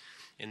darkness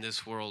in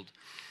this world.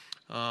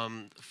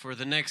 For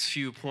the next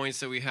few points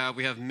that we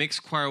have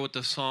mixed choir with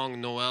the song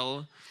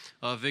Noel,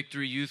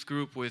 Victory Youth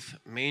Group with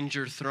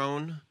Manger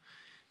Throne,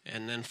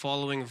 and then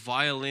following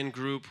violin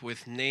group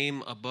with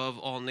Name Above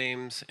All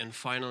Names, and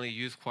finally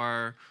youth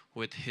choir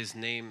with His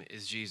Name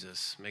is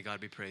Jesus. May God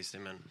be praised.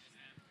 Amen.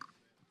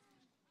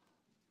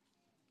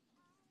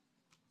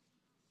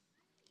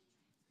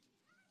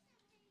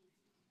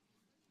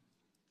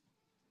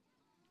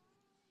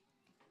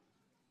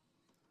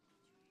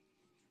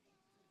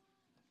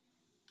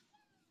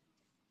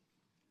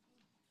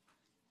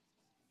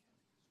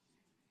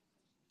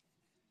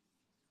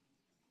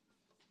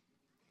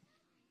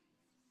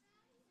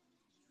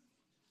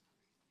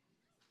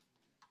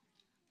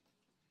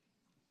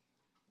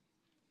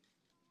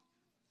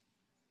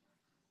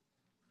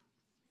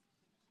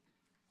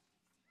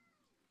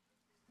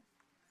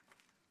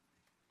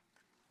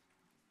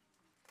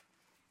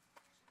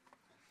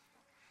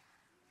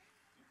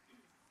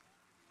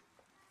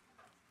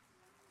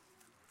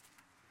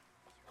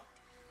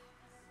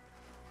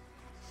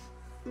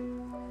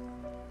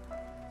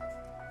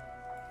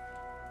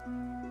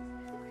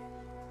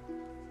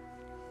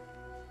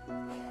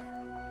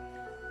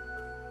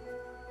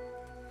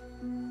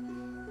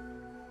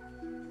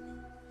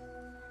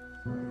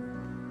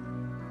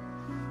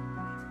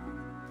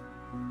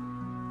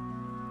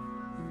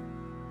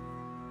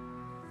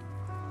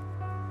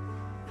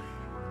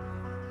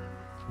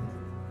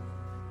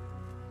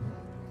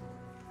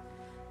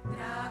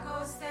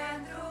 Dragoste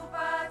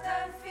întrupată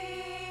în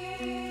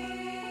fii,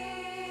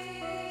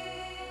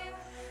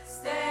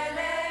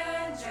 stele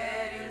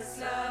îngeri îl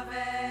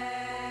slăvesc,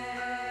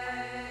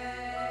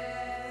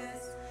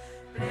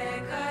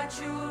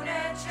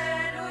 plecăciune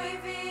celui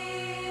viu,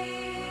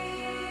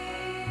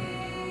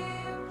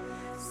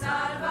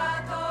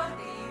 Salvator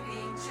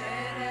divin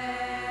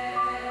ceresc,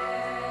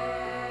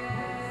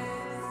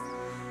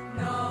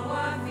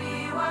 nouă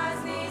fiu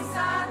azi ni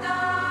s-a dat.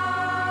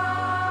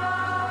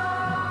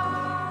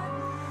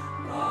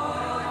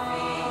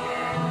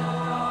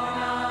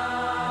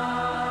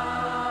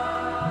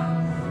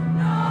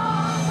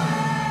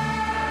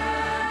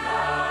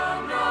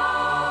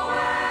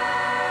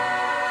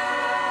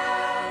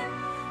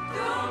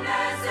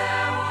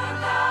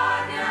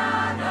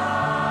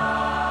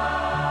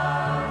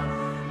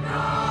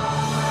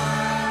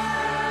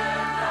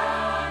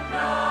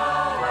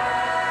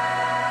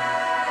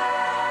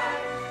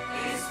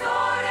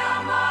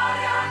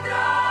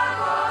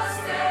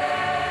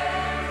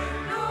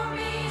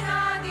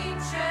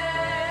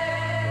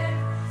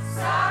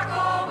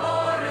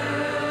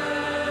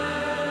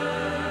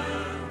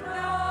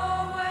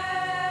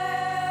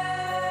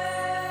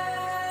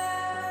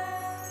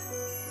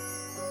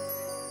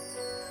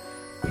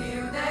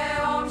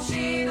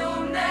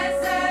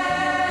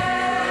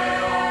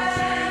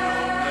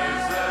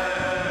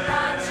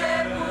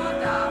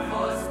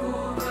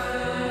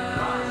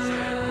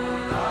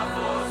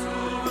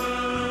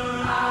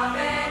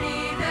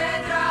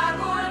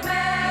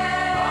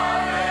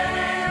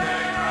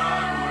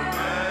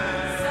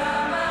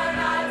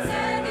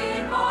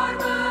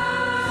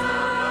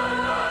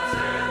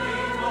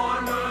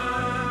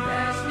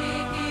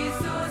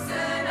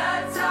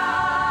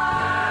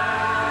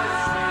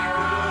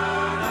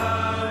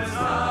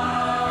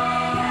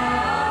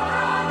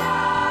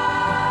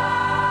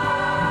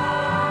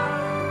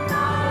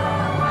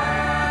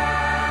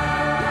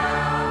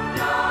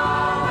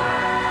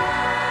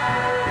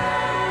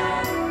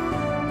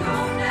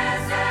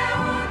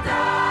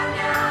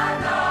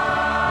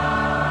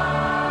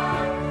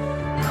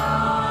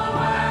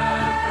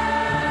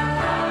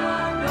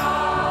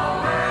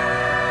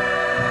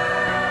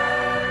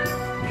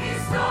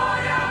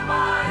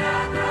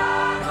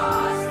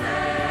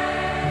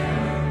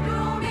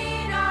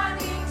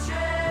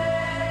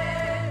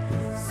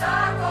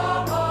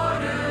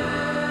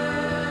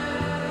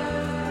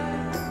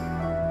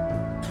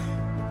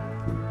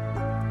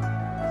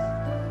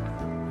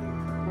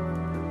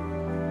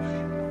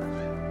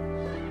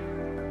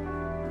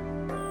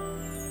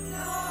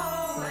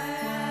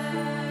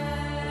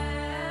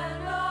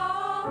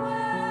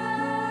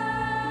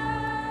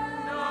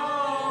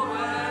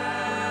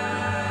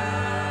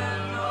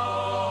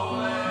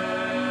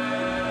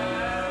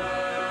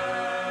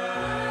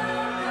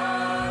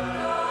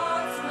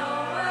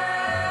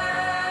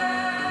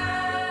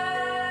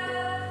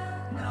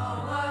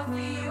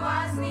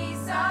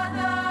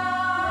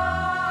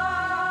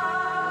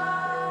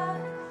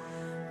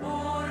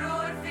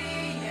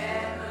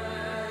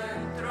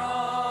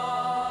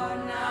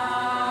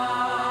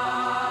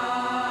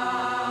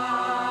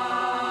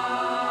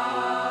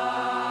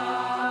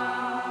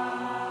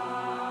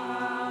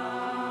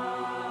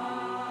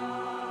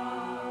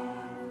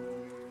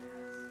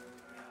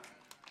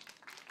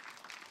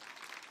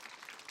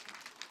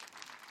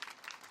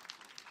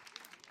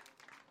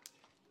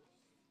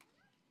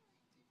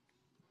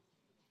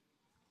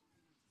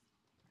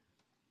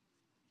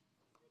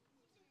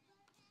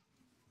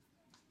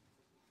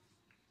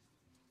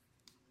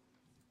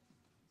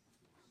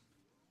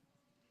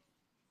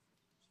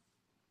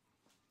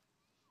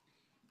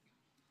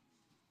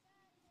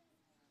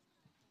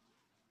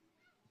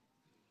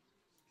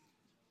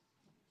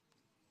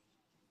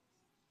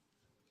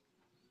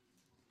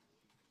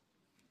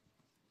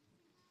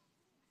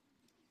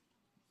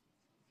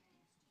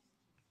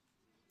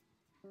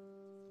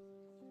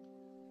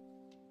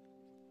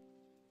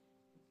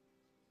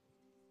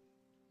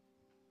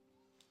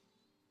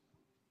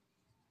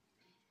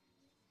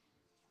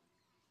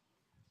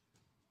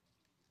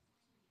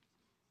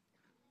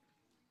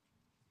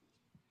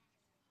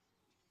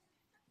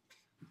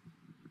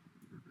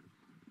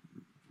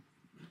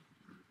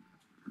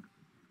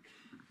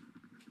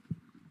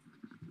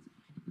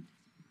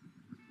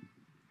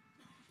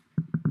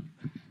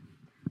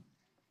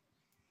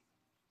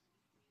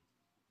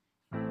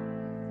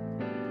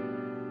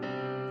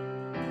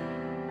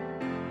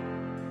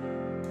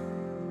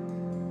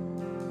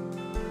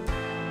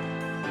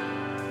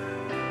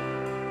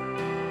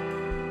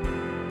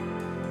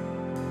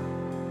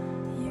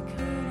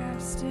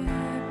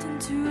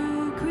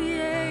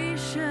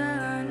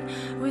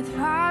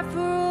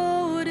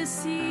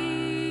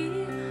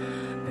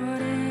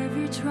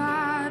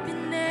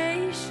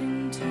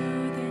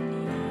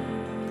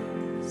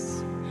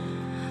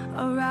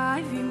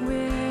 arriving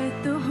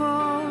with the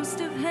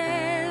host of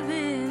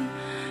heaven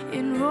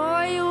in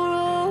royal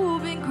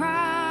robe and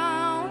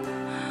crown,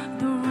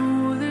 the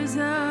rulers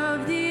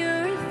of the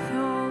earth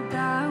all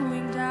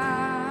bowing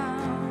down.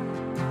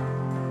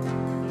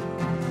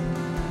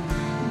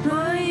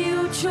 But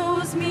you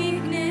chose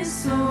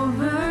meekness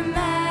over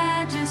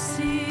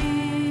majesty,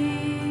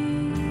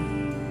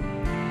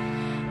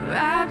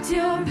 wrapped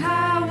your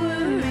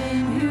power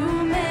in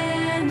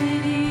humanity.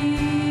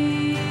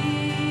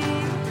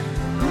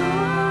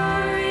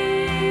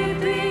 Glory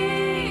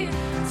be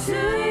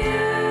to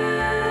you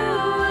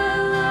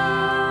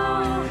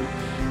alone,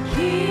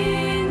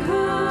 King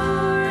who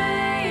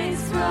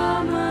reigns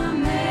from a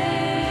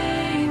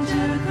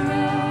manger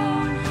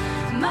throne.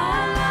 My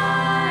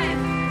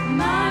life,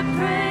 my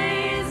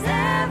praise,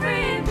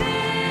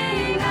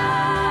 everything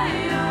I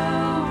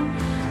own,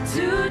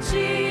 to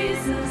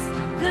Jesus,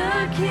 the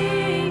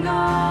King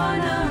on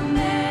a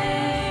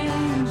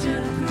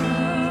manger throne.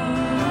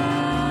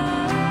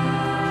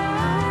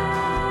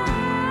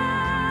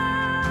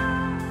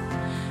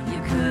 You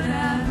could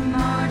have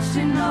marched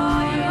in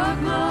all your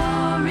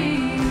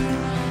glory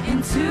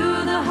into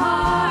the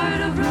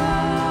heart of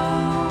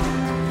Rome,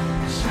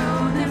 show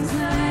them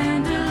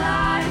slender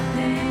life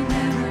they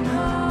never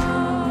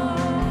know.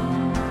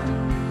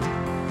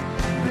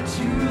 But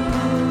you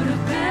wrote a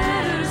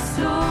better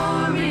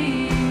story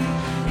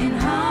in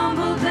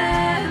humble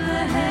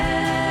Bethlehem,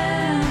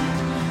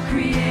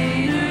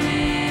 creator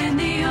in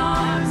the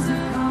arms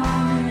of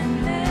common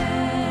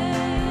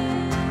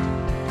men.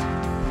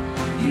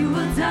 You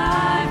will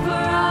die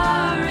for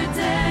our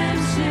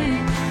redemption,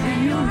 and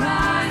you'll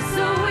rise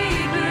so we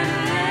can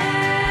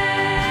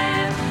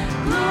live.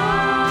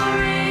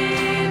 Glory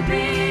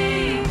be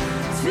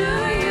to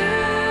you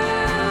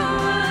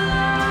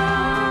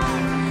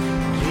alone,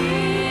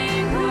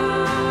 King who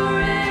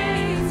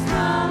reigns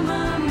from a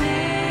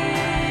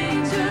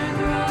manger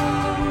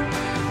throne.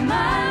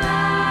 My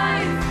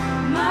life,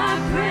 my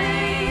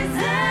praise,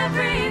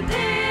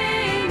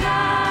 everything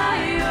I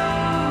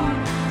own,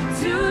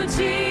 to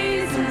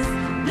Jesus,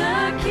 the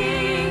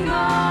King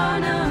on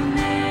a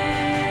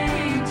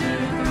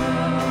manger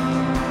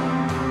throne.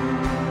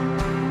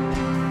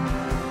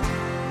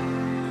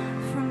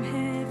 From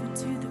heaven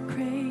to the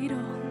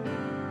cradle,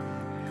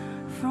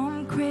 from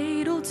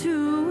cradle to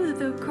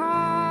the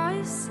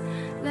cross,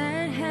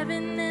 let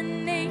heaven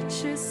and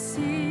nature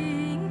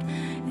sing,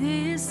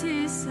 this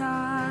is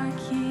our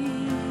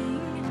King.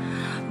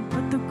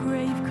 But the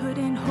grave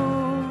couldn't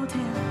hold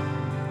him,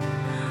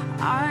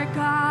 our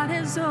God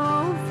has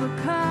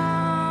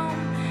overcome.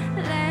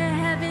 Let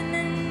heaven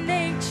and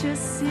nature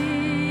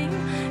sing,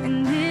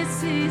 and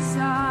this is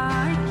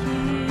our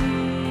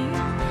King.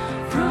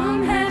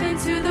 From heaven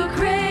to the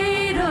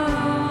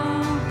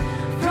cradle,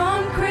 from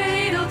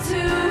cradle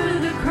to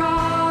the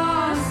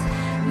cross,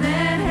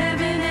 let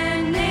heaven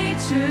and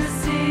nature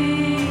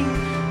sing,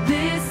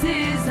 this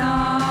is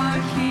our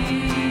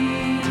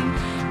King.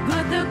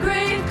 But the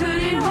grave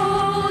couldn't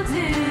hold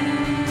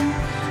him,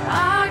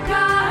 our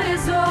God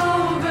has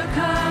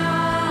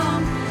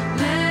overcome.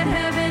 Let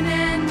heaven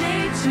and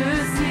nature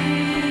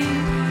sing,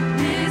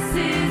 this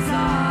is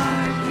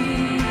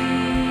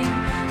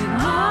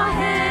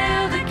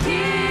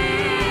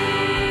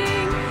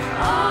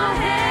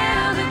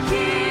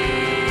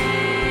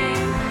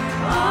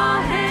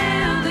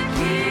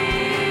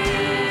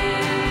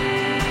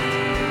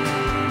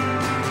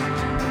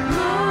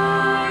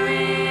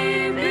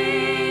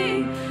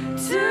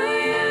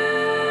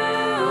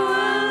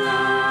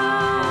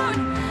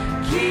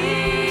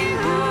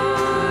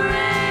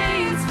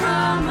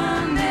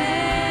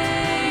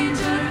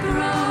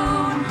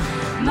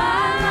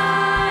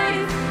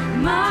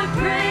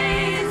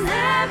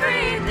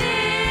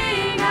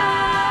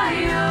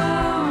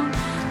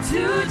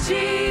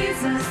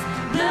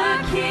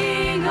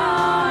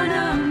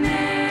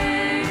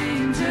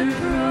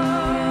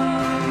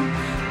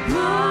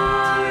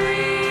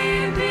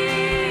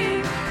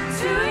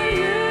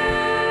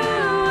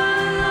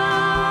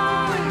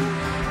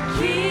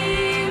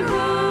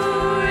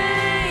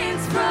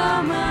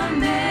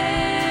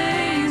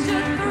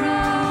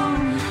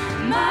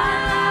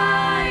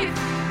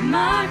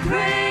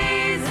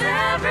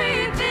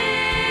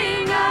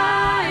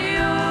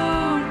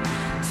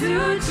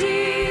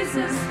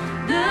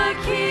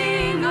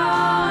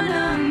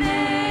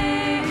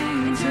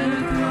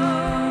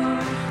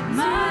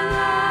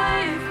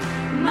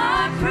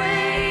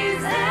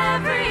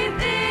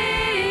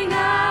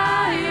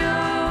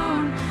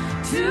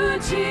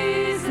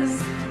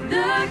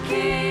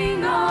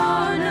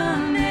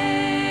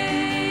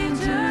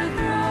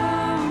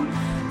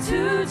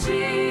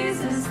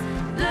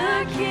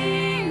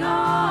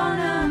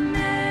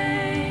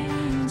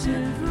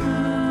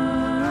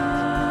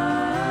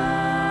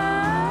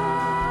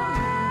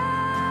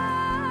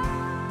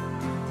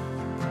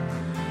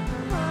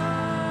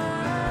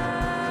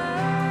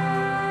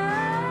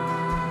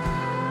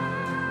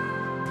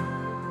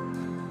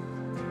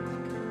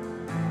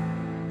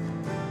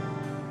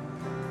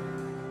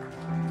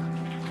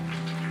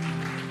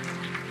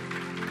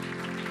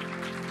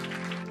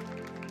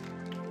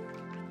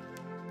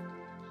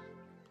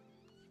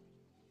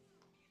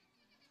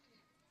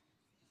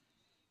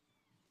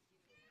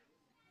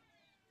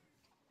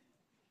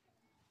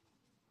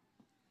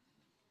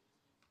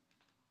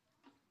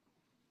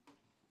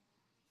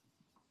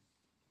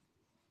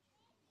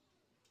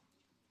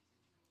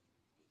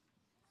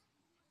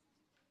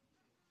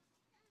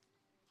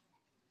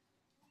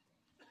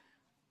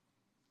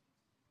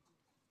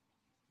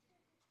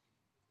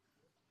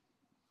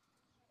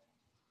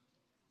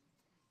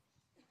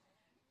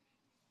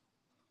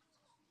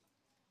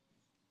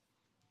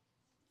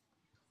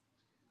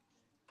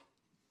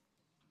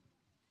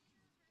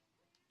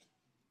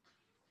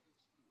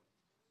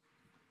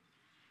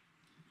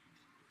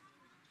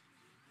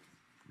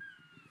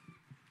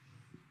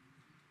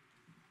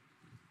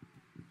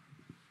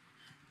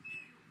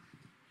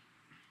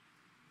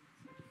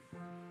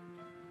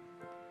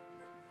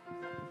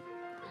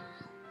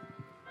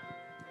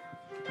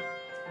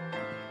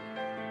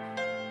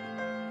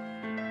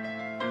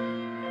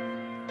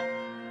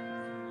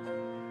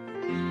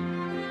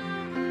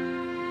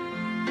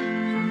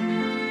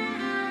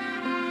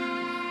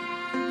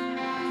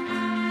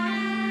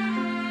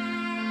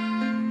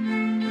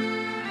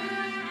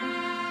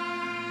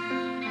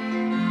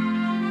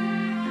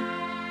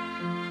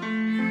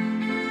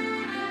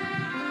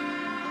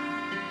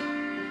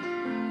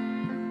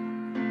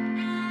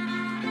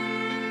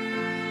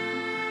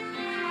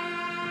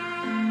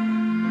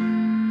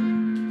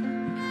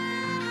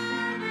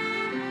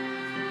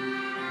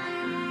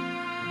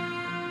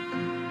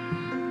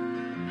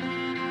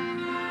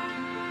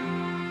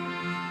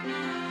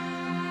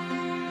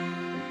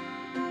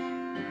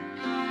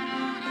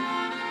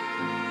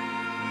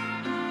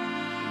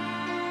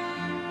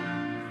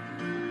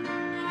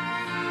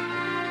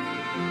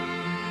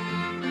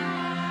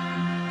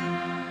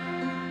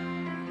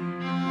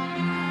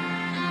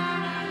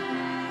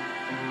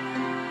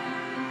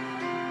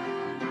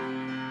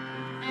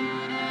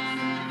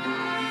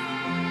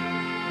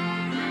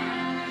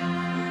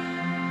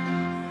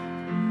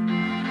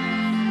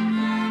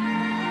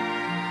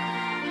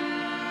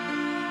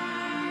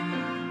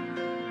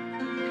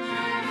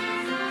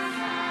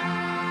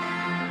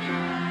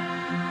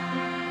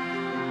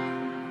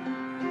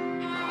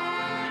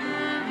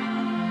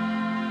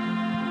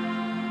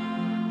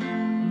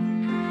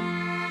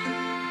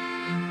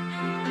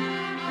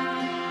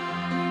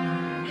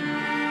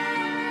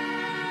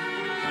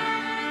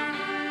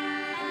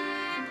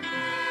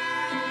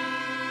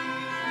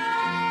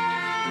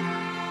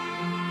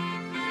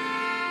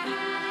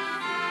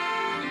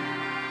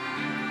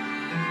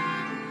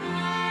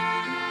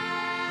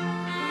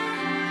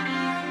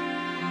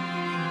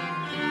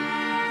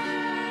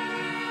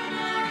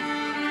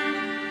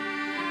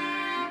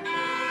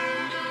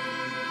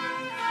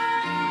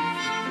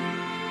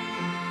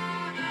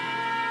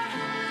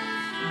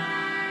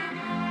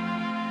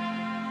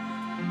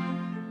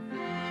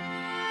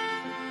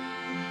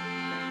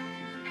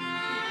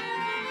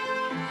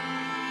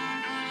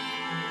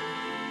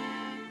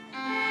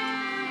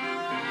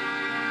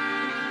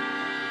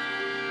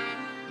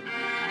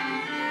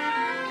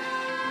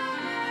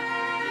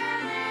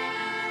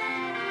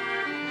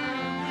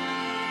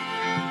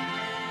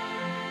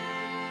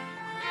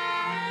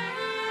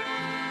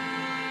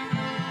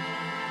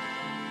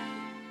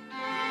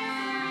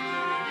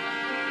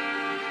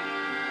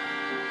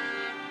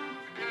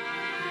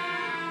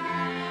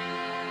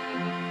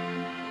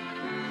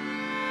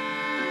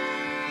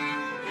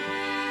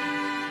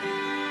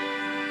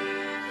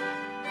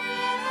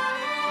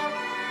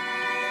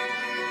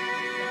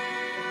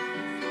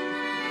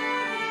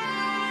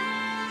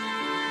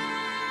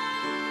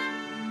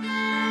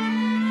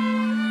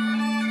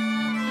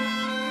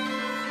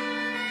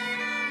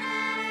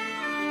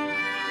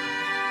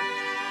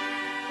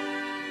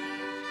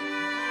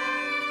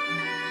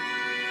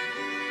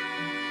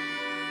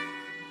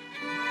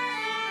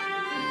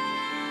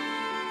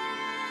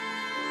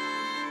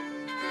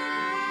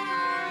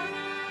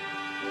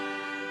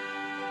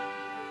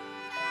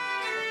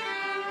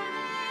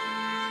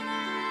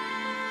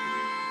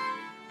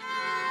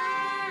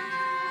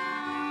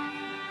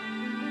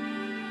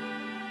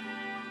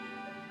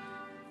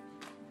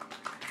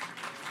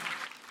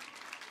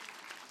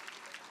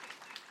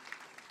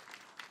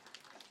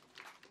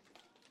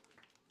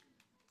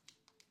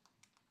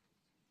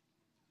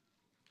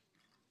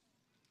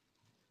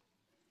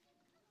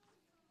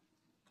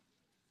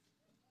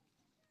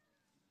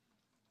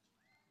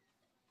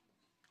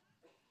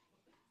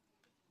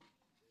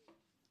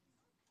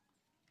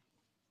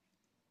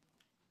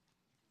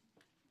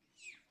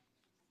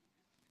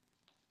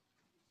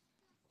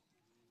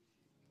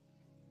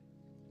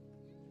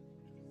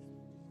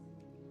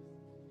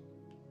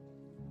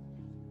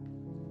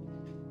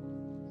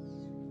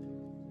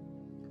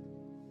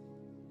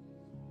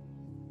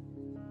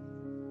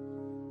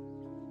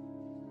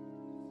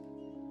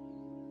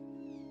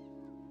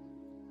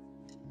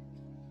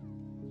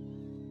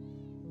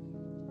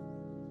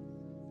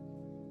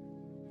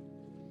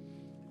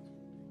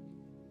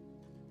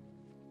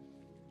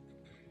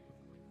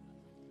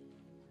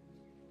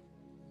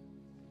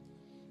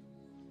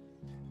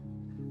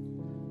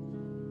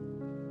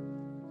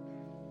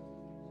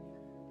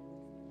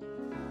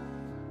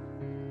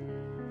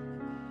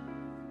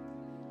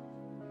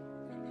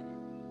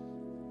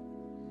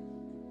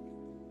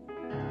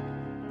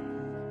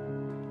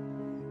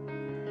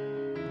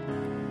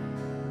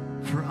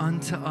For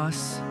unto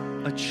us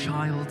a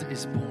child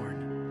is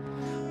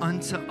born,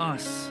 unto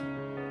us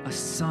a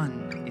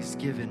son is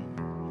given,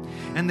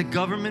 and the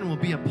government will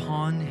be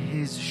upon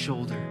his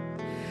shoulder,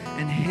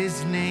 and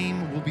his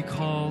name will be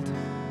called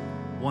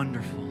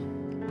Wonderful,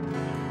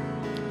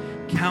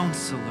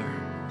 Counselor,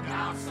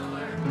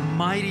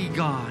 Mighty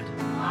God,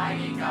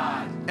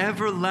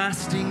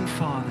 Everlasting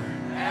Father,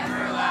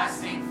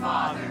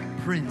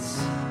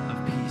 Prince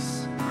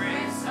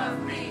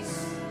of Peace.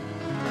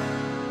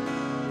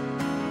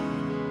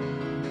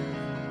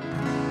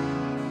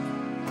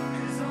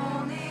 There's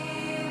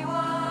only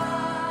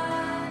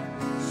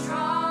one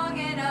strong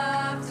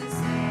enough to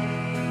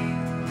save.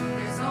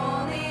 There's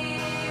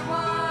only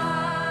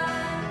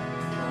one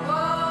who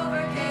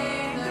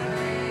overcame the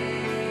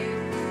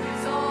grave.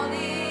 There's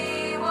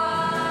only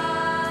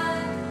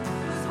one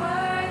who's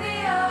worthy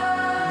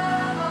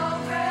of all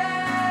praise.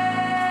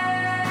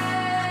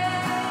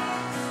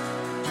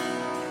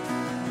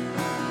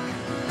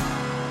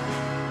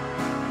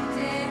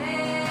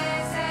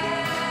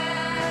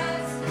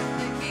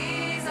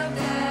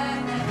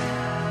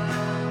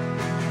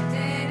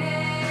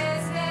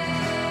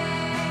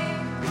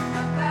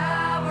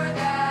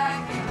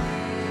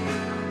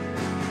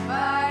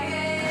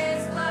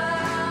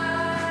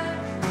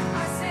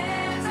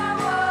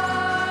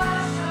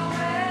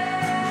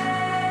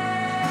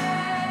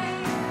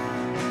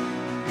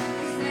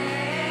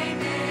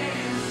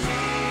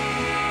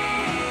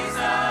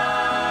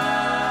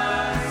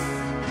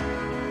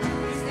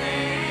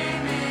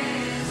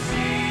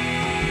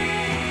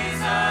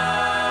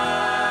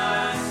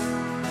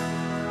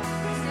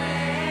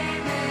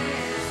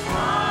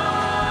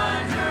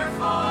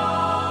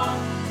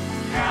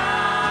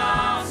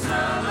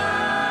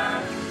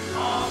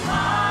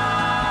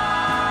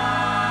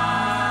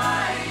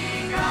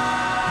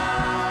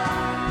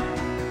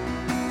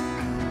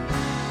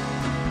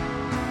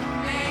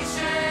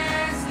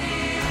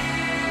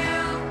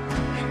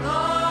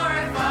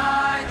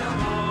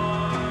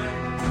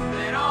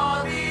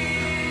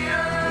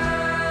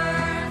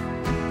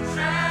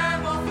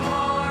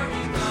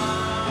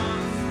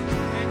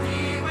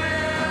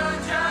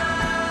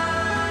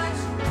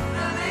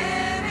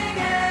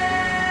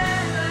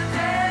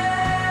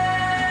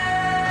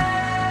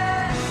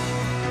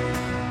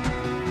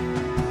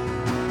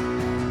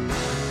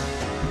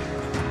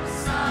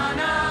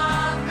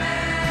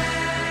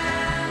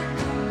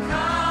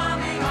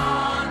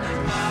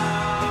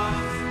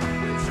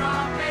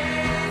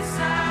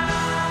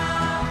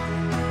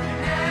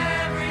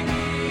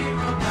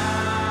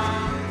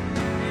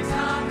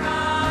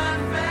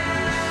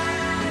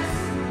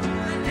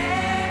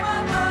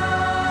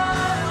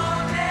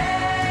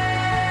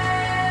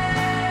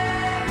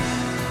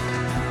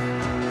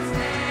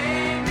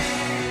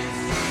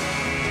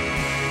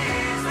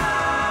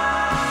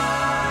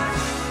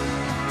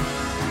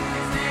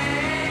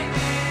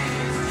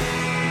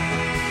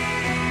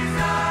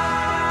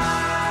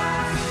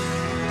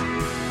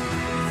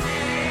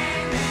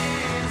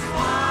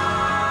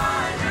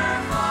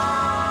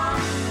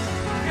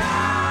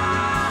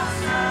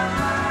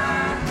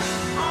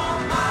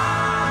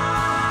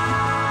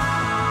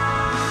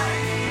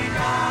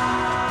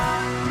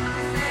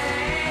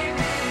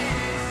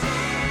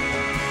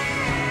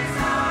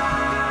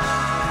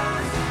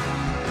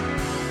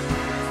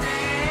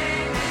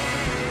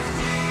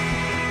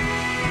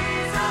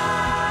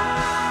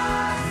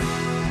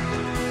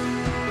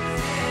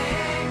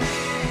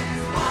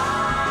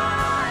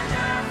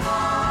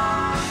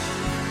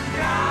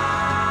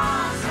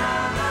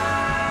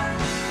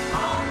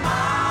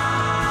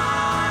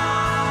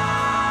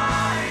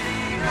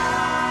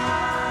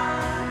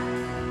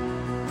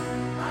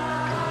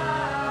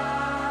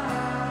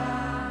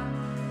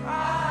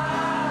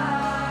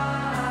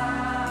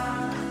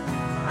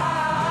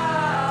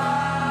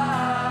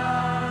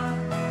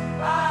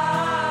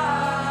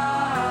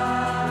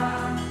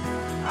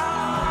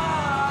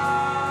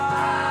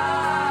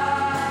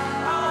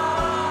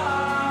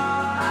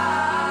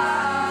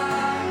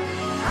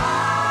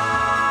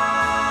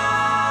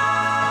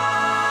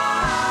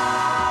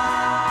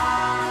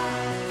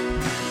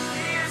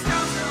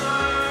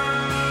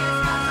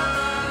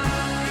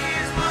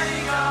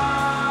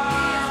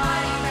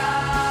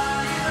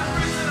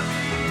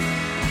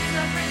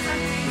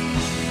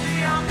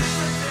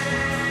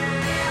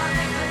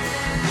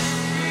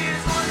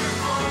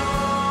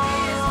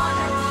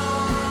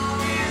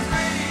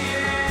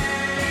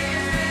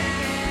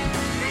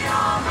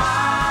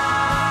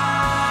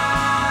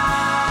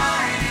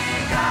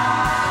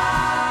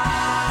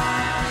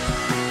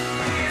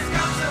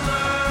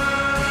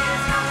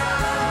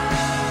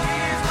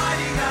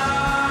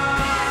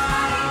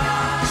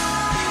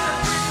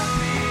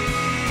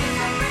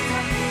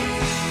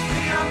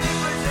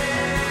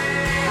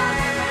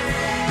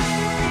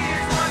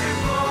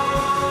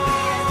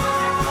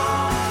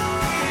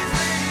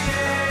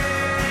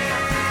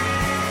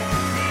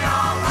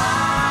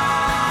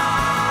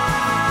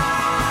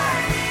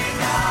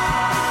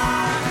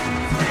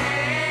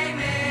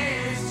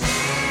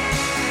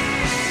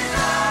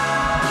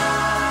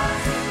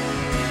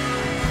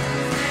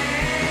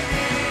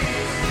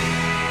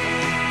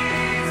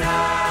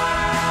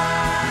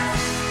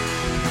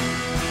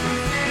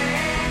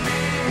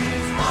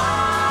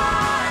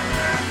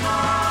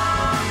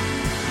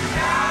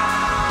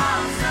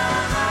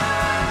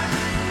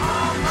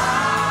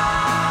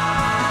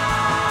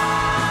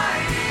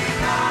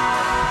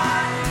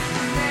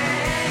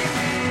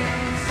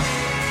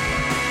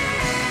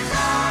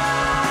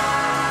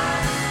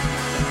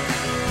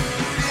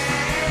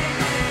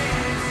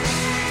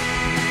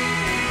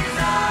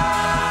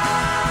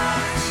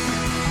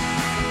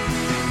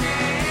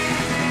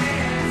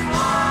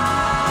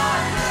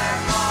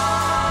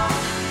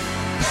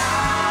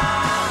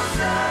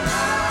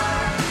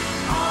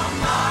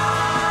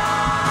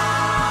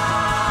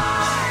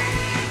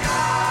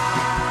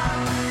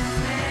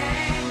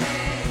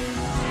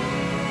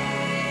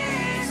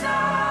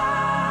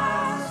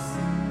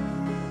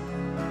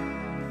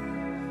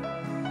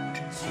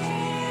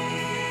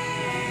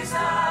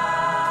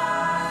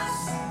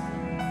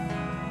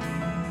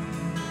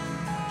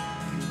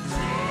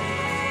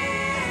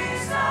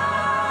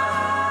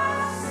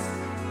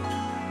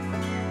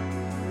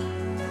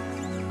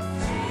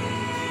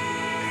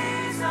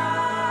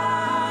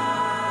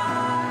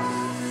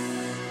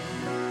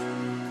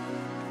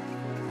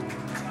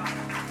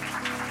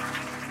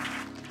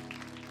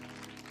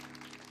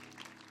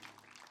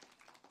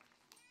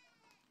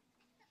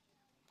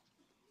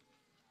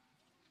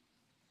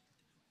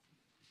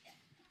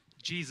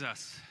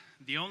 Jesus,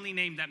 the only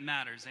name that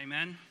matters.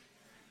 Amen.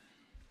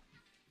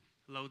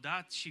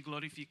 Lăudat și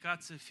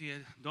glorificat să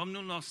fie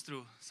Domnul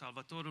nostru,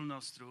 Salvatorul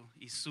nostru,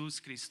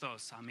 Iisus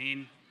Hristos.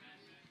 Amen.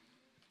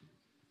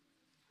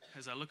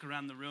 As I look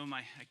around the room,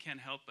 I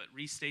can't help but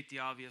restate the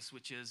obvious,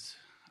 which is,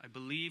 I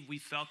believe we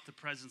felt the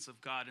presence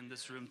of God in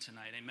this room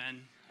tonight.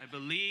 Amen. I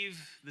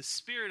believe the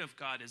Spirit of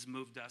God has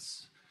moved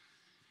us.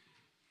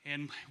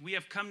 And we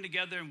have come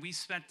together and we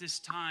spent this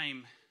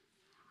time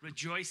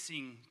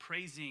rejoicing,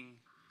 praising,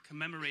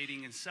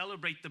 commemorating, and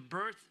celebrate the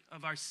birth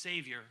of our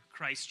Savior,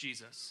 Christ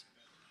Jesus.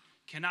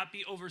 Cannot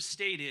be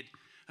overstated.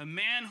 A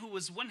man who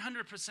was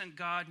 100%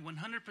 God,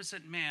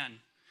 100% man,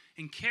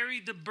 and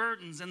carried the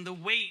burdens and the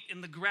weight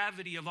and the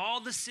gravity of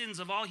all the sins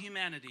of all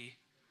humanity.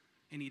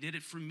 And he did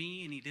it for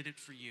me and he did it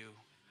for you.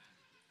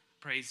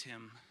 Praise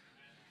him.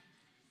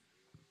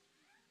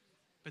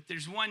 But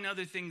there's one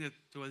other thing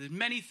there's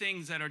many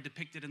things that are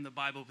depicted in the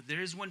Bible, but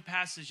there is one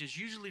passage that's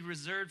usually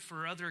reserved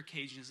for other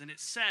occasions, and it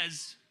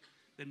says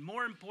that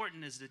more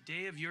important is the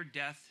day of your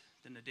death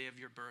than the day of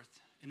your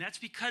birth. And that's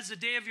because the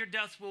day of your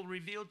death will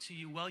reveal to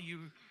you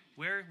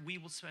where we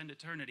will spend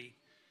eternity.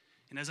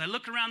 And as I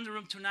look around the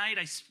room tonight,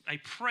 I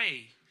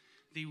pray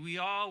that we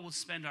all will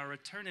spend our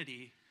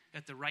eternity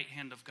at the right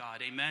hand of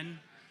God. Amen.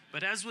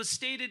 But as was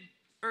stated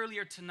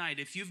earlier tonight,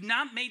 if you've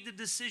not made the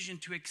decision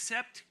to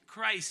accept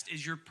Christ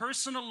as your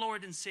personal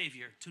Lord and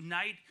Savior,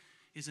 tonight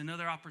is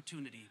another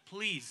opportunity.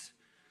 Please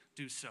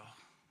do so.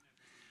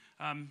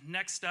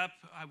 Next up,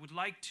 I would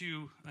like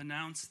to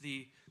announce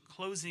the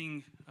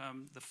closing,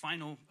 the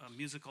final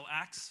musical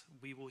acts.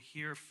 We will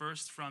hear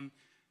first from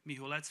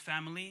Mihulet's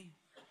family,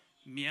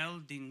 Miel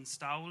din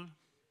Staul.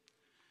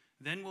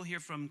 Then we'll hear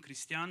from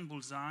Cristian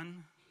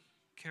Bulzan,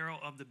 Carol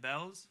of the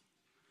Bells.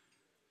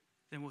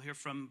 Then we'll hear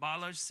from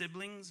Balaj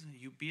siblings,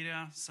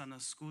 Iubirea s-a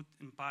născut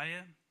în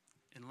paie.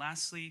 And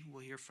lastly,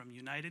 we'll hear from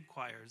United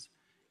Choirs,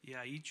 E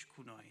aici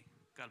cu noi.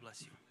 God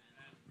bless you.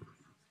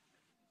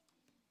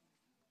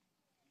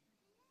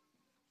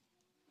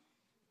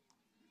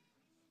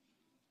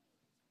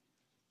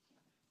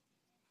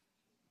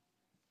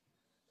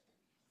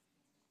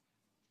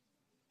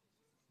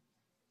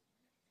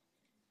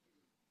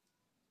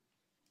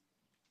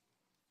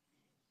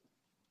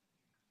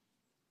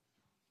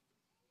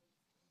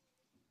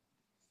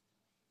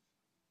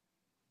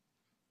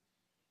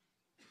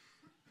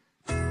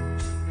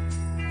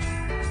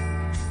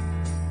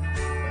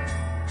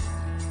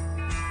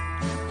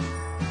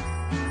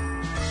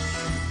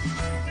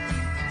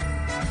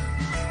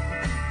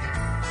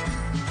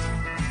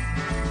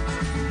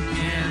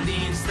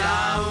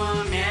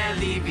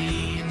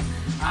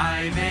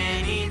 Ai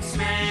venit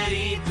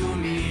smerit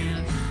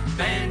umil,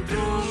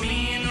 pentru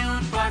mine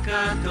un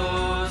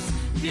păcătos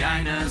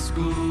te-ai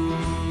născut.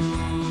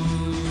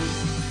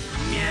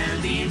 Miel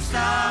din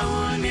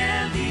staul,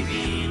 miel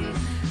divin,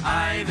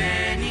 ai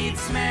venit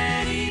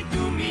smerit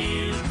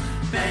umil,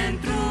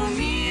 pentru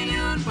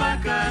mine un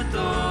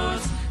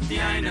păcătos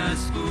te-ai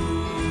născut.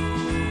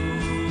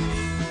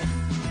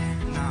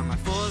 N-a mai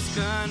fost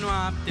că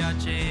noaptea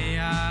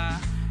aceea,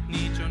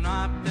 nici o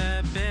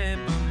noapte pe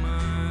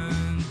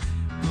pământ,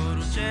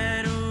 corul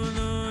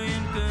cerului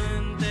în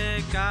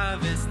cântec a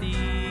vestit.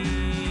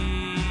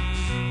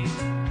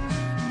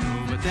 Nu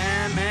vă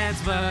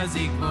temeți, vă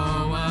zic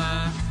vouă,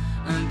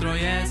 într-o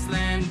ieslă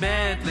în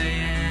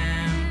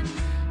Betleem,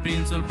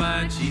 prințul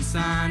păcii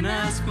s-a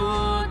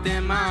născut,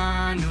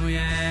 Emanuel.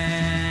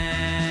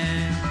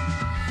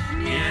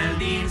 Miel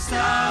din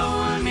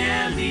staul,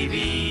 miel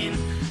divin,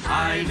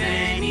 ai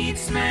venit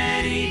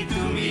smerit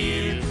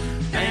umil,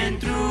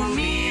 pentru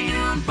mine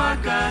un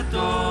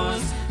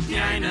păcătos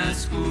te-ai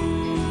născut.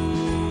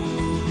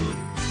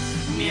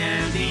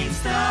 Miel din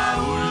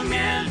staul,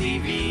 miel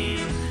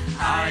divin,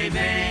 ai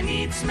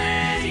venit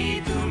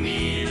smerit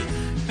umil,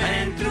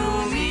 pentru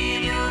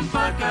mine un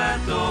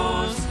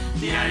păcătos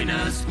te-ai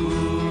născut.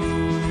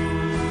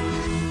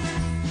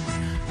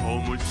 O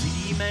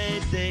mulțime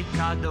de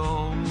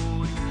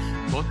cadouri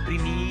pot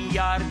primi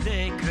iar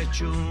de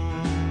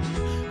Crăciun,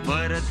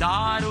 fără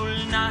darul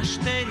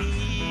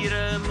nașterii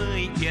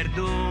rămâi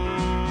pierdut.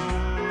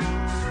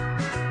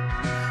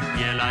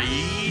 El la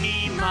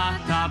inima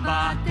ta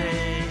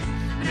bate,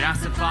 vrea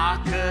să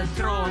facă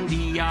tron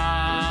din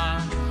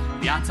ea,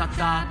 viața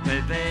ta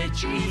pe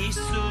veci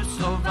Iisus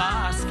o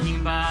va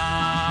schimba.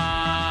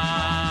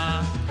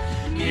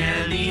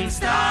 Miel din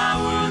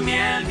staul,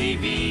 miel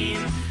divin,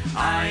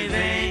 ai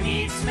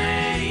venit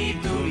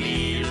smerit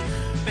umil,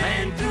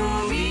 pentru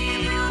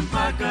mine un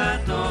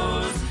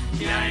păcătos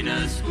te-ai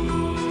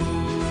născut.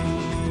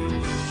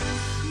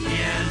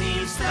 Miel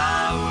din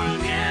staul,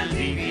 miel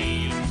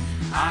divin,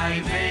 ai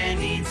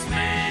venit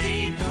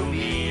smerit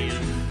umil,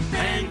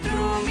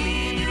 pentru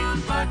mine un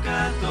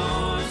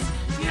păcătos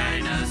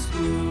te-ai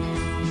născut.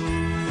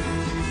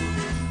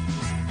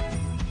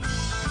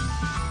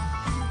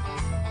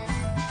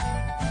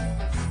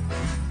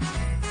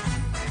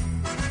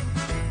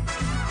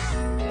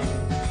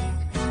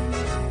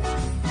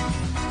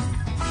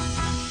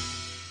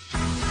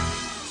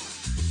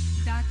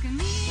 Dacă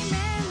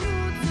nimeni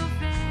nu-ți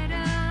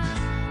oferă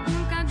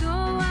un cadou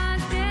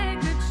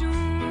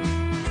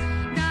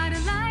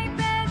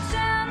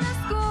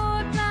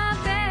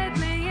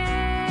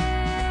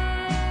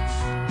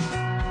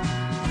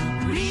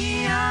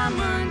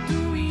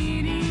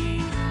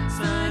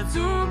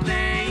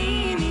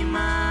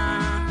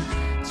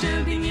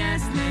din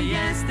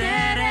este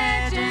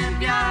rege în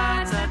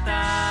viața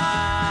ta.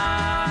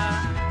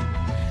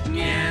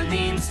 Miel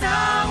din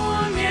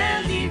staul,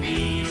 miel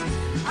divin,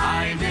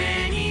 ai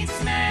venit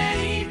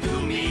smerit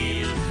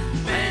umil,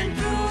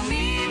 pentru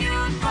mine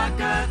un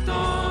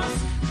păcătos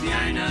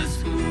te-ai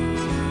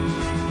născut.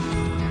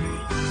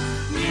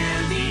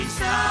 Miel din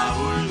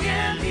staul,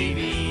 miel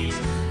divin,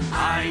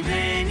 ai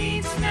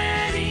venit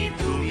smerit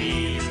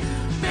umil,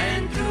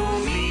 pentru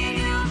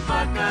mine un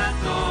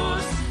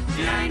păcătos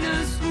te-ai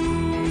născut.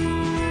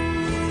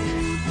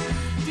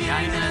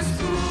 Te-ai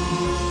născut.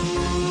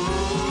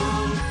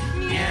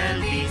 Miel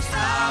din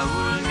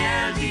staul,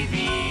 miel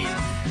divin,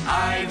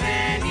 ai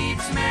venit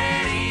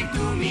smerit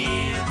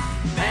umil,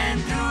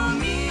 pentru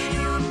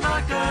mine un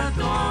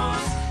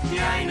păcătos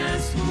te-ai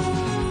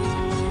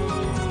născut.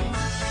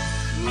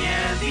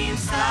 Miel din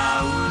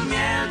staul,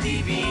 miel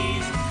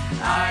divin,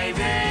 ai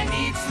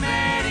venit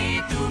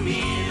smerit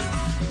umil,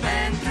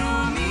 pentru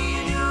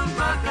mine un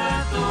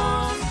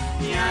păcătos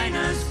te-ai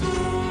născut.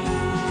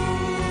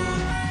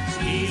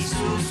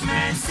 Iisus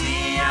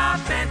Mesia,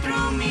 pentru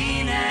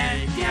mine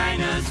te-ai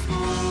născut.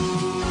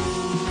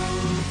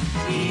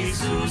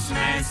 Iisus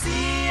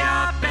Mesia,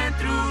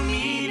 pentru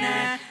mine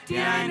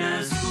te-ai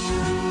născut.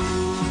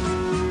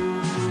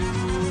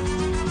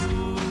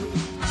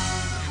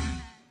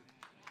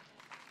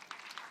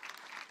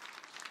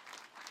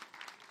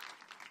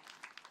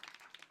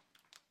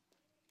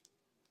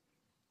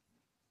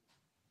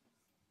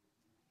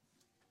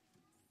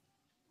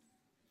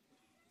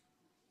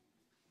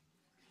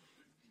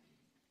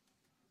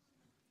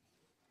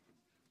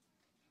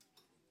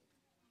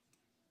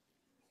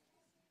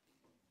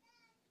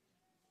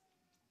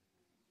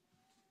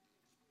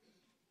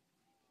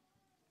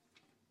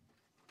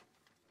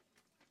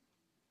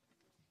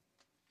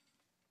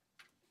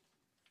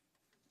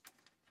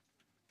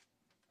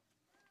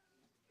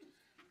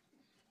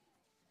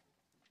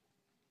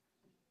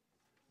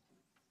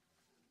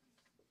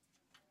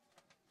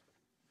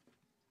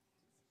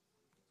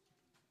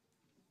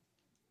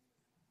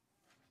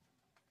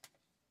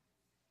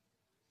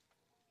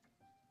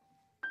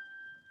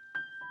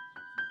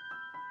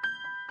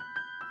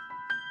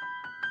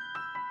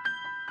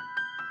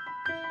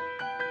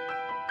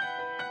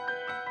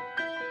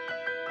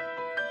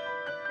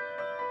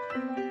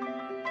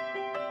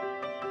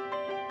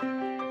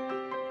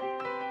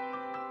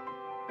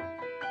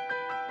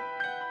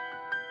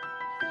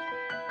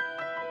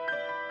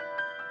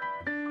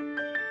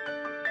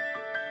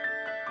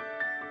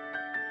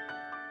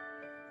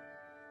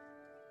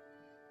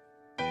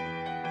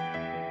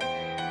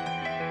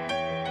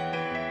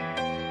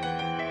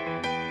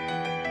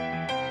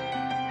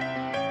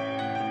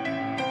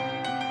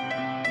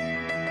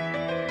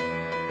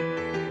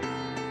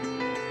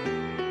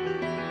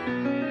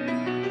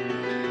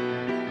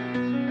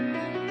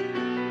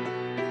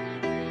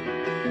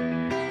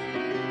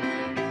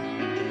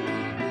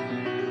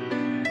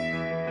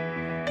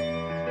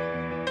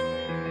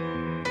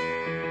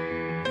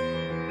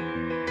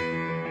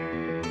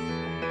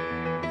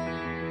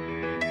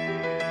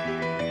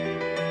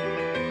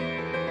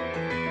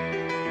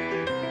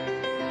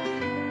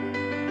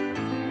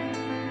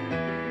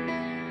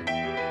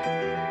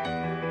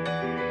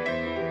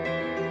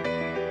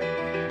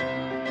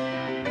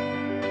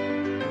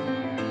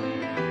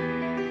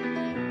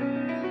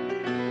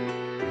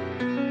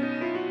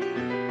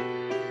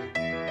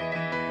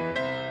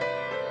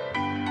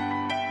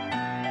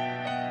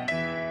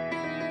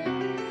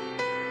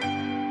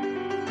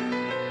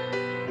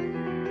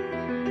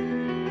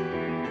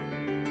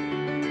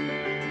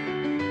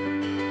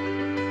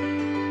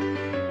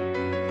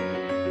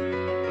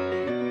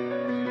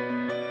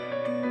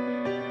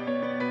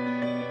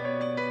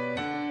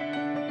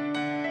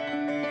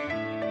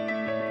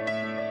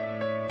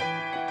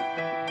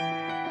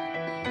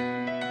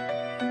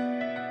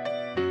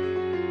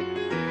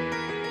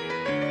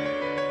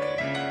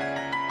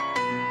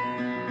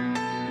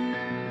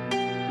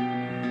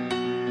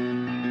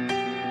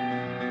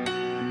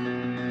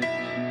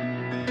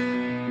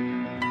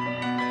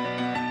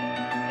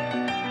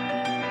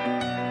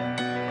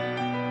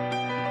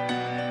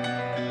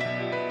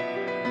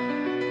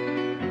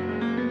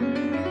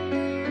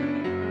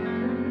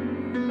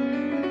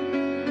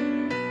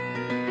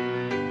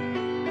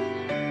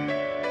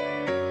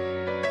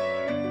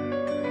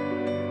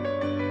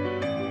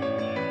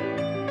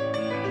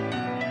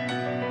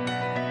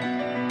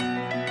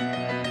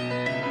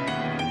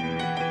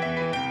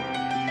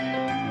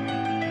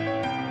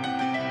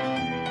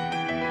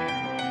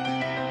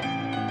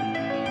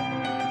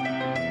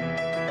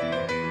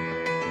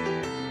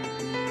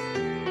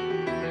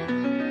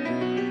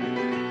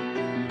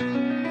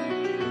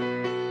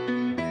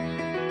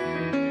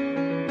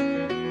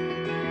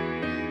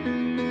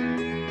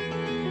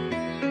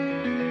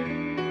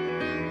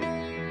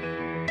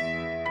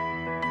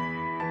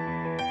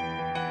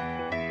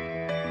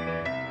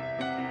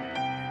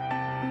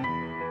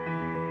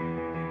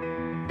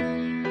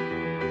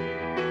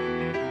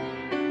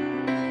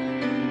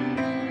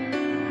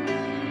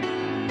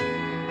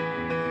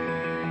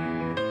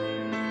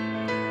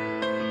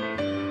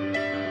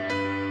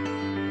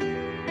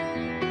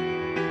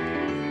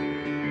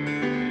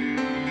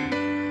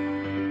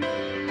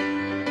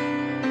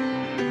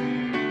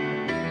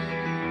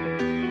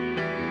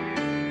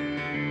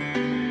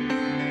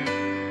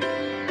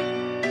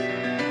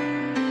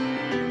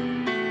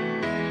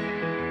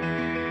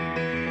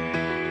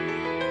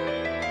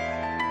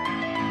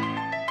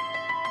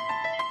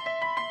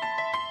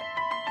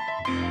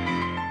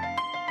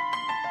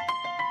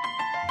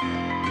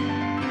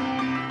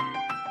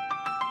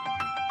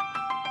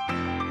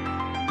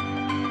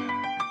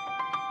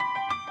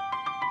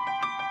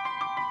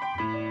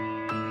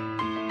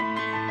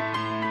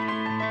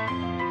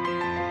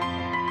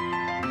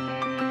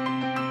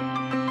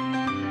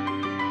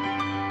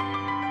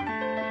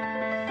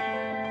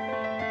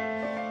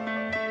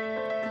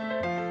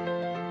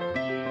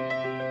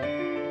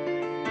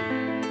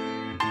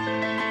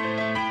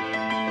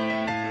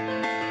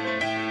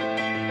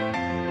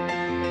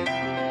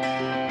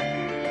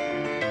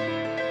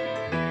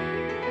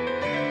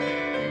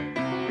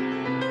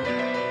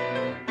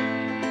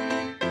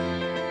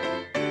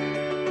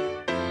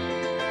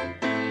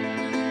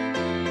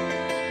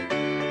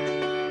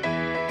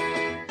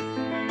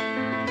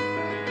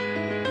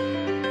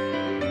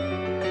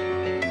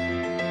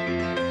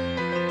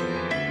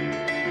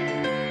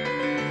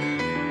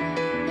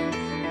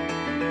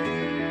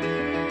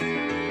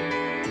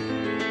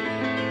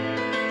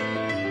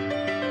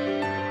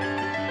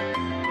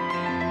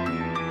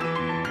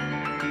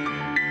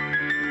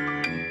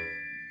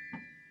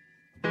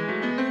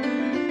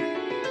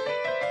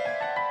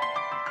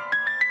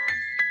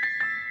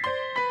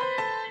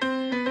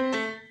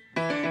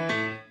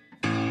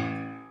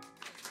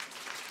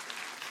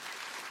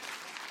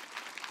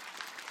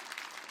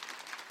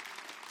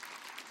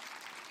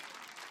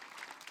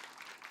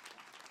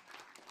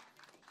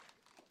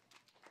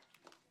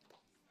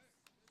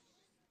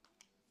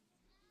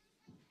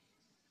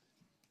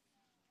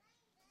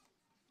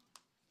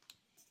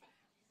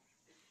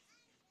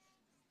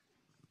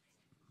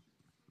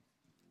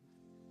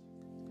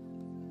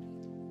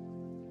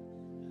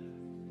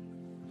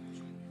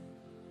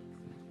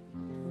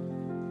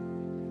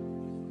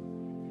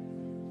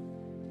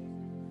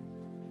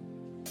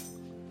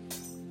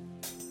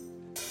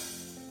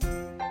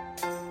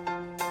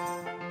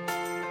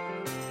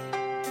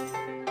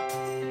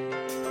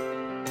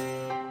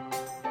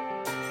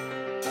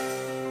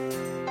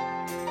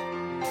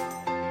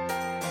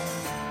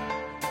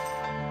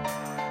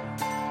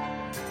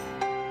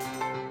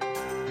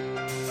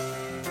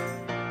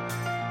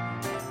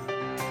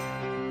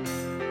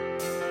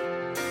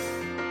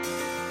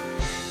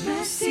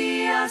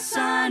 Mesia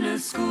s-a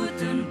născut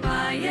în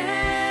paie,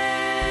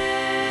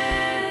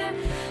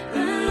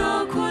 în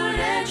locul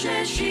rece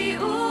și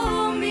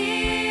umil,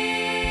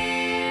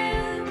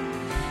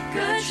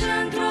 căci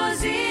într-o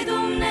zi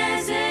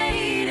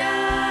Dumnezeirea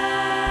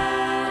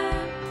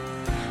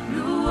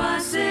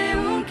luase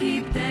un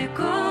chip de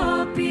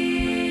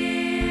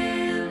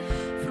copil.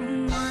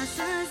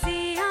 Frumoasă zi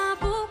a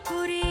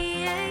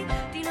bucuriei,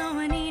 din nou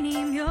în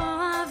inimi o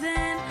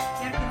avem,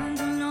 iar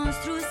gândul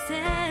nostru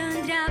se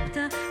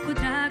îndreaptă cu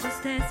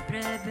dragoste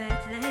spre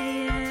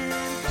Betleem.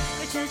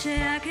 Că cel ce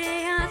a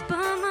creat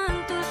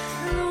pământul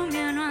în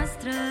lumea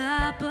noastră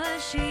a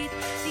pășit,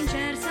 din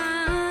cer s-a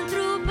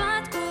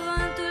întrupat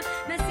cuvântul,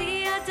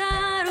 Mesia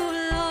darul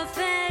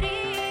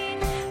oferit.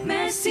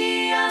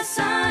 Mesia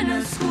s-a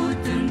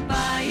născut în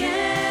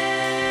paie,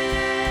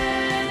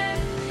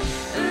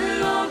 în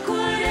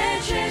locul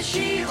rece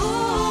și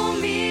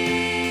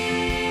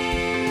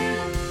umil,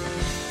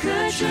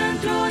 căci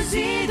într-o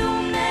zi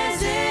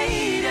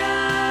Dumnezeirea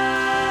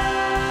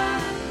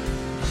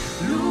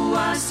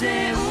luase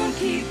un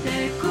chip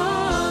de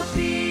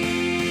copil.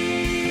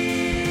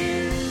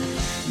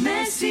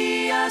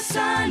 Mesia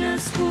s-a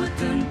născut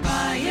în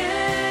paie,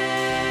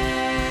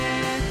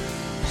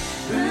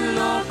 în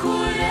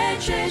locul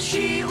rece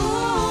și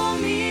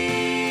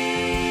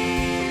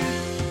umil,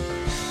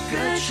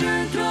 căci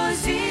într-o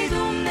zi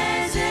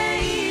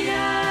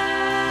Dumnezeirea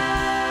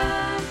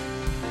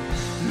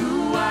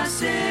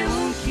luase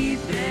un chip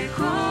de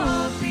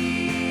copil.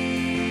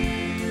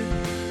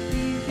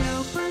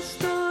 Priveau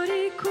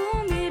păstorii cu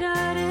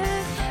mirare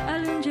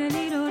al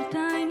îngerilor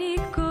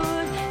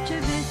tainitori, ce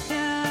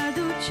vestea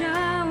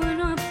aduceau în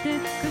noapte,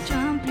 căci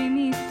am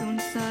primit un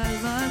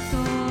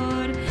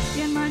salvator.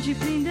 Iar magii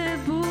plini de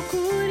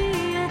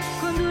bucurie,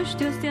 conduși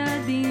de o stea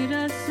din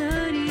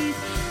răsărit,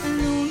 în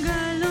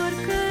lunga lor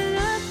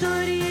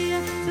călătorie,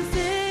 să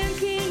se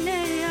închine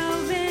au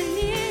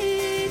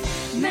venit.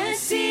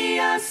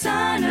 Mesia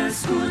s-a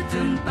născut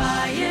în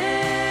paie,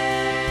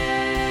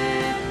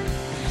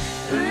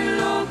 în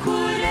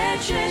locul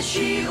rece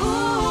și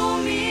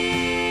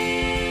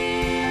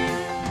umil,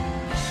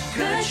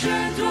 căci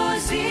într-o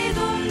zi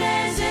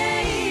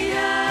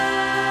Dumnezeirea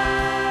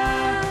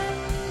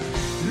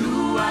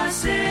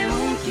luase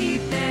un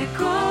chip de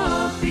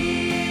copil.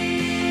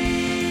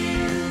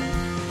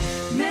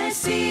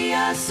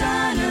 Mesia s-a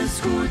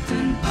născut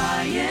în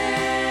paie,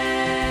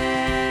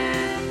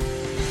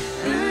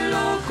 în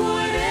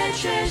locul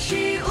rece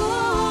și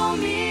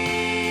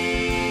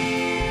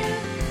umil,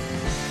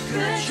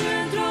 căci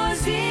într-o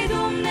zi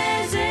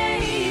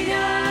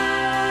Dumnezeirea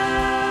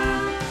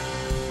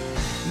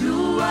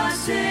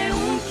luase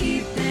un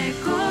chip de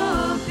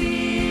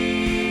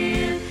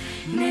copil.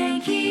 Ne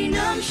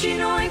închinăm și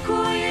noi cu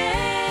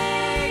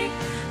ei,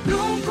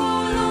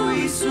 pruncul lui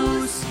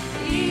Iisus,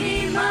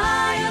 inima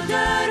i-o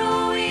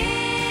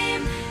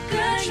dăruim,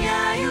 căci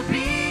ne-a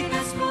iubit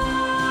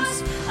nespus,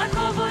 a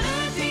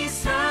coborât din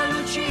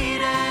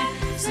strălucire,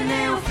 să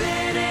ne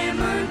ofere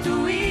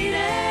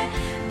mântuire.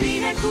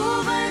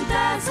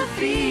 Binecuvântat să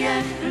fie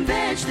în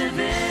veci de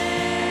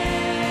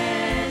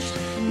veci.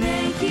 Ne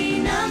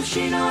închinăm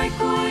și noi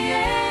cu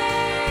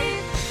ei,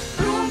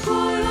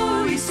 pruncul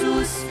lui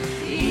Iisus,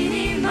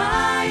 inima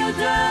i-o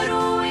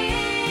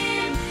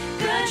dăruim,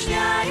 căci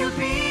ne-a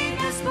iubit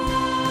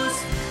nespus,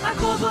 a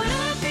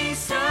coborât din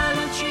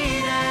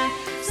strălucire,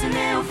 să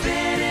ne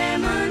ofere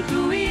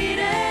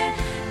mântuire.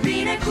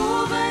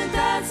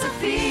 Binecuvântat să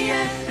fie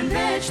în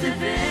veci de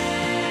veci.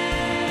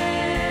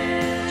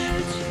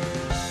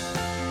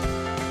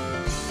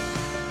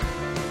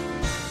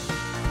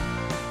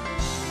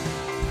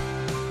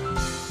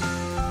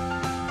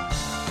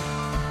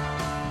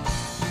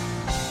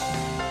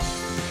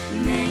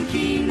 Ne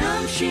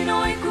închinăm și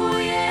noi cu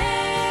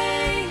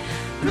ei,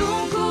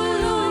 pruncul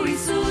lui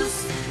Iisus,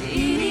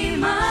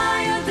 inima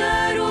i-o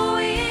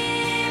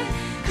dăruim,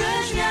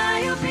 căci ne-a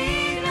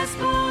iubit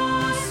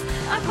nespus,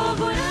 a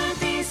coborât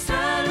din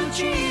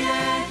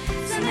strălucire,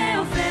 să ne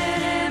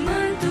ofere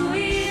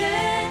mântuire.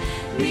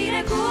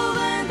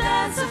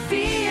 Binecuvântat să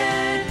fie,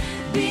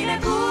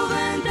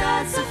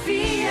 binecuvântat să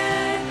fie,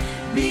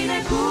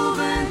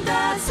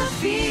 binecuvântat să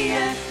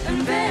fie în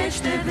veci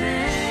de veci.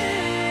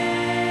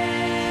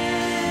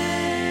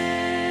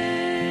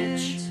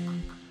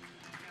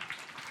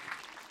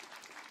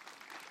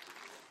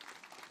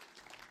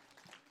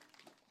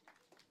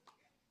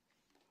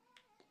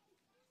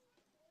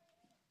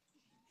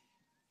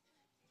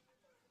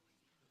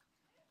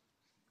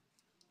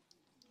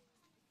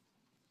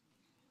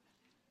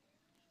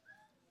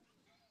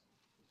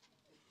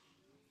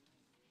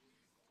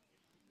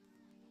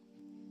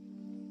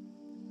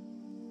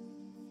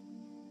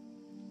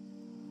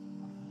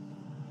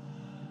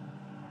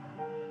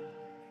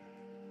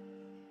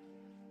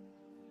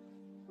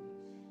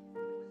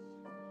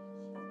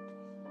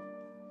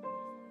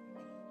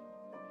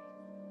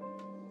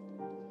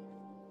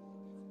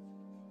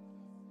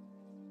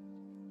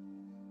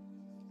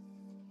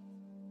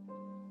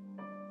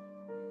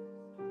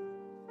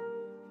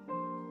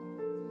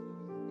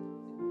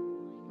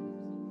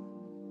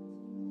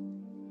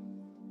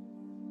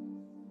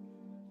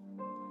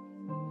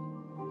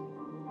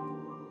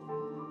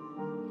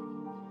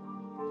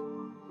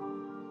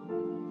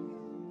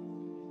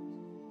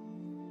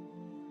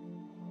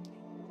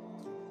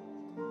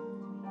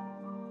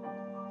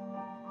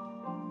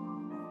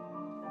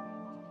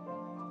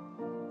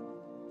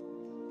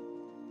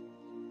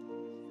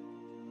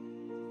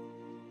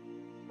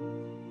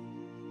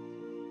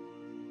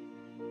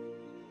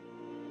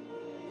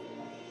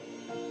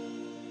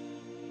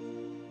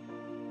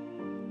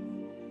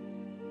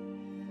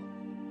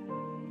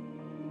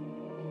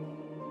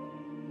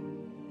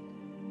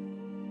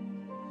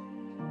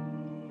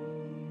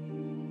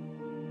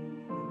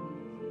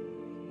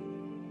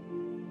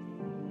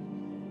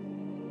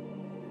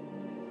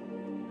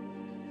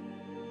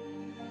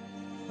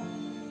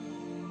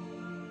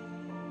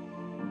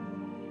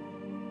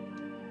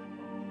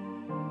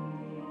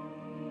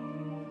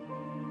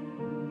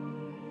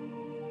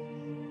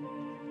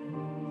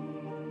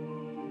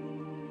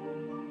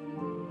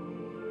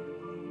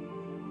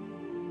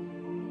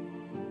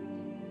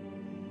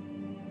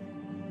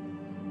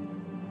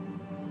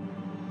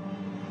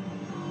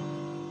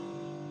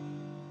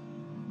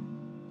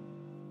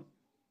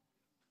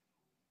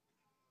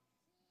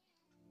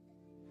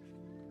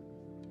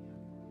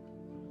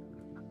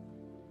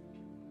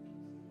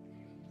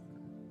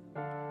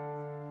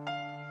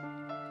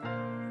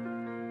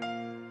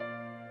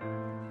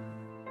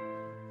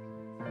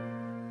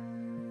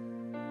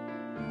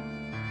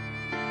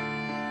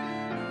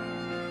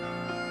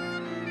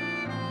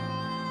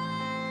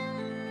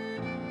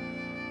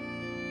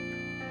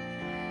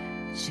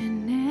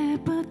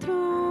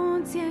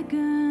 nepătrunți e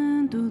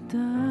gândul tău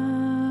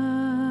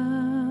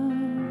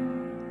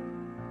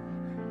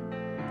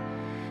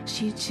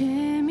și ce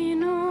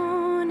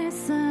minune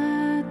să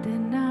te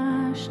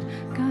naști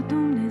ca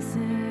Dumnezeu.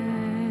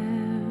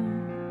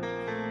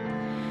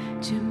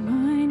 Ce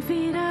mâini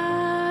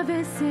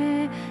firave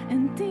se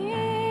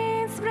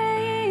întind spre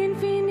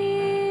infinit.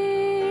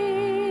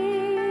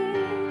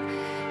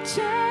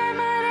 Ce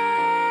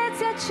măreț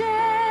e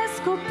acest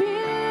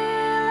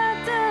copil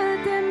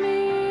atât de mic.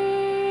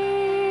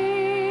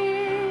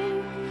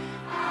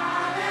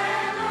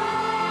 Aleluia,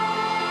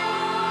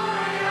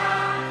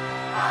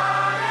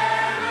 aleluia,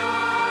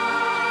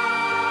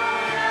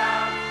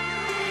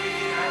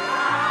 iubirea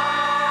ta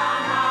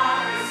m-a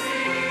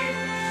găsit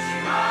și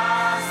m-a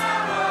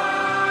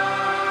salvat.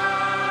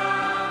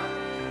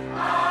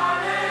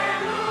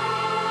 Aleluia,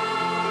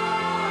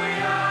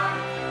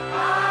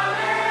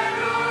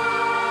 aleluia,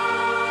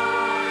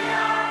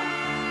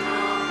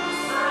 Duhul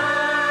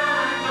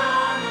Sfânt,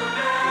 Domnul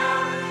meu,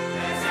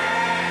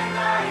 prezent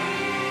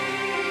aici,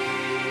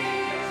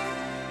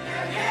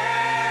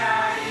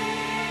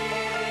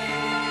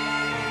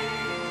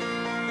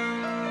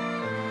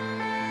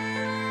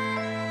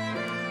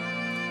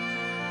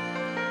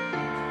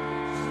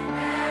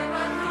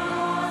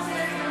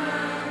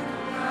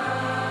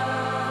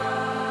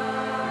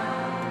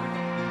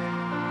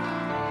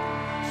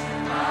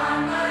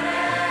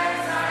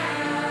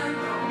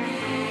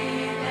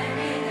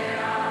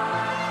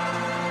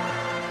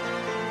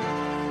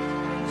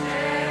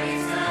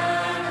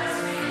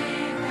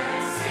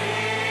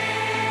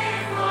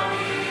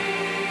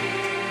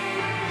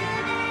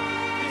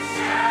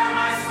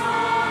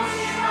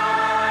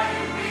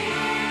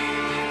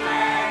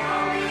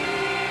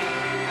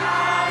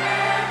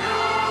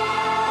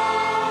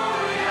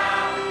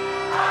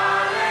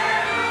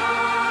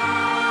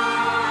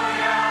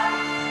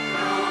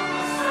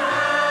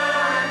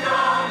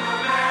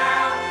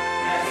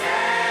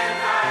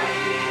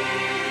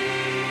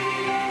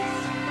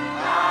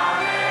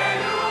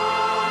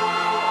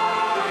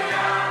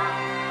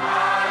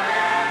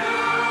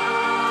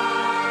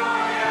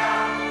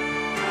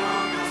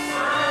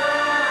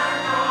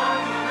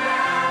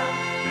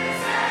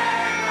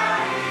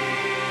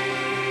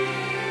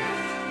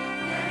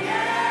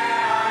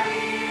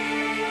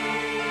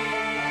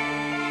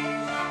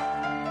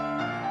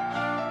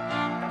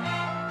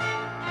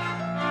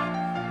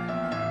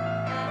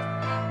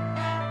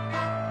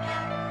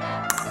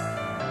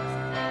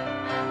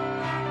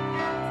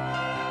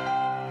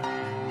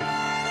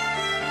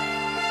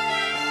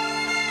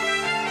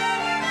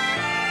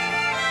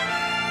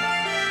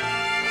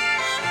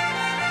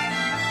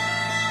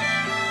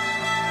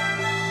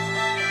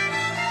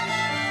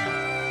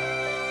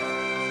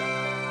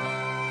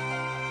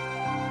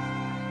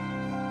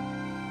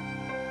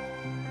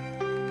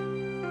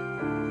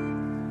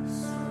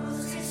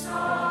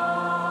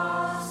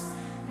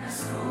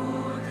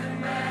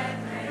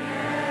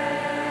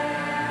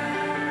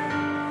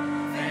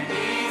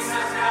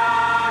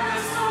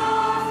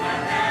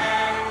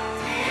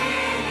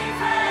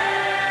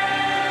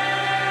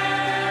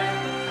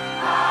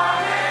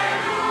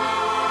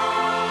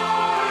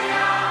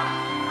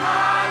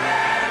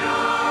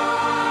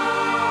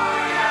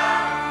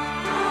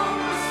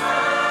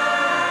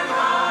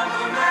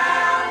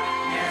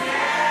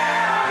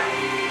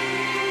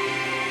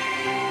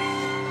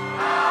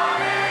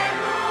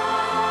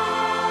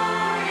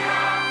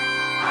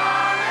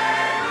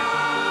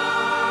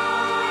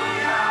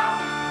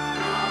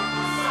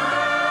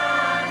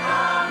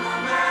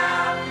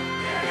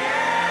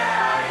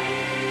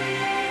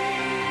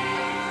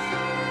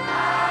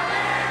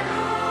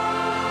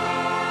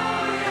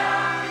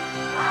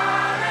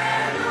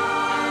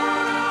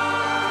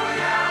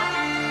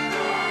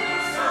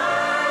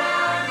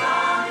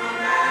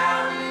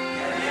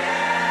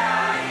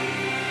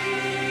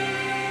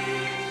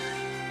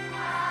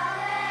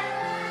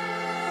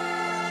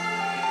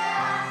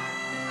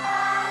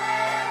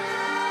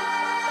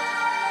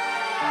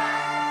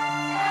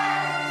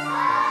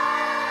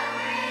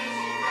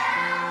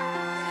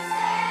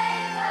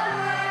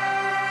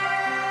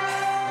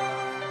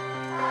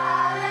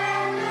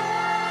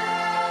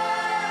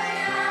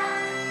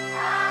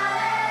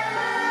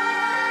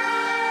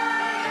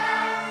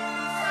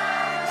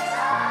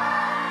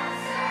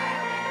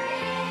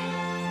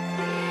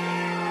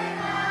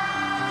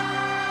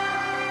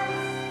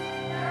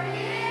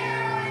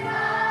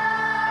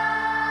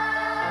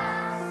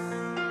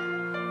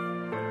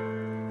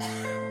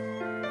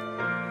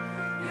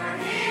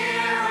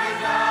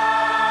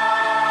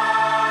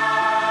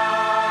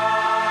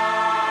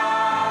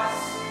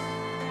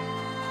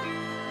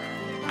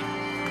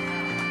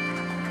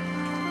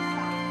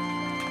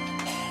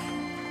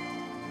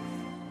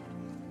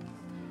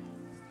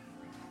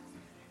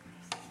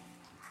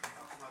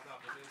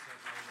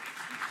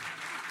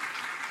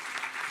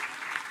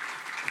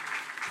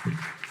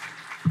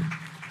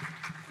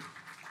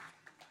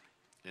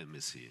 El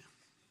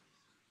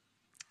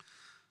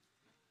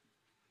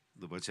e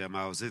După ce am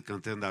auzit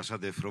cântând așa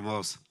de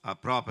frumos,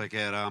 aproape că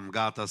eram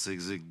gata să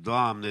zic,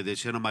 Doamne, de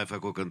ce nu mai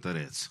făcut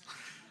cântăreț?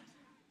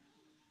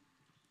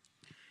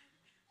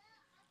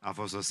 A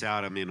fost o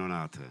seară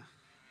minunată.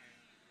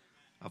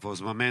 A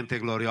fost momente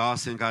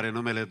glorioase în care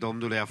numele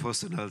Domnului a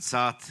fost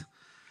înălțat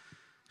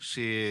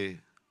și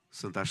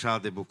sunt așa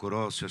de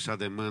bucuros și așa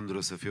de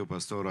mândru să fiu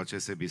păstorul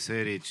acestei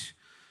biserici,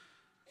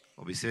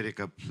 o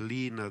biserică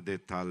plină de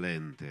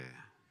talente.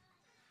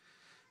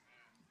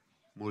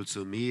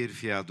 Mulțumiri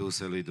fie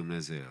aduse lui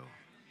Dumnezeu.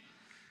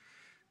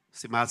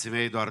 Stimații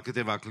mei, doar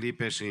câteva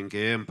clipe și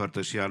încheiem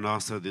părtășia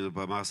noastră din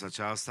după masa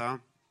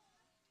aceasta.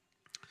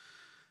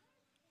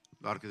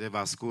 Doar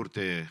câteva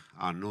scurte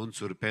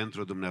anunțuri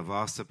pentru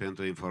dumneavoastră,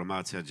 pentru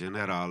informația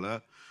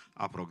generală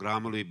a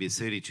programului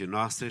bisericii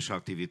noastre și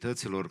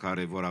activităților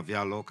care vor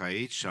avea loc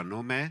aici, și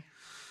anume,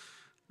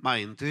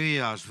 mai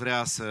întâi aș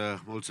vrea să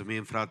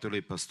mulțumim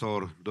fratelui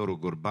păstor Doru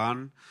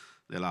Gurban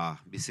de la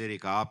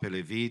Biserica Apele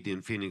Vii din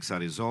Phoenix,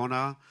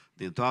 Arizona.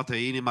 Din toată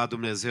inima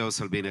Dumnezeu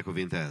să-l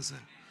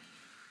binecuvinteze.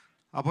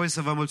 Apoi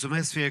să vă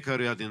mulțumesc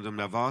fiecăruia din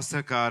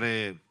dumneavoastră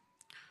care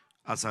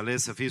ați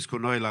ales să fiți cu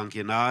noi la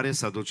închinare,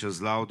 să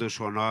aduceți laudă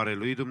și onoare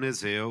lui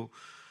Dumnezeu,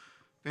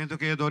 pentru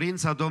că e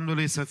dorința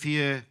Domnului să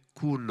fie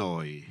cu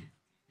noi,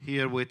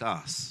 here with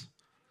us.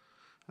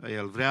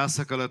 El vrea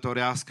să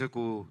călătorească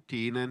cu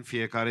tine în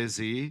fiecare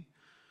zi,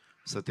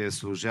 să te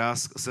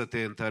slujească, să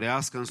te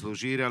întărească în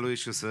slujirea Lui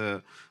și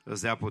să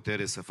îți dea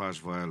putere să faci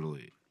voia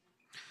Lui.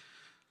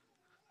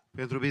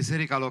 Pentru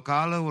biserica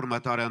locală,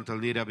 următoarea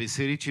întâlnire a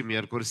bisericii,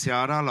 miercuri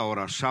seara, la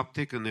ora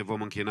 7, când ne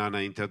vom închina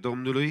înaintea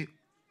Domnului.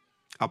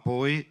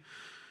 Apoi,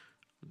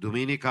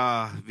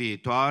 duminica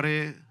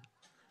viitoare,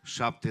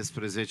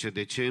 17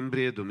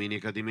 decembrie,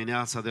 duminică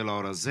dimineața de la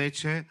ora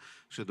 10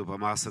 și după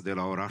masă de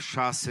la ora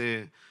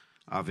 6,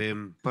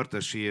 avem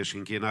părtășie și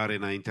închinare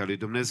înaintea lui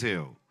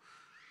Dumnezeu.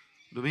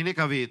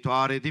 Duminica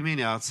viitoare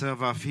dimineață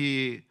va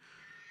fi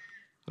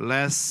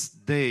last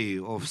day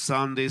of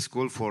Sunday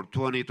School for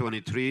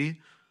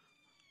 2023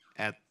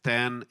 at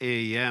 10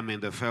 a.m. in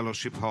the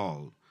Fellowship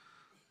Hall.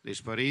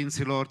 Deci,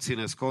 părinților,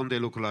 țineți cont de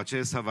lucrul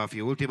acesta, va fi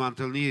ultima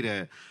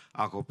întâlnire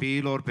a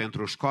copiilor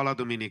pentru școala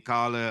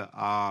duminicală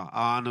a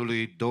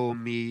anului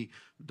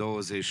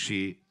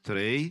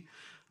 2023.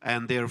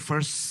 And their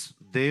first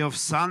day of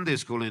Sunday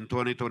School in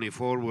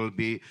 2024 will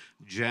be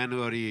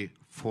January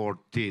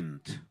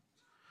 14th.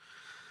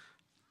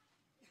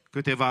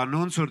 Câteva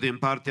anunțuri din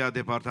partea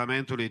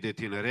Departamentului de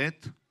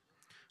Tineret.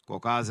 Cu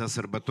ocazia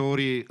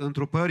sărbătorii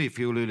întrupării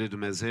Fiului lui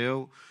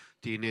Dumnezeu,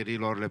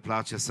 tinerilor le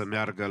place să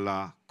meargă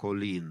la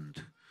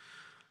colind.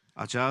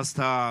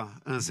 Aceasta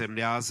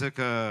însemnează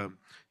că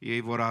ei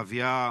vor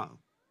avea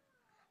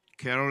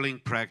caroling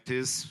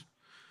practice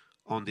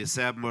on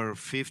December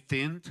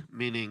 15th,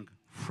 meaning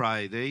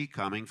Friday,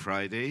 coming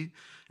Friday,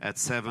 at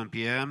 7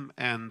 p.m.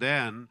 and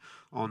then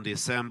on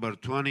December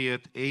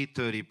 20th,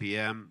 8:30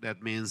 p.m.,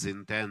 that means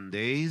in 10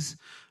 days,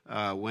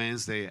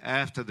 Wednesday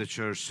after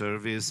the church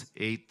service,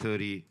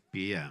 8:30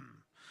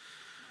 p.m.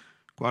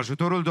 Cu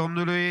ajutorul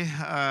Domnului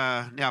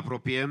ne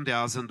apropiem de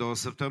azi în 2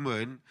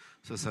 săptămâni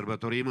să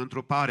sărbătorim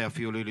întruparea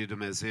Fiului lui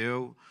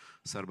Dumnezeu,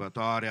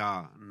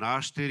 sărbătoarea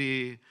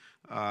nașterii,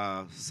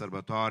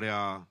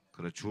 sărbătoarea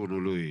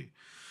Crăciunului.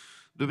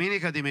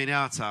 Duminică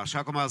dimineața,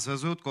 așa cum ați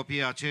văzut,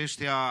 copiii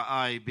aceștia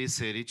ai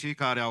bisericii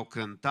care au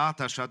cântat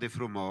așa de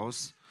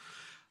frumos,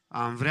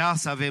 am vrea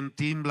să avem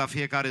timp la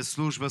fiecare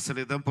slujbă să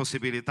le dăm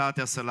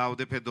posibilitatea să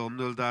laude pe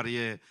Domnul, dar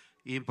e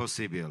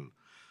imposibil.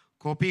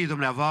 Copiii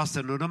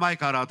dumneavoastră nu numai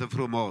că arată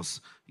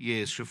frumos,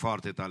 ei și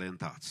foarte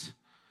talentați.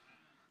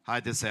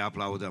 Haideți să-i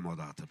aplaudăm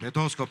odată. Pe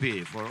toți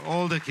copiii, for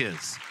all the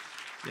kids.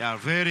 They are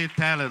very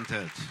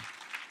talented.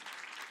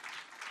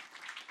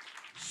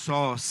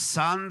 So,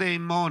 Sunday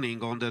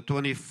morning on the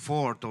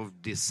 24th of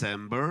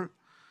December,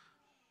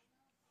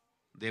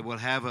 they will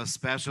have a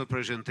special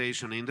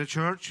presentation in the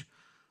church.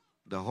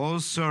 The whole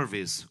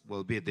service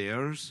will be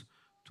theirs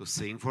to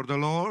sing for the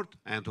Lord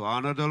and to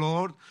honor the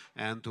Lord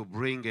and to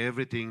bring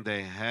everything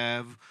they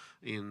have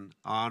in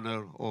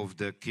honor of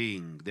the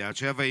King. De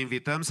aceea vă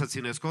invităm să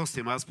țineți cont,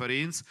 stimați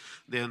părinți,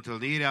 de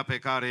întâlnirea pe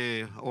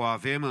care o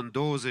avem în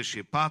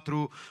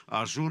 24,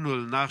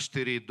 ajunul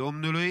nașterii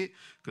Domnului,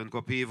 când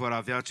copiii vor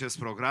avea acest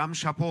program,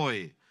 și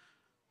apoi,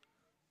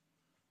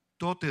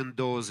 tot în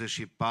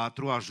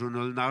 24,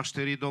 ajunul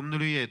nașterii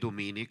Domnului, e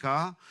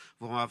duminica,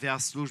 vom avea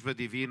slujbă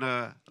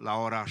divină la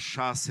ora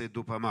 6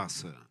 după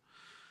masă.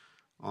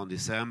 On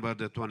December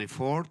the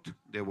 24th,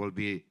 there will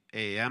be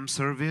AM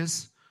service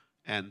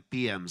and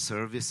PM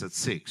service at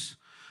 6.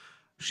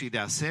 Și de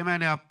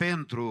asemenea,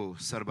 pentru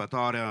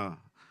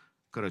sărbătoarea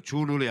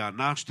Crăciunului, a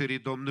nașterii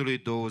Domnului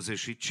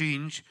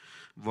 25,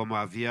 vom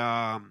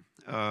avea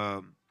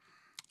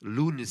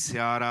luni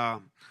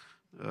seara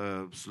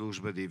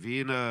slujbă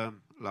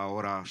divină la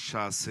ora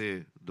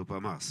 6 după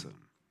masă.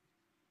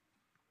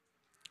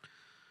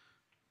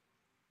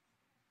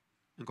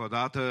 Încă o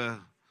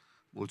dată,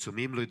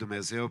 mulțumim lui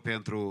Dumnezeu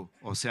pentru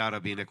o seară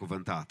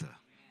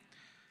binecuvântată.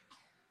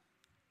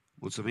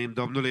 Mulțumim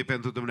Domnului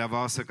pentru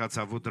dumneavoastră că ați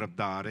avut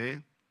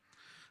răbdare.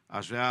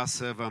 aș vrea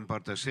să vă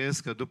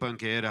împărtășesc că după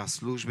încheierea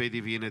slujbei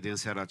divine din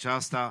seara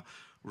aceasta,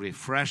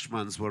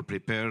 refreshments were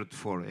prepared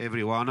for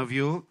every one of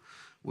you.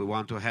 We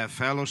want to have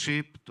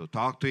fellowship, to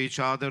talk to each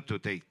other, to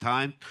take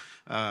time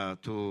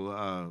to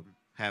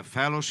have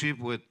fellowship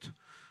with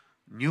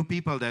new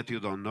people that you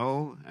don't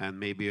know, and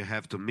maybe you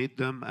have to meet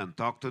them and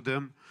talk to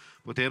them.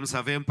 Putem să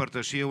avem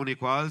părtășie unii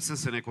cu alții,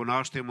 să ne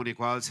cunoaștem unii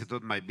cu alții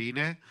tot mai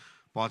bine.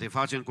 Poate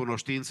facem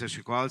cunoștințe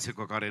și cu alții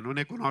cu care nu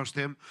ne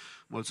cunoaștem.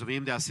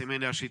 Mulțumim de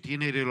asemenea și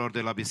tinerilor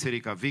de la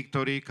Biserica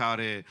Victory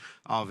care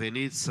au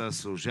venit să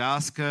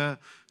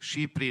slujească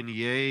și prin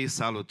ei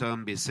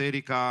salutăm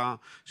biserica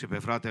și pe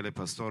fratele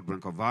păstor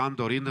Brâncovan,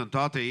 dorind în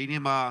toată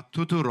inima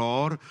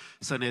tuturor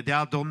să ne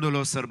dea Domnul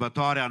o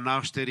sărbătoare a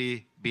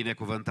nașterii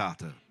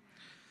binecuvântată.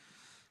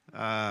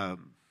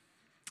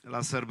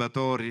 La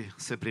sărbători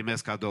se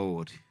primesc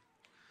cadouri.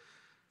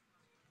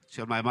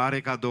 Cel mai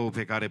mare cadou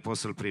pe care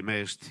poți să-l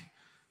primești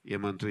e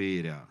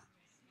mântuirea.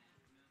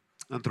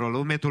 Într-o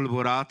lume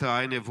tulburată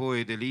ai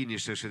nevoie de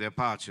liniște și de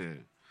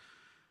pace.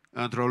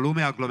 Într-o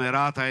lume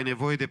aglomerată ai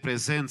nevoie de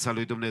prezența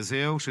lui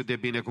Dumnezeu și de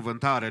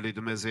binecuvântarea lui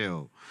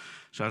Dumnezeu.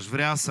 Și aș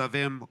vrea să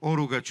avem o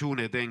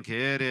rugăciune de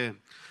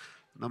încheiere.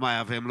 Nu mai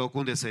avem loc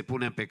unde să-i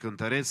punem pe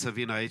cântăreți să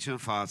vină aici în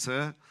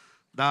față,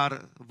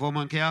 dar vom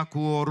încheia cu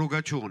o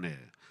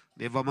rugăciune.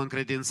 Ne vom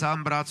încredința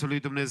în brațul lui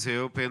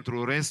Dumnezeu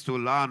pentru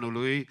restul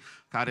anului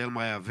care îl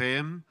mai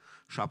avem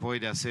și apoi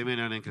de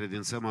asemenea ne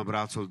încredințăm în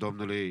brațul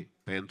Domnului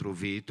pentru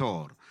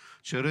viitor,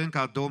 cerând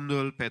ca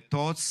Domnul pe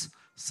toți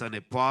să ne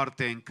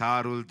poarte în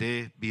carul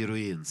de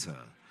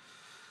biruință.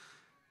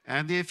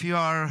 And if you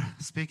are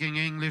speaking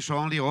English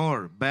only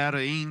or better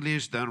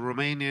English than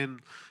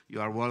Romanian,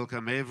 you are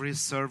welcome. Every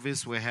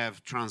service we have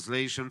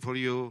translation for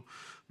you.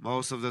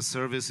 Most of the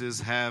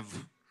services have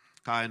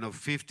kind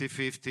of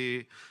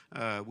 50-50.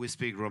 We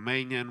speak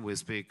Romanian, we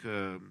speak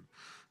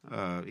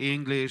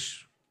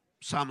English,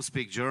 some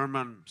speak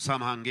German,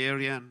 some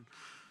Hungarian,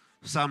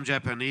 some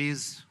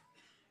Japanese,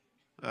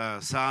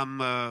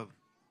 some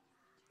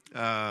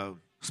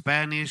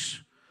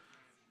Spanish,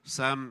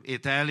 some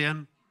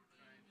Italian,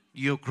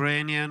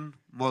 Ukrainian,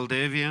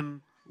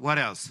 Moldavian, what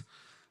else?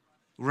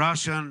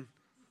 Russian.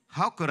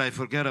 How could I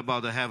forget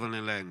about the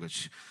heavenly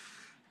language?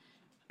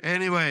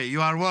 Anyway,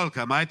 you are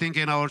welcome. I think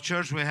in our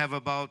church we have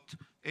about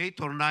 8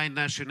 or 9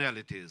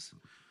 nationalities,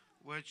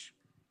 which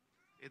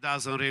it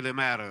doesn't really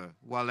matter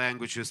what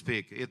language you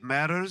speak. It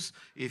matters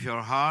if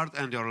your heart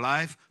and your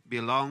life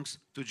belongs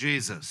to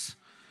Jesus.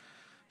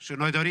 Și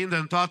noi dorim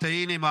în toată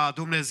inima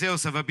Dumnezeu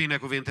să vă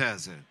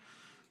binecuvinteze.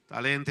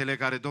 Talentele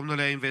care Domnul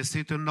le-a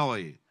investit în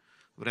noi,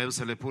 vrem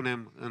să le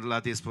punem la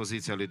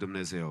dispoziția lui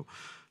Dumnezeu.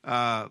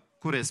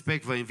 Cu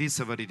respect vă invit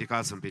să vă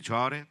ridicați în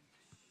picioare.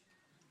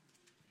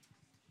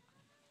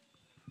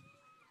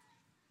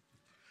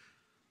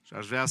 Și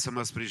aș vrea să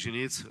mă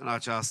sprijiniți în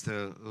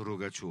această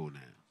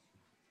rugăciune.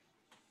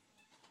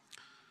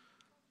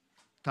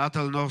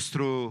 Tatăl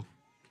nostru,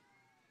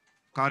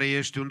 care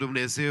ești un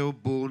Dumnezeu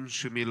bun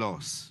și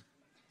milos,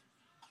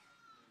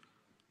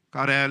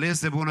 care ai ales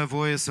de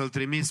bunăvoie să-L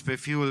trimiți pe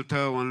Fiul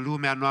Tău în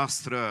lumea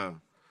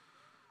noastră,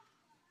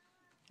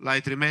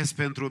 L-ai trimis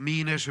pentru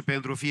mine și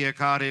pentru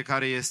fiecare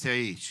care este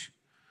aici.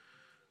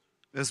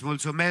 Îți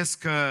mulțumesc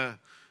că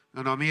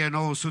în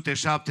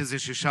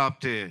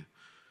 1977,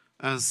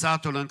 în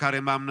satul în care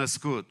m-am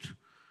născut,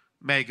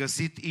 mi-ai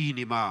găsit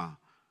inima,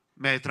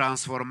 mi-ai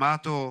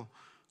transformat-o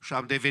și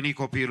am devenit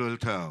copilul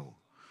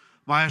Tău.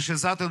 M-ai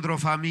așezat într-o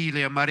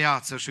familie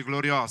măreață și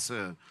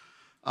glorioasă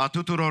a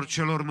tuturor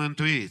celor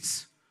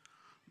mântuiți,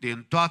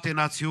 din toate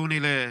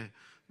națiunile,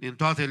 din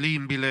toate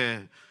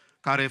limbile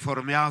care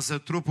formează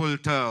trupul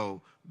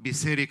Tău,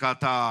 biserica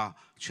Ta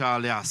cea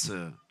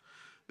aleasă.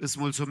 Îți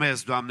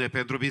mulțumesc, Doamne,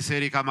 pentru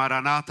Biserica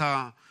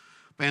Maranata,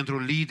 pentru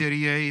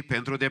liderii ei,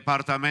 pentru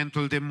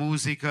departamentul de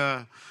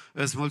muzică.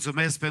 Îți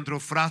mulțumesc pentru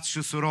frați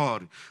și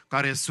surori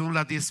care sunt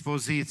la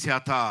dispoziția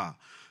Ta,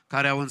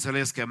 care au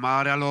înțeles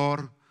chemarea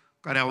lor,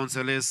 care au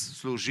înțeles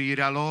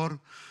slujirea lor,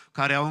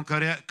 care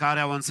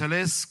au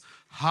înțeles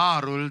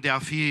harul de a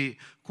fi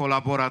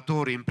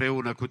colaboratori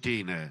împreună cu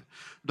Tine.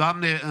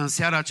 Doamne, în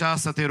seara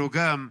aceasta Te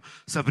rugăm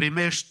să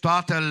primești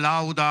toată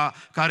lauda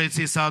care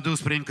Ți s-a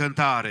adus prin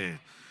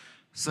cântare.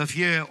 Să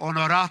fie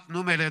onorat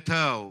numele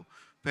Tău,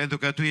 pentru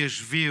că Tu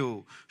ești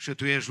viu și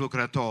Tu ești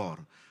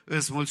lucrător.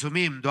 Îți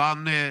mulțumim,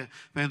 Doamne,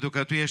 pentru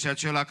că Tu ești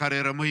acela care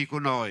rămâi cu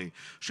noi.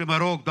 Și mă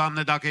rog,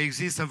 Doamne, dacă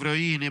există vreo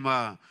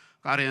inimă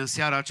care în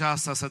seara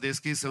aceasta s-a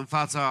deschis în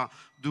fața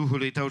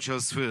Duhului Tău cel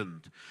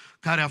Sfânt,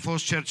 care a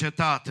fost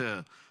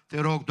cercetată, Te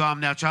rog,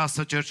 Doamne,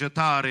 această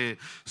cercetare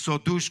să o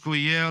duci cu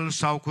el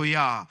sau cu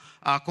ea,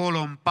 acolo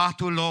în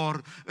patul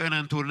lor, în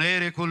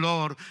întunericul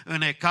lor, în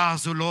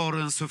necazul lor,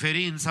 în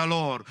suferința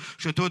lor.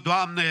 Și Tu,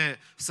 Doamne,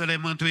 să le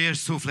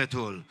mântuiești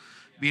sufletul.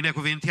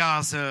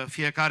 Binecuvintează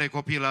fiecare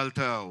copil al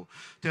Tău.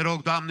 Te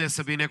rog, Doamne,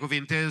 să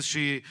binecuvintezi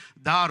și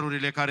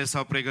darurile care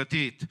s-au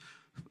pregătit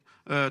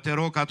te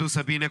rog ca Tu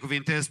să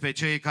binecuvintezi pe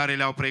cei care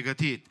le-au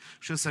pregătit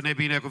și să ne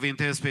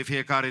binecuvintezi pe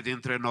fiecare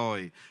dintre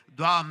noi.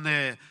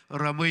 Doamne,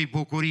 rămâi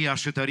bucuria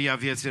și tăria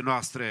vieții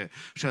noastre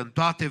și în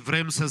toate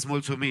vrem să-ți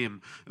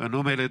mulțumim. În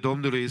numele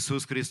Domnului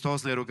Iisus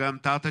Hristos ne rugăm,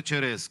 Tată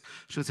Ceresc,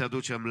 și îți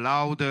aducem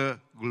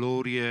laudă,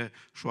 glorie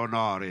și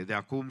onoare de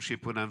acum și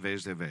până în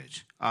veci de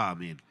veci.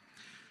 Amin.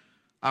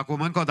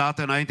 Acum, încă o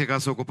dată, înainte ca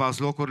să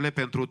ocupați locurile,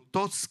 pentru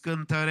toți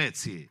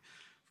cântăreții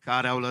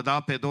care au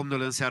lăudat pe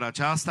Domnul în seara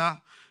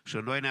aceasta și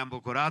noi ne-am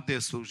bucurat de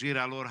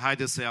slujirea lor,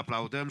 haideți să-i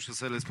aplaudăm și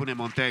să le spunem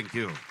un thank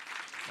you.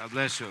 God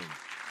bless you.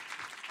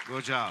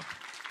 Good job.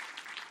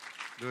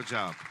 Good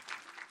job.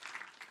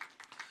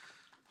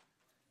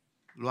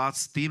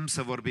 Luați timp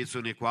să vorbiți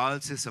unii cu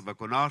alții, să vă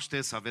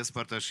cunoașteți, să aveți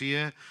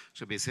părtășie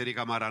și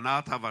Biserica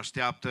Maranata vă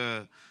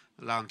așteaptă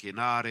la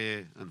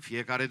închinare în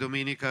fiecare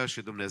duminică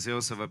și Dumnezeu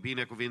să vă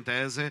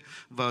binecuvinteze.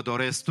 Vă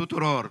doresc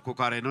tuturor cu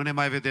care nu ne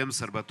mai vedem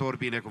sărbători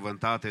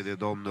binecuvântate de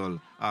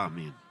Domnul.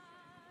 Amin.